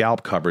more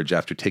scalp coverage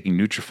after taking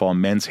Nutrafol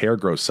men's hair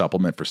growth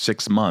supplement for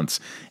 6 months,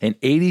 and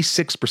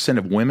 86%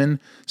 of women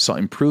saw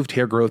improved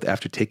hair growth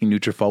after taking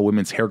Nutrafol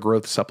women's hair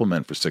growth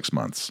supplement for 6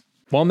 months.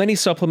 While many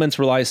supplements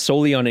rely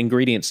solely on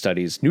ingredient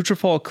studies,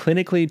 Nutrafol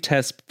clinically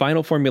tests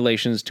final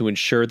formulations to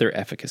ensure their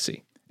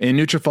efficacy. In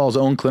Nutrafol's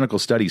own clinical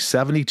studies,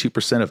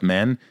 72% of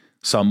men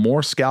saw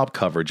more scalp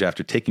coverage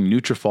after taking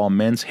Nutrafol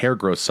men's hair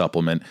growth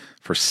supplement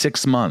for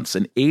 6 months,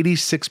 and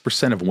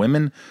 86% of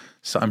women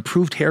saw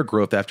improved hair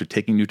growth after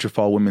taking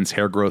Nutrafol women's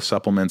hair growth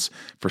supplements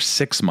for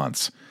 6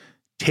 months.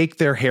 Take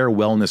their hair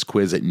wellness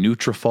quiz at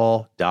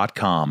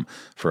Nutrafol.com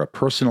for a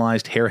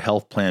personalized hair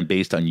health plan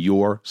based on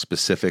your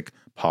specific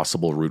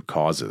possible root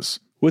causes.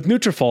 With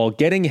Nutrafol,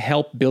 getting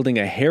help building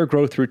a hair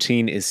growth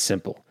routine is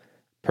simple.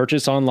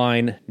 Purchase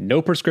online,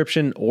 no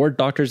prescription or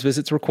doctor's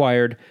visits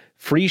required,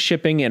 free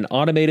shipping and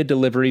automated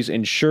deliveries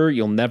ensure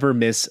you'll never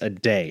miss a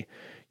day.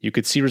 You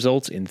could see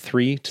results in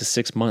 3 to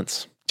 6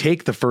 months.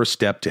 Take the first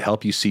step to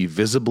help you see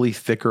visibly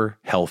thicker,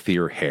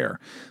 healthier hair.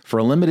 For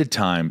a limited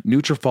time,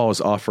 Nutrafol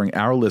is offering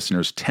our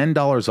listeners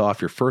 $10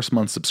 off your first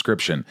month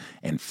subscription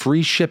and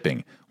free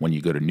shipping when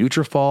you go to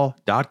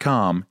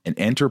Nutrafol.com and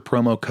enter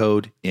promo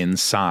code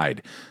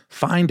INSIDE.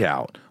 Find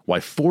out why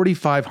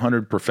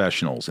 4,500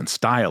 professionals and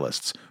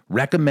stylists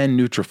recommend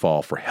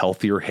Nutrafol for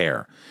healthier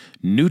hair.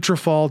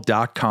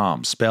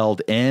 Nutrafol.com,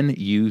 spelled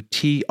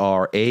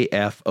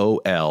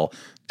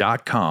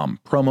Nutrafol.com,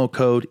 promo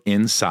code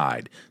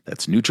INSIDE.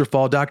 That's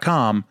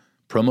Nutrafol.com,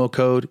 promo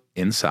code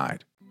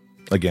INSIDE.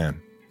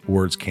 Again,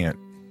 words can't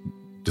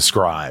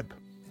describe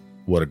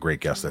what a great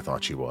guest I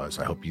thought she was.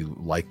 I hope you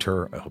liked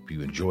her. I hope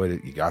you enjoyed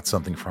it. You got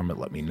something from it.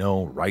 Let me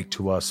know. Write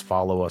to us.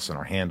 Follow us on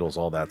our handles,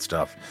 all that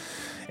stuff.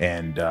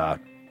 And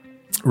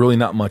really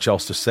not much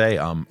else to say.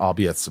 I'll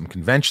be at some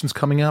conventions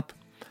coming up.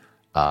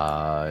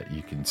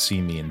 You can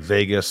see me in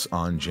Vegas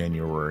on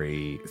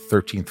January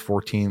 13th,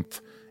 14th,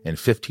 and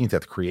 15th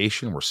at the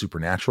Creation, where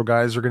Supernatural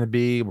guys are going to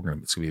be. It's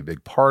going to be a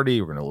big party.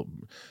 We're going to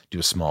do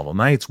a small little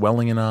nights,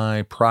 Welling and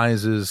I,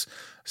 prizes.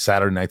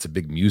 Saturday night's a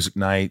big music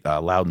night.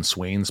 Loud and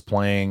Swain's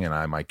playing, and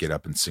I might get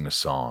up and sing a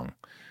song.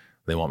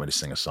 They want me to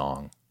sing a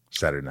song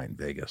Saturday night in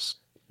Vegas.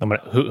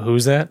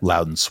 Who's that?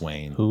 Loud and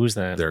Swain. Who's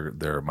that?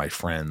 They're my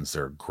friends.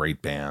 They're a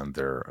great band.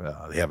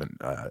 They have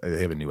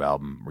a new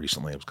album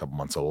recently. It was a couple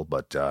months old,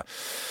 but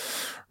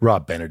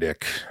Rob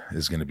Benedict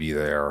is going to be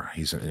there.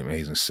 He's an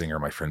amazing singer.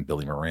 My friend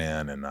Billy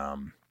Moran and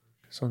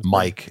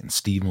Mike and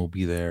Steven will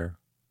be there,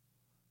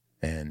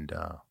 and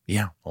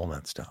all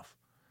that stuff.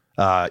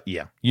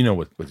 You know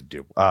what to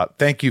do.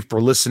 Thank you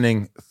for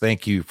listening.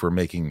 Thank you for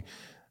making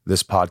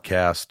this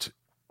podcast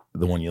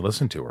the one you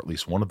listen to, or at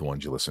least one of the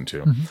ones you listen to.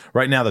 Mm-hmm.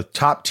 Right now, the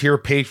top tier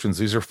patrons,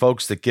 these are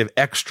folks that give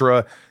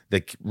extra,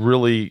 that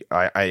really,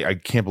 I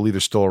can't believe they're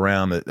still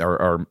around, that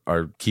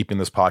are keeping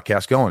this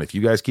podcast going. If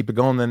you guys keep it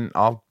going, then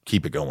I'll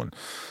keep it going.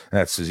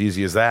 That's as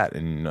easy as that.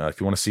 And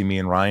if you want to see me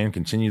and Ryan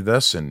continue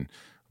this and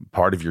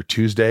part of your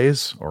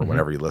Tuesdays or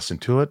whenever you listen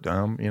to it,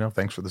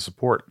 thanks for the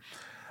support.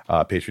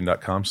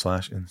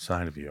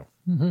 Patreon.com/inside of you.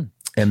 Mm-hmm.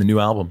 And the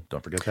new album,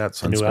 don't forget that.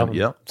 The new album.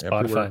 Yep.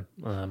 Spotify.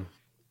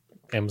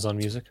 Amazon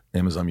Music,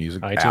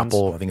 iTunes,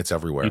 Apple. I think it's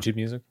everywhere. YouTube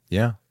Music.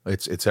 Yeah,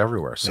 it's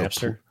everywhere. So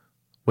Napster.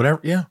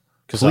 Whatever. Yeah.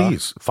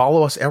 Please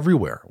follow us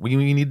everywhere. We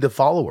need the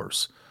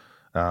followers.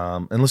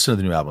 And listen to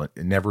the new album.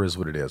 It never is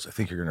what it is. I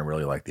think you're going to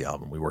really like the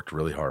album. We worked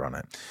really hard on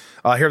it.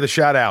 Here are the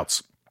shout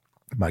outs.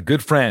 My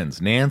good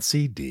friends,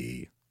 Nancy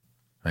D.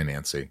 Hi,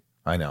 Nancy.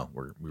 I know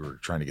we were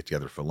trying to get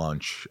together for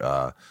lunch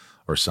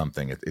or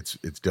something.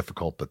 It's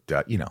difficult,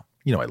 but you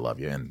know I love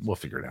you, and we'll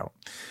figure it out.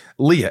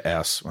 Leah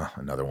S. Well,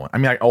 another one. I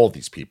mean, all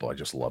these people I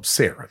just love.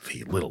 Sarah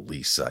V. Little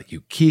Lisa.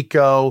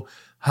 Yukiko.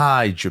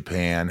 Hi,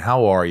 Japan.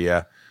 How are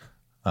you?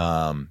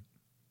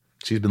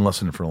 She's been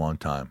listening for a long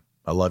time.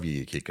 I love you,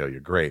 Yukiko. You're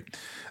great.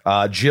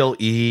 Jill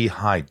E.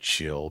 Hi,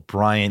 Jill.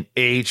 Brian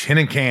H.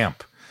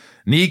 Hinnenkamp.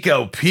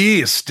 Nico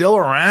P. is still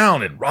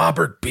around. And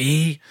Robert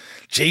B.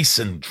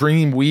 Jason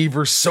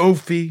Dreamweaver.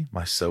 Sophie.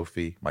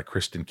 My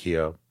Kristen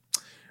Keogh.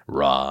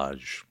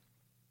 Raj.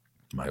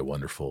 My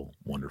wonderful,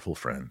 wonderful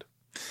friend.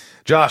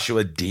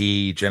 Joshua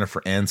D.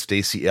 Jennifer N.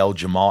 Stacy L.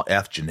 Jamal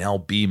F.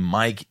 Janelle B.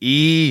 Mike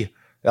E.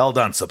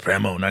 Eldon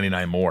Supremo.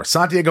 99 more.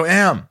 Santiago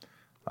M.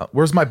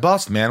 Where's my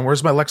bust, man?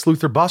 Where's my Lex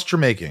Luthor bust you're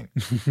making?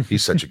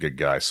 He's such a good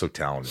guy. So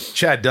talented.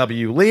 Chad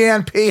W.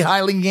 Leanne P.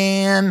 Hi,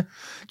 Leanne.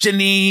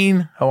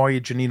 Janine. How are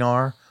you, Janine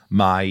R?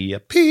 Maya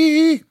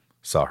P.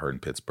 Saw her in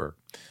Pittsburgh.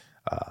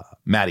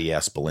 Maddie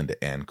S.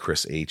 Belinda N.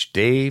 Chris H.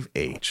 Dave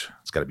H.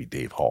 It's got to be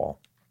Dave Hall.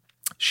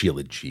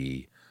 Sheila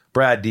G.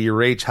 Brad D.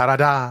 Rach.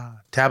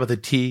 Harada. Tabitha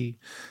T.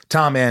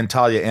 Tom N.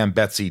 Talia M.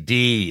 Betsy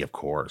D. Of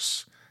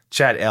course.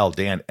 Chad L.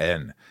 Dan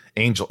N.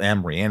 Angel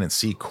M, Rhiannon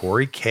C,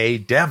 Corey K,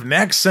 Dev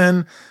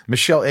Nexon,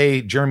 Michelle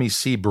A, Jeremy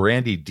C,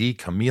 Brandy D,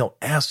 Camille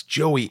S,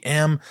 Joey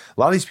M. A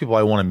lot of these people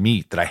I want to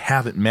meet that I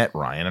haven't met,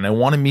 Ryan, and I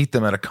want to meet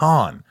them at a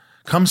con.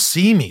 Come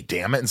see me,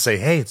 damn it, and say,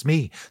 hey, it's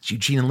me. It's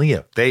Eugene and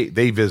Leah. They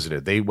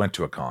visited. They went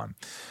to a con.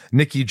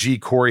 Nikki G,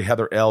 Corey,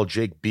 Heather L,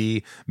 Jake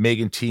B,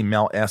 Megan T,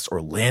 Mel S,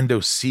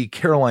 Orlando C,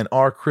 Caroline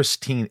R,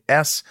 Christine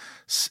S,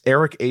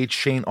 Eric H,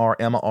 Shane R,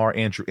 Emma R,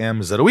 Andrew M,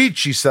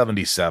 Zetoichi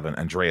 77,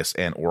 Andreas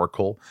N,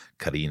 Oracle,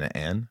 Karina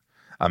N,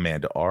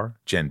 Amanda R,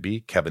 Jen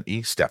B, Kevin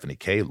E, Stephanie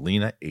K,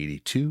 Lena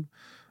 82,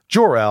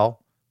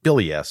 Jor-El,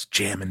 Billy S,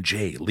 Jammin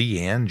J,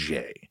 Leanne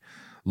J,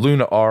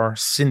 Luna R,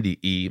 Cindy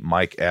E,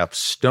 Mike F,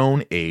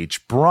 Stone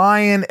H,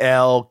 Brian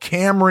L,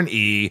 Cameron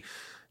E.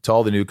 To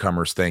all the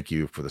newcomers, thank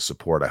you for the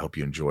support. I hope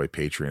you enjoy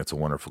Patreon. It's a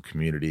wonderful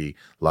community.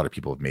 A lot of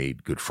people have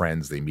made good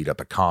friends. They meet up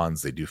at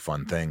cons. They do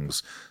fun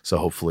things. So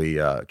hopefully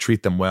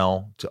treat them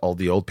well. To all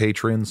the old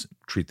patrons,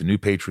 treat the new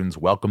patrons,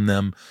 welcome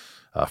them.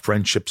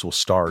 Friendships will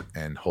start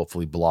and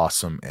hopefully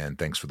blossom. And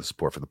thanks for the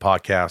support for the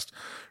podcast.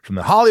 From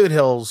the Hollywood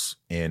Hills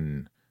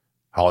in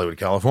Hollywood,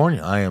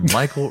 California, I am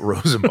Michael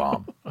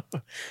Rosenbaum.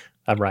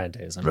 I'm Ryan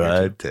Tays.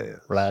 Ryan Tays.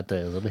 Ryan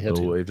Tays. Let me hit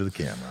you. Wave to the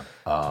camera.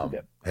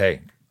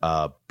 Hey,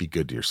 be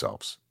good to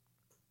yourselves.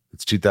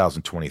 It's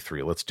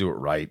 2023. Let's do it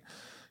right.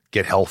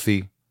 Get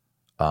healthy.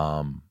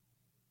 Feel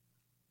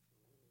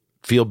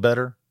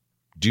better.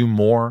 Do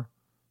more.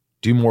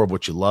 Do more of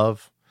what you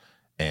love.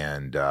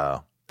 And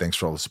thanks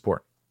for all the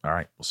support. All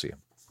right. We'll see you.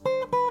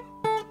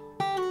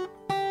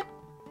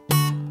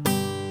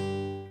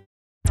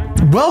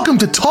 Welcome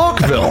to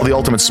Talkville, the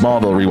ultimate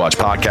Smallville rewatch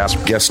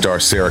podcast. Guest star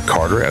Sarah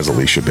Carter as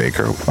Alicia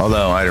Baker,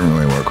 although I didn't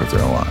really work with her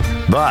a lot.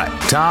 But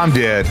Tom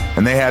did,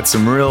 and they had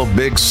some real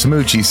big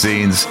smoochy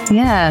scenes.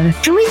 Yeah.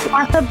 Can we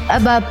talk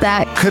about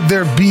that? Could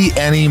there be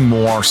any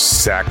more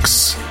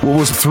sex? What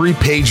was a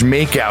 3-page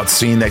makeout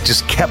scene that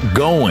just kept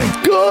going?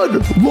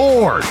 Good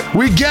Lord.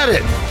 We get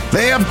it.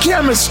 They have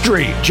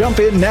chemistry. Jump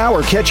in now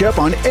or catch up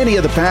on any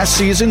of the past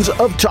seasons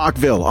of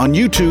Talkville on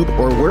YouTube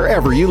or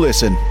wherever you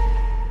listen.